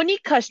Tony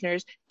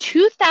Kushner's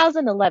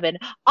 2011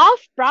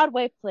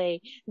 off-Broadway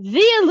play,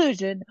 The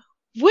Illusion,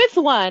 with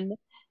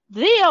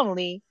the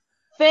only,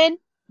 Finn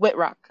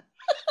Wittrock.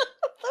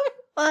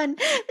 Fun.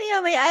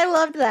 I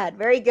loved that.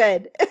 Very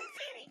good. Very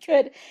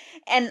good.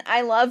 And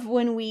I love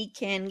when we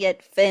can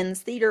get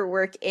Finn's theater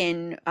work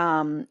in.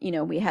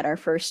 We had our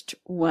first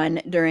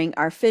one during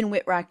our Finn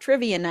Wittrock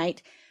trivia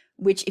night,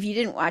 which if you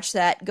didn't watch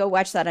that, go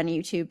watch that on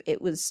YouTube.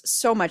 It was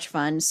so much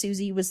fun.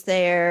 Susie was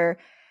there,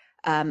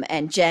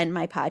 and Jen,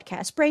 my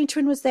podcast brain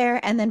twin, was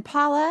there. And then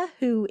Paula,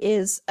 who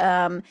is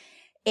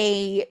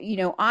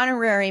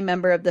honorary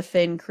member of the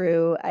Finn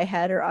crew. I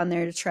had her on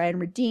there to try and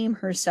redeem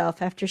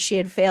herself after she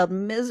had failed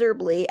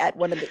miserably at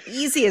one of the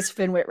easiest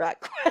Finn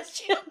Wittrock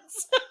questions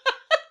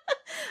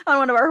on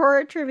one of our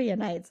horror trivia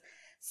nights.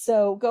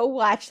 So go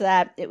watch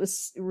that. It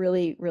was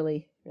really,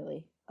 really,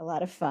 really a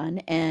lot of fun.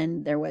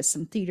 And there was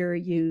some theater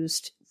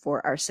used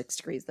for our 6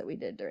 degrees that we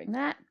did during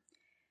that.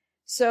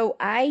 So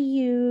I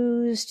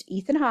used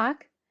Ethan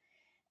Hawke.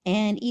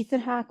 And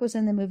Ethan Hawke was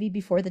in the movie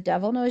Before the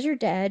Devil Knows You're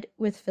Dead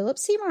with Philip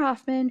Seymour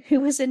Hoffman,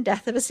 who was in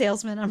Death of a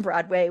Salesman on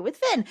Broadway with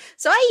Finn.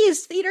 So I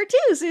used theater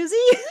too, Susie.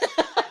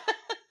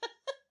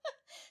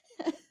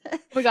 Oh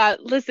my God,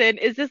 listen,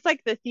 is this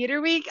like the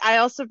theater week? I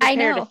also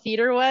prepared a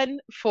theater one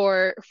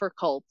for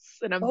cults,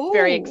 and I'm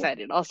very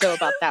excited also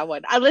about that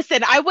one. I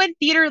went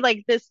theater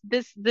like this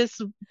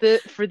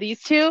for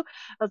these two.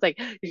 I was like,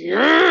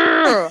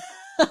 yeah.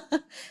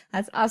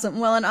 That's awesome.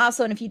 Well, and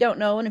also, and if you don't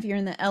know, and if you're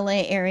in the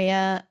LA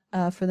area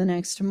for the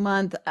next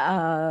month,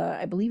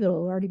 I believe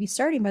it'll already be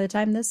starting by the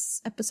time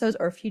this episode,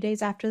 or a few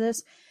days after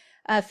this,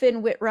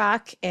 Finn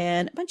Wittrock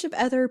and a bunch of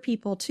other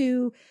people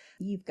too.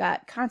 You've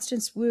got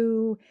Constance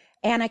Wu,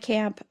 Anna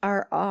Camp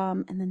are,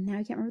 and then now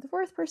I can't remember the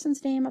fourth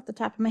person's name off the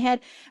top of my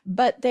head,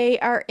 but they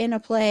are in a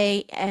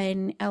play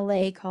in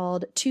LA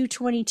called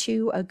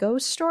 222, A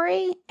Ghost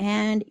Story,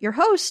 and your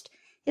host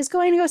is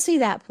going to go see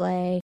that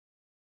play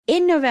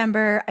in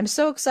November. I'm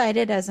so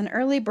excited as an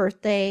early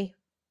birthday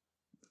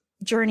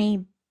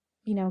journey,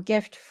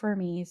 gift for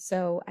me.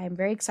 So I'm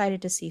very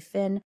excited to see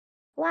Finn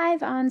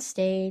live on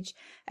stage.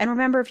 And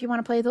remember, if you want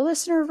to play the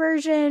listener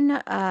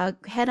version,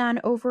 head on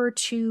over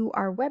to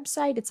our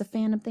website. It's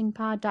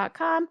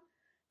afandomthingpod.com.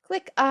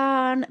 Click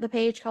on the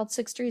page called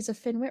 6 Degrees of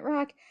Finn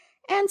Wittrock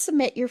and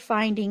submit your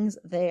findings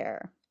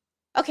there.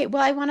 Okay,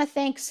 well, I want to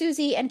thank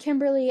Susie and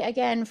Kimberly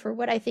again for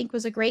what I think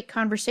was a great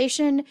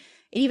conversation.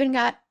 It even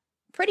got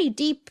pretty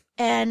deep,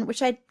 and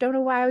which I don't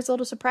know why I was a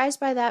little surprised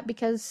by that,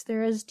 because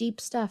there is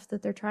deep stuff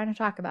that they're trying to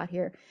talk about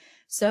here.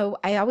 So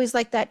I always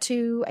like that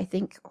too. I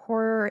think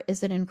horror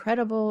is an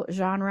incredible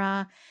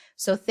genre.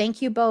 So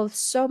thank you both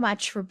so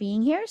much for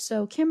being here.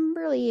 So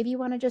Kimberly, if you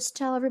want to just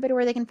tell everybody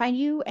where they can find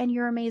you and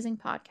your amazing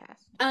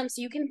podcast.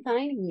 So you can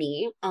find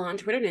me on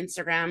Twitter and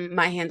Instagram.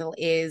 My handle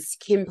is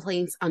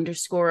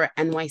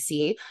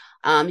KimPlains_NYC.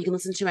 You can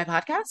listen to my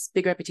podcast,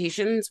 Big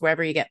Reputations,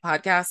 wherever you get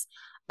podcasts.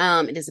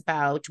 It is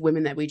about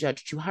women that we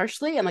judge too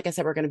harshly. And like I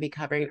said, we're going to be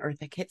covering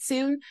Eartha Kitt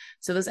soon.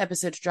 So those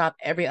episodes drop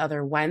every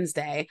other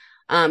Wednesday.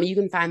 You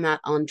can find that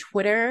on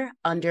Twitter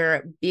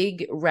under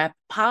Big Rep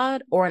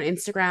Pod, or on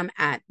Instagram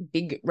at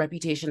Big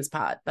Reputations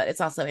Pod. But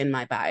it's also in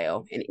my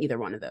bio in either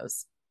one of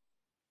those.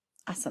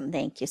 Awesome.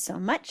 Thank you so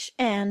much.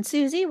 And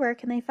Susie, where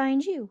can they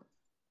find you?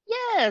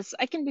 Yes,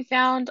 I can be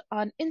found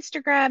on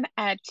Instagram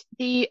at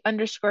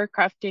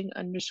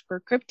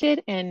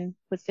 _crafting_cryptid. And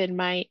within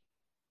my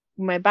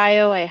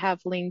bio, I have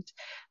linked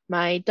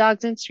my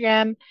dog's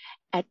Instagram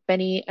at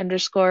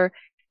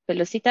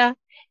Benny_Velocita.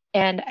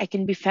 And I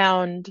can be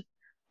found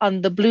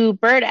on the Blue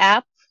Bird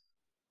app,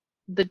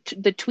 the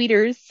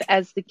tweeters,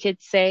 as the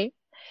kids say,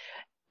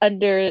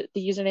 under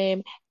the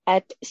username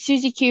at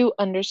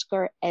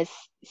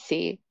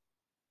SusieQ_SC.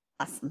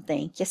 Awesome.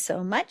 Thank you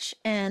so much.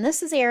 And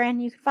this is Erin.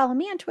 You can follow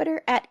me on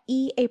Twitter at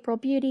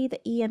EAprilBeauty. The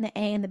E and the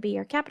A and the B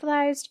are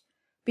capitalized.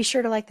 Be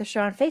sure to like the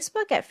show on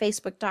Facebook at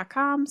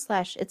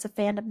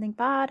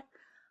facebook.com/itsafandom_thing_pod.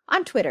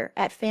 On Twitter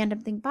at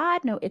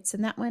fandomthingpod. No it's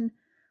in that one.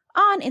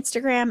 On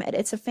Instagram at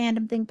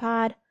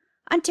itsafandom_thing_pod.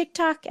 On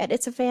TikTok at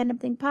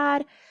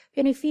itsafandom_thing_pod. If you have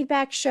any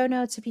feedback, show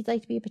notes, if you'd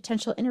like to be a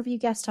potential interview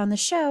guest on the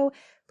show,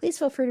 please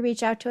feel free to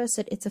reach out to us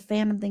at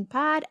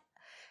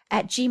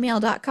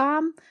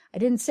itsafandom_thing_pod@gmail.com. I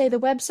didn't say the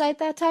website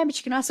that time, but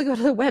you can also go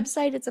to the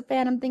website,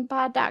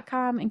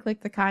 itsafandom_thing_pod.com, and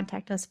click the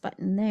contact us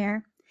button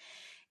there.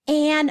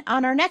 And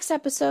on our next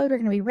episode, we're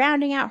going to be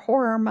rounding out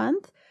Horror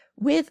Month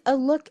with a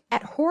look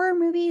at horror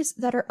movies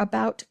that are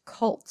about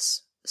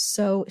cults.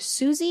 So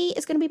Susie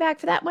is going to be back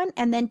for that one.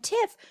 And then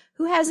Tiff,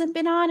 who hasn't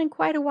been on in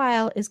quite a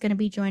while, is going to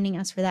be joining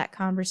us for that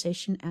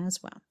conversation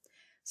as well.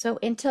 So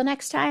until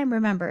next time,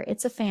 remember,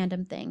 it's a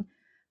fandom thing.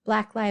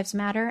 Black Lives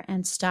Matter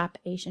and stop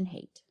Asian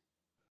hate.